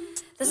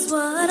 That's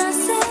what I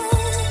said.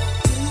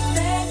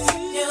 Let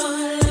your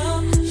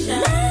love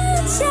shine.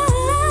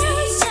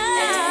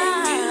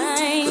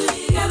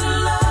 We gotta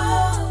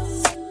love.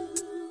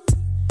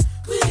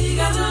 We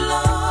gotta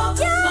love.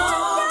 That's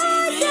all we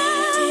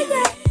really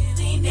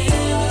need.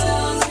 Every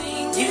little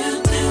thing you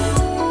do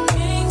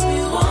makes me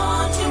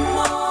want you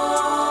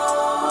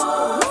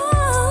more.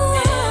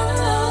 Every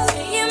little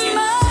thing you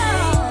say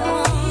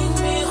keeps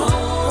me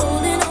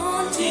holding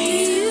on to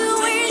you,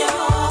 and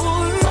you're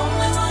the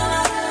only one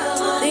I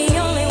ever need. The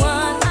only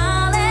one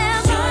I'll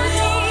ever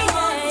need.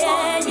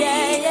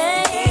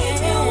 Keep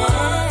me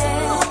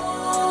wanting more.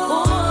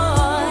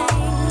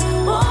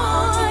 Boy,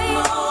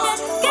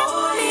 got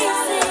me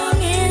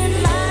singing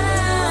la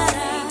la la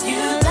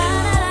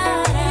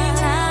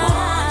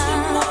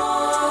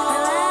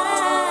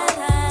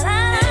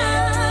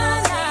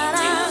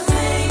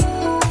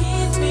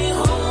keeps me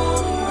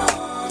holding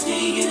on to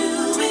you,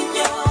 and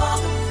you're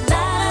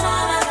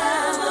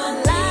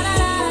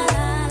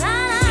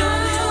you're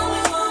the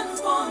only one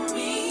for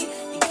me.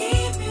 You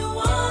keep me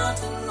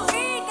wanting more.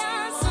 We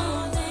got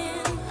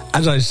something.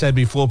 As I said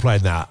before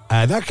playing that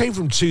came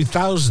from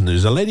 2000.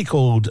 There's a lady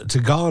called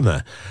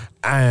Tagana,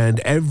 and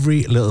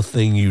Every Little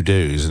Thing You Do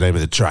is the name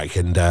of the track.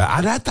 And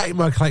I'd had that in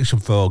my collection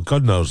for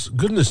goodness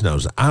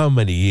knows how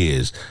many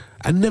years,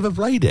 and never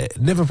played it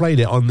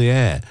on the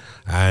air.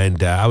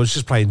 And I was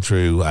just playing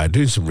through,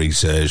 doing some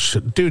research,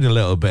 doing a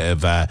little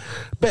bit of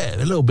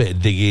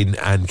digging,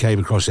 and came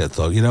across it and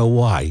thought, you know,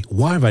 why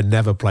have I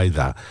never played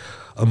that?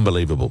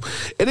 Unbelievable.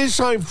 It is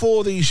time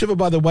for the Shiver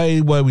by the Way,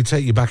 where we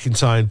take you back in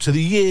time to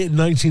the year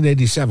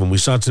 1987. We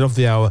started off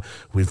the hour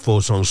with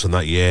 4 songs from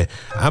that year,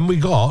 and we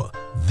got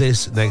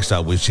this next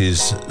up, which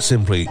is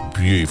simply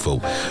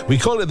beautiful. We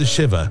call it the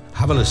Shiver.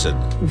 Have a listen.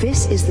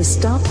 This is the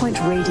Starpoint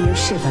Radio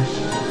Shiver.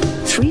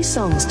 3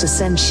 songs to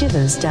send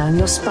shivers down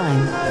your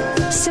spine.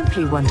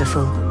 Simply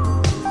wonderful.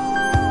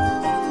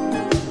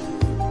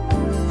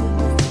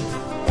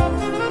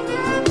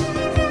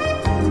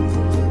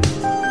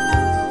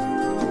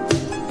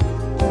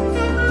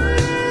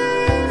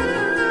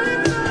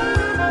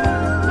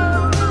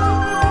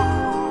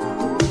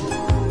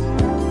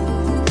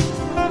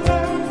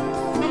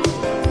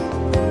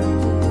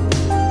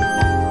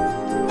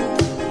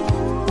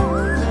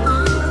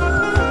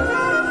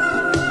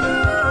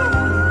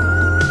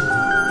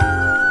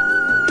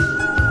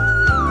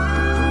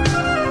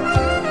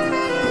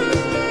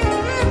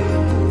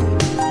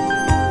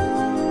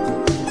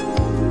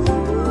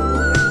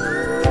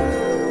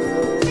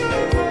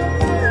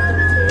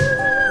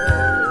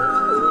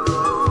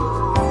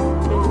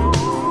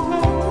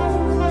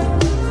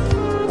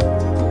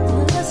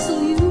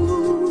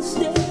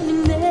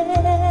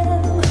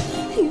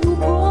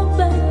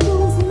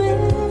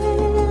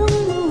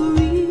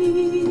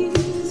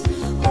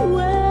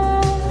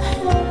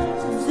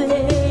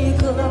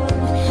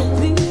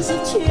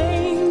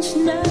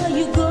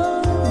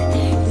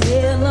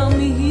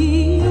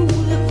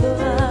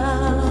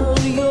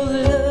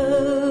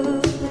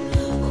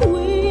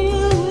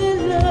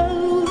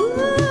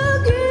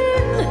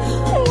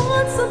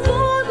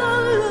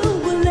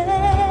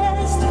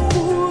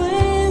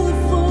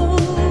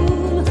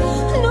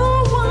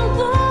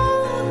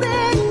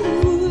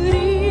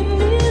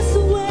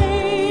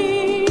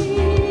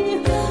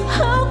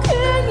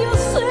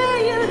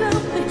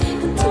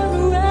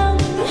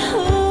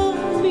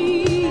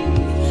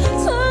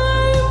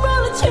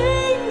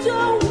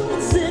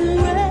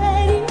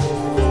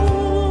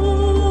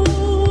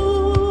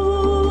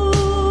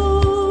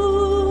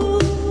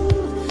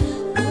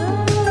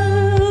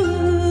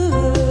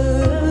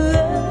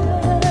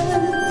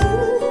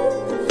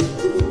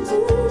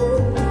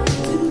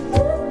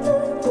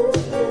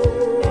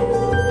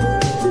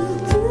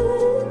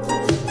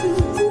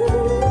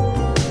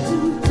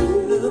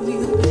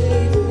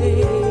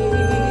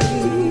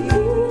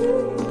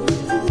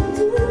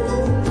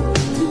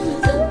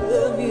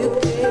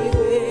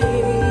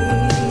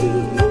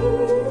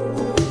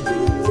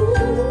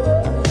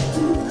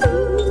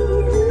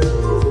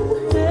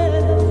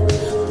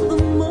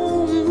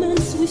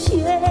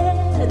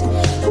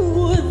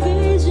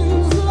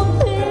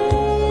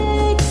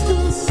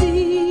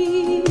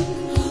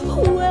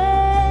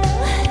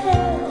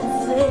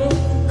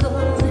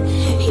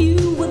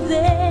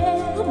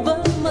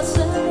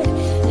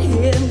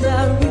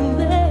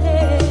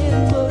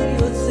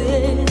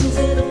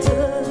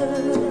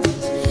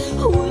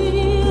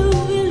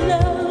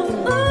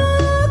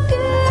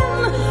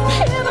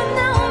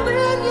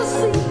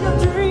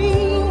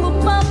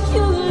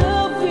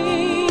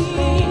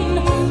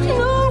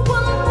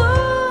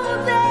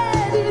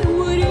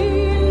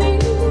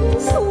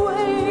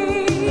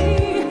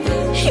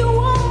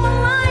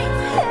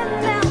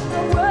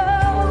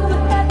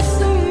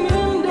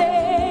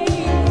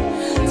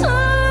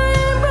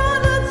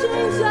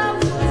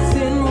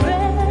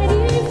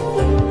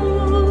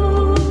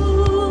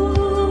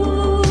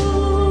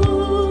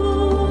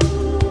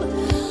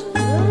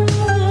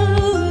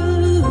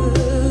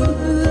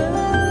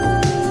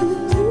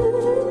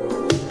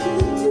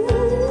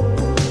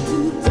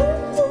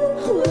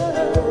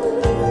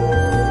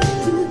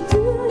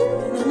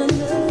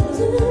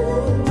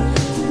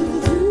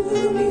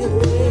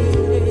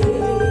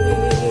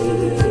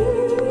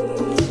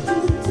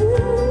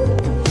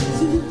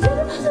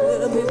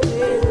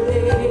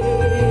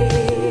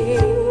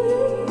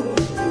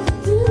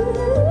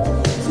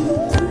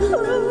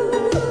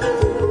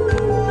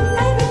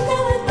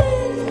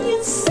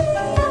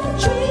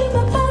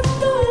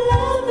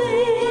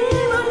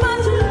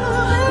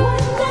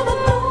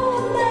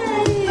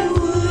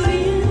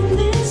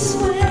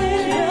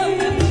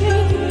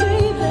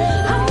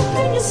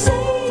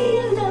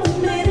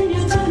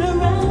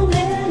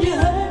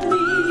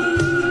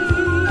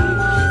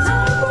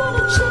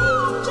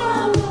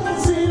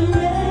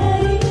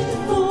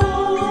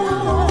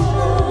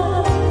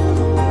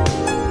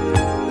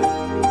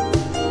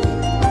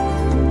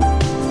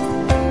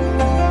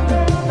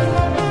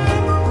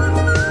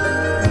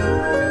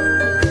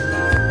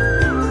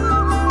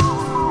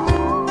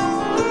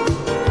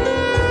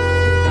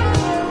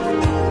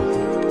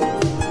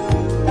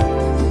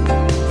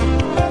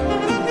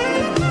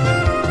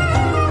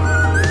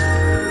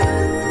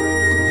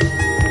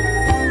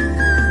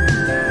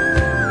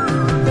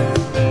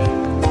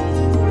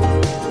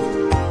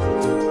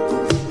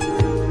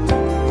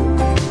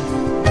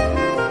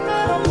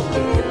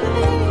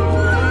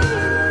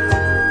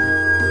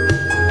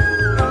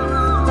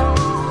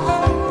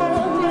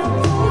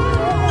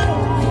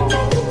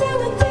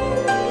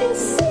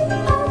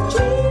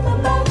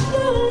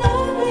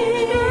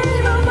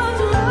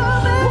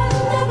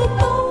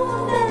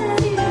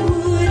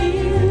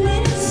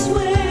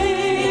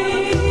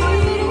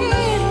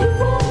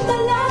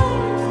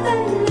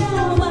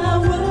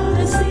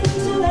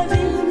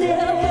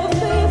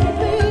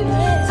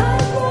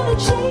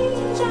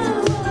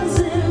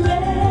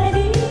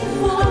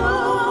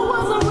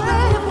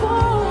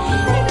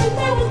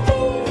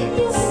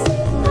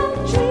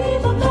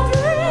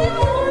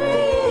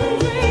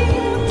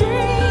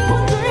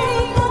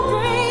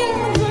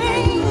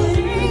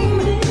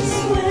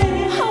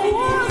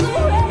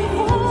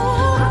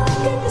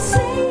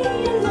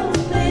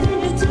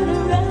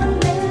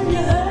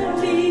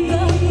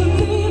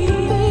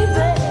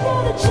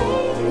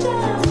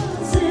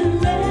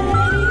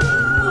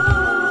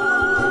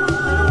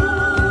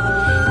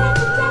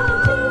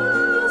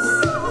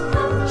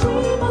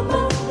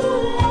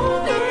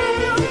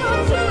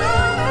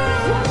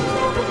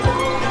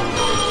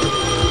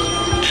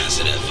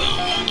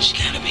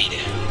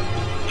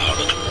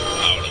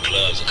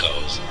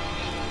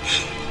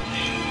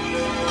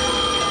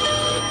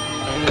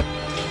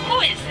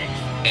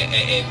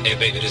 Hey,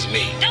 baby, this is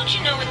me. Don't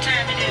you know what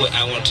time it is? Well,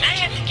 I want to. I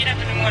have to get up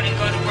in the morning and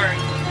go to work.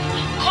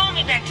 Call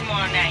me back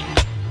tomorrow night.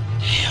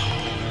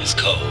 Damn, it's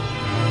cold.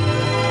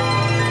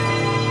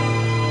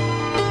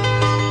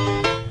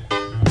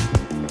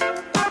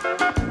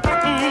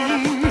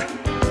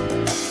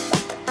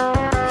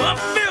 I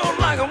feel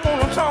like I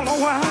wanna talk a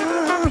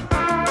while.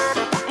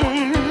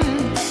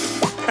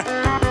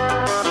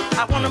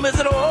 I wanna miss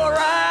it all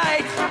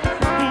right.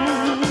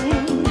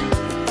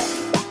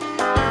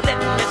 Let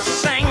me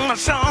sing my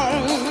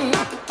song.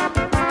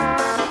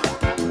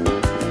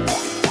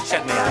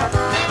 Check me out.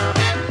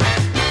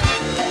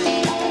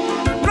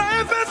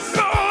 Life is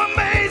so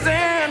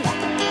amazing.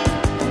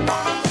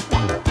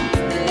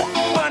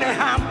 Funny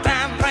how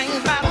time brings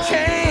about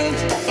change.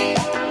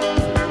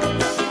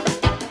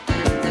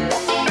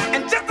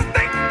 And just to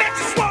think that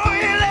you swore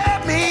you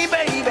loved me,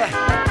 baby.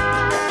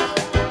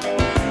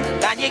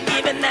 Now you're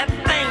giving that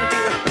thing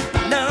to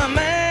another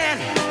man.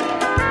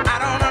 I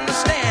don't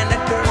understand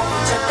that, girl. How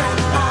could you break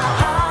my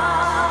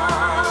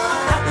heart?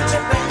 How could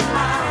you break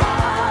my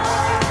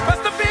heart?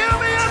 Must have feel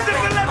me up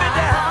just to let me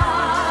down.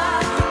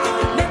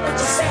 Never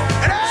just said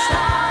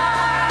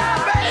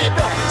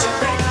baby. How could you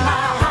break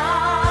my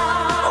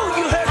heart? Oh,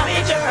 you hurt me,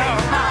 girl.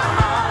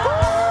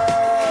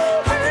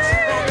 How could you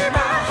break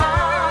my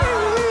heart?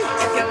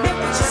 If you meant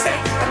what you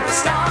said from the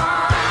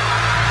start,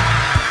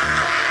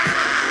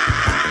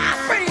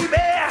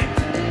 baby.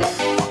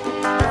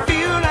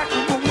 Feel like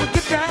I'm gonna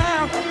get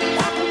down.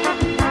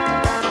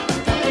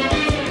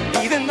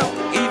 Even though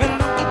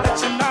that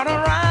you're not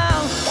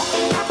around.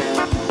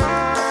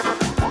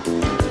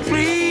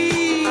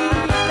 Please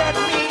let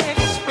me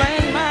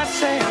explain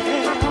myself.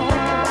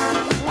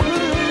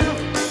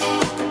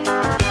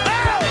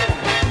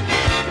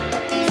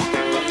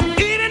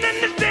 Even in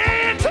the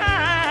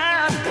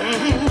daytime,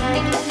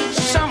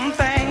 some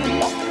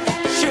things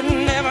should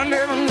never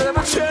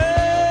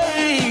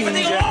change. But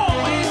they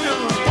always do.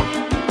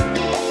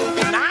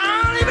 And I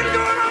don't even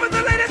go along with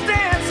the latest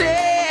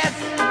dances.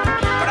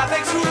 But I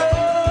think true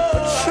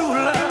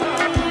love,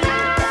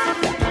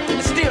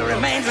 it still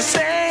remains the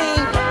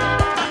same.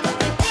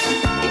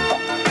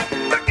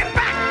 Looking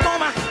back on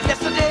my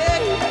yesterday,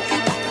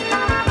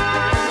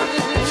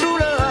 true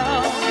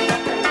love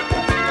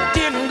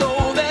didn't go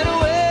that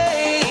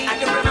way. I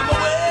can remember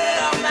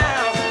well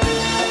now.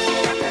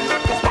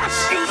 'Cause once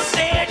you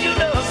said you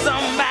love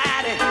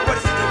somebody, what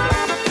is it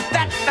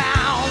that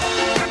vow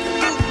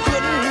you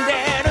couldn't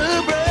dare to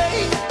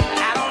break?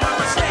 I don't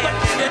understand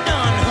what you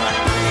done,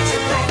 honey. How could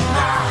you break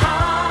my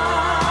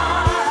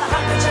heart?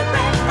 How could you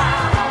break my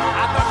heart?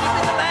 I thought you'd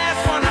be the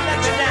last one to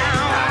let you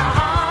down.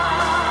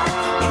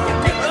 If you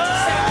meant what you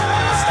said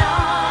from the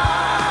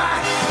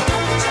start, how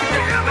could you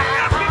break my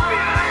heart? If you meant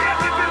what you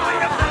said from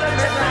the start, how could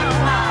you break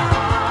my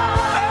heart?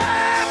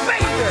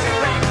 Baby,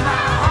 break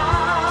my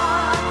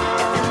heart.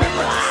 If you meant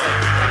what you said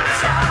from the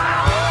start.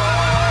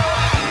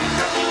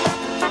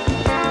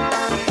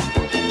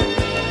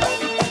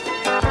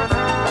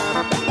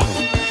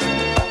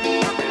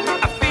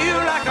 I feel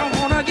like I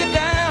wanna get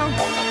down.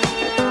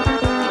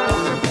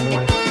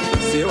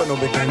 See, it wasn't no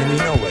big thing to me,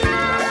 no way.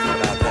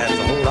 That's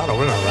a whole lot of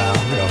women around,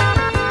 you know.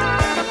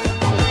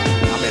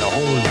 I mean, a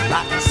whole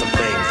lot of some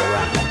things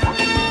around.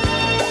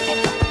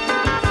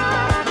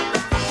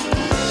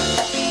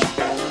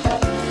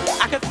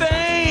 I could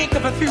think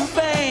of a few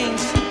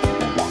things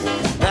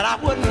that I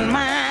wouldn't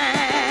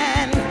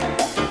mind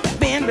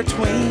being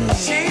between.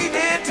 She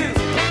did too.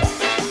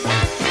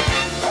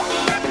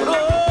 But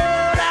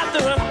oh,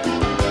 after a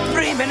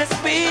 3-minute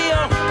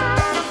spiel,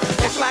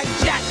 it's like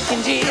Jack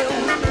and Jill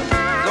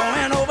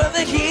going over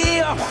the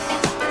hill.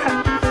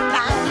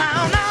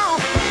 Now.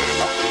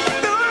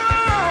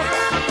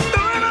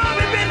 Through it all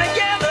we've been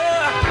together.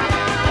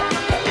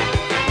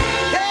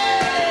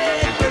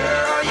 Hey,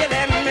 girl, you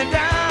let me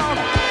down.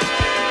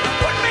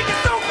 What make it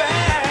so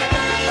bad?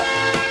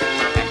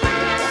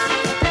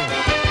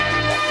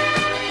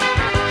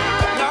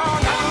 No.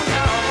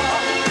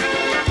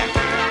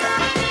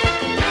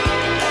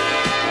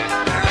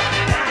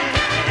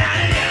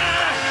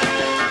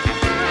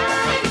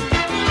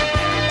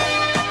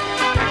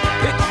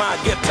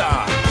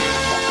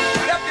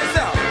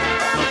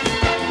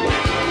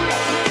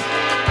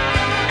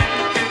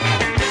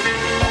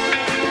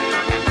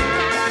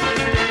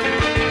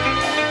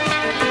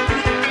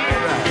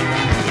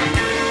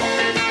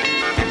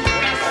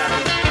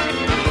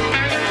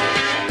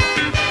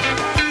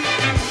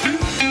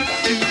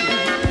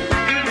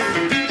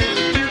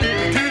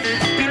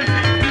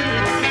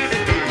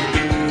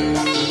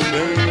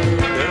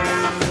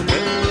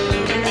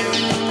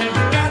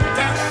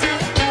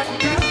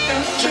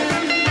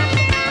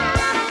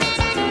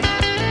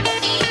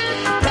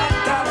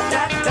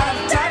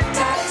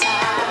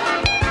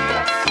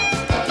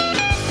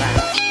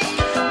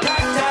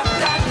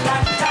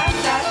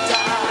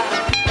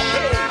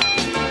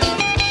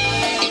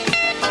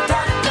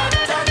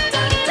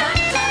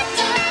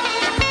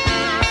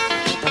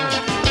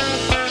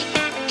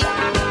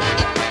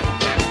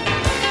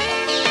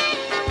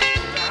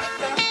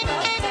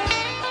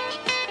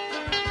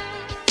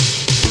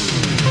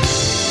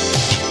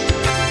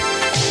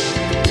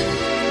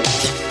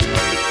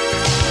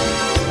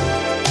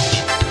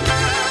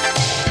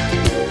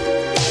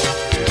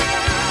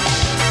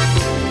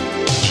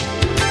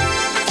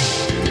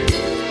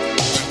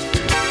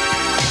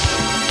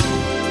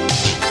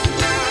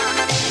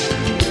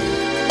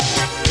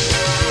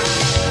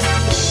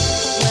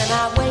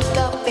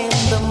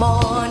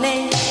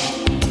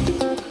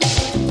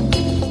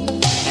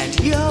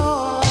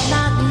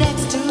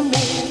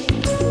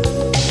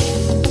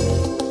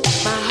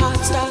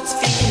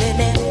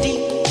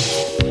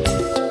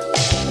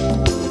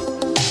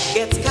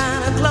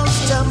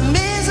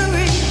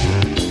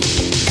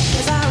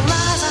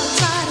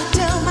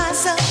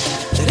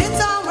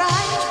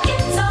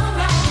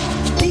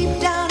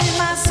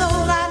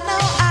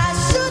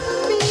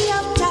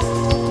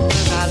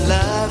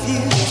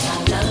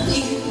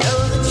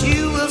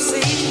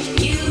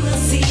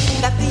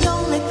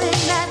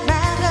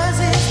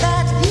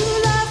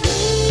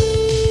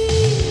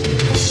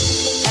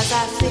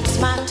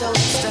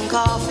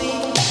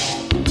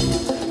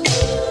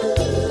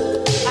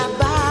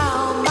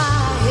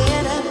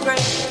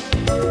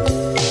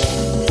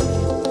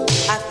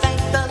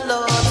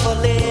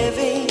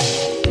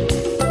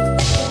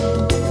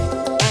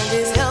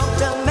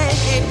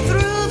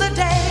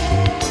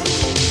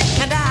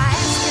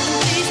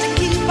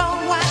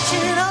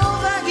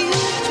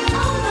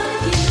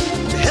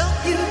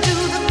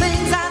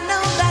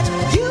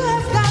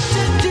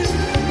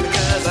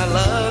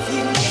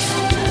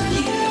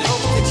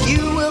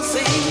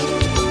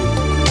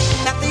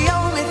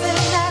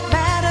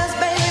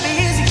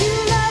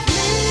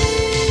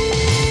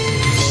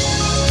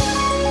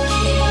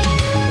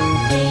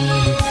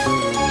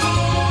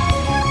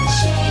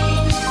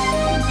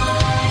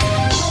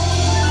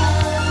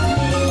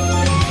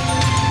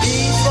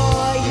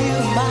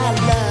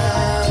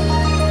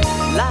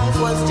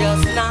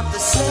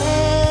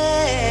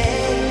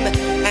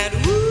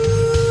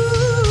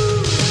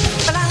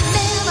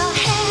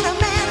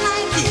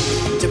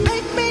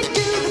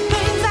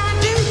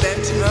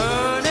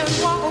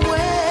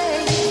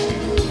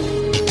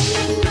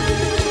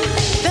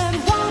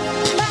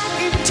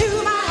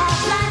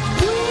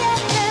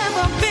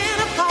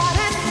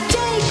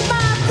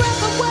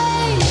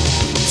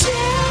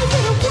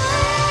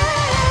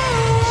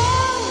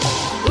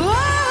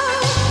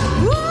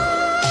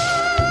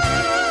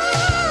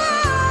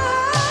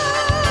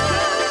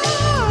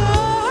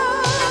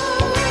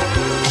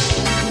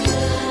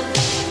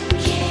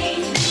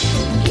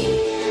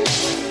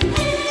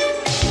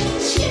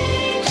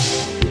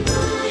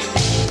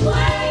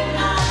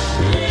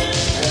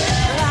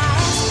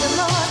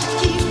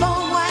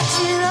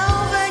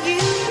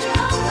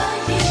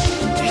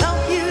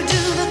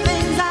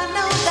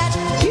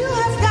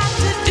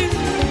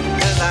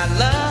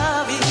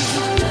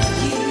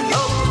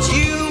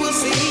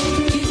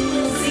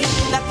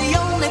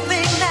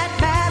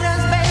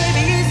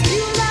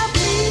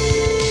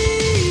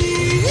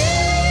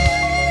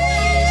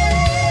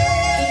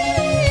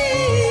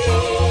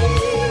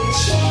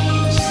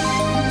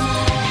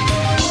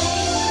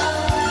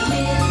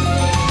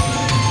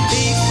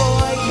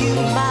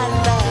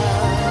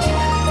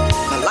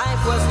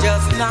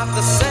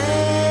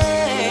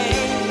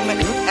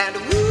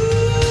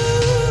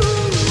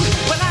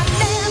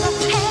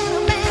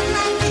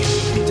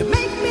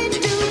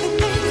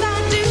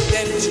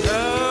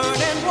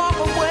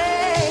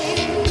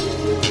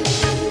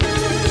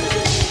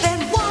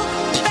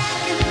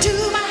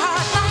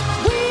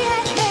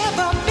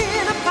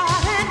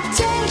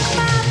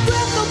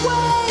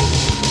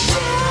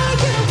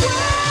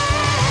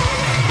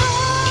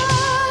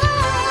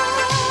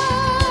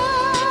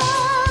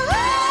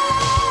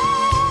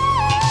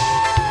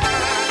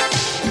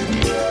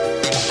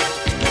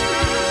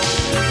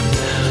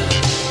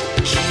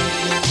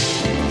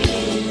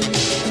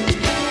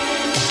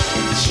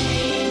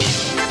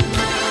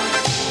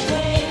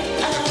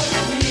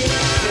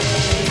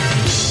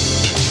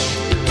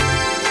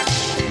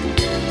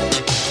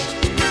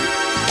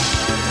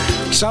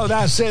 So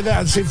that's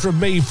it from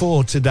me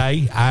for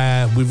today.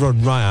 We've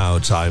run right out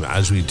of time,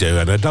 as we do,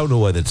 and I don't know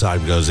where the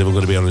time goes, if I'm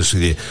going to be honest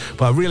with you,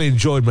 but I really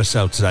enjoyed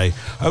myself today.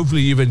 Hopefully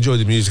you've enjoyed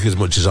the music as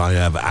much as I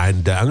have,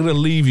 and I'm going to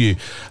leave you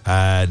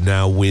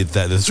now with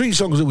the three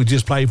songs that we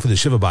just played for the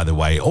Shiver, by the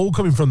way, all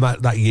coming from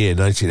that year,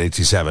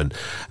 1987.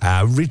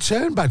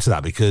 Return back to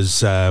that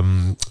because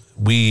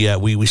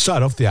we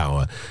started off the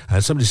hour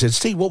and somebody said,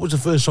 Steve, what was the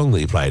first song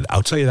that you played?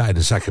 I'll tell you that in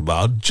a second,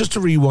 but just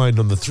to rewind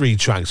on the three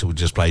tracks that we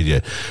just played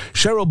here.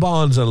 Cheryl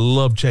Barnes and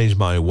Love Changed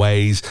My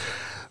Ways.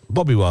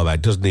 Bobby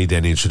Womack doesn't need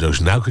any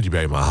introduction. How Could You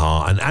Break My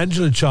Heart? And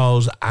Angela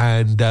Charles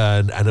and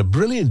a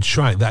brilliant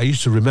track that I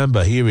used to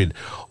remember hearing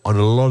on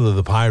a lot of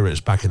the Pirates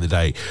back in the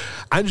day.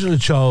 Angela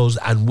Charles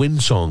and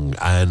Windsong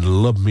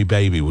and Love Me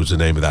Baby was the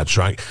name of that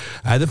track.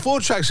 The four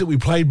tracks that we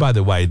played, by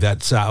the way,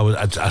 that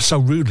I so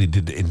rudely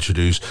did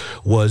introduce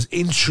was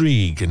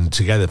Intrigue and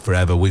Together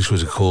Forever, which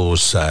was, of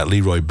course,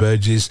 Leroy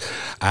Burgess.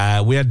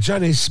 We had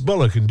Janice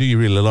Bullock and Do You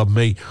Really Love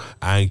Me?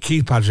 And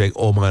Keith Patrick,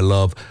 All My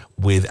Love,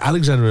 with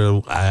Alexander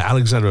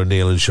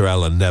O'Neill and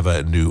Sherelle, and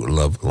Never Knew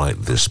Love Like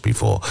This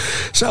Before.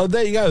 So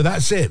there you go.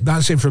 That's it.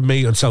 That's it from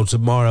me. Until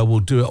tomorrow, we'll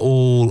do it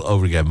all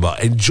over again.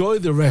 But enjoy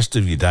the rest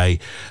of your day.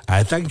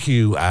 Thank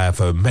you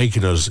for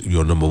making us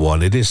your number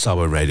one. It is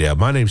Starpoint Radio.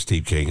 My name's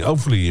Steve King.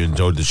 Hopefully you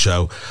enjoyed the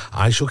show.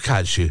 I shall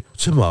catch you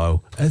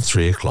tomorrow at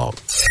 3 o'clock.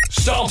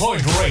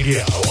 Starpoint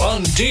Radio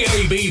on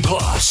DAB+,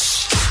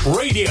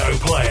 Radio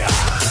Player,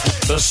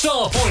 the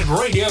Starpoint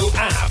Radio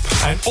app,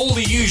 and all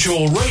the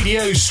usual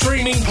radio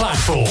streaming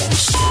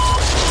platforms.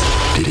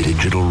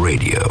 Digital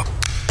Radio.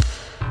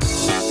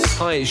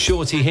 Hi, it's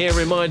Shorty here,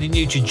 reminding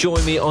you to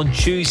join me on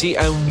Tuesday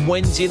and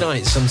Wednesday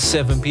nights from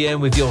 7 p.m.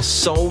 with your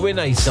Soul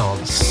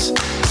Renaissance.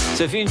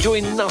 So if you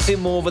enjoy nothing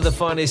more than the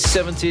finest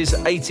 70s,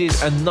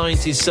 80s and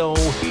 90s soul,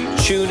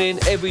 tune in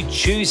every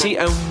Tuesday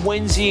and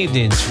Wednesday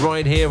evenings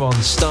right here on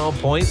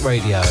Starpoint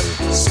Radio.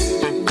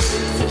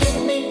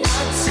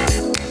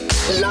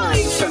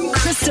 Live from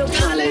Crystal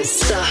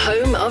Palace, the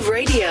home of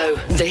radio,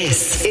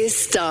 this is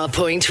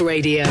Starpoint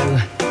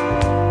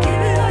Radio.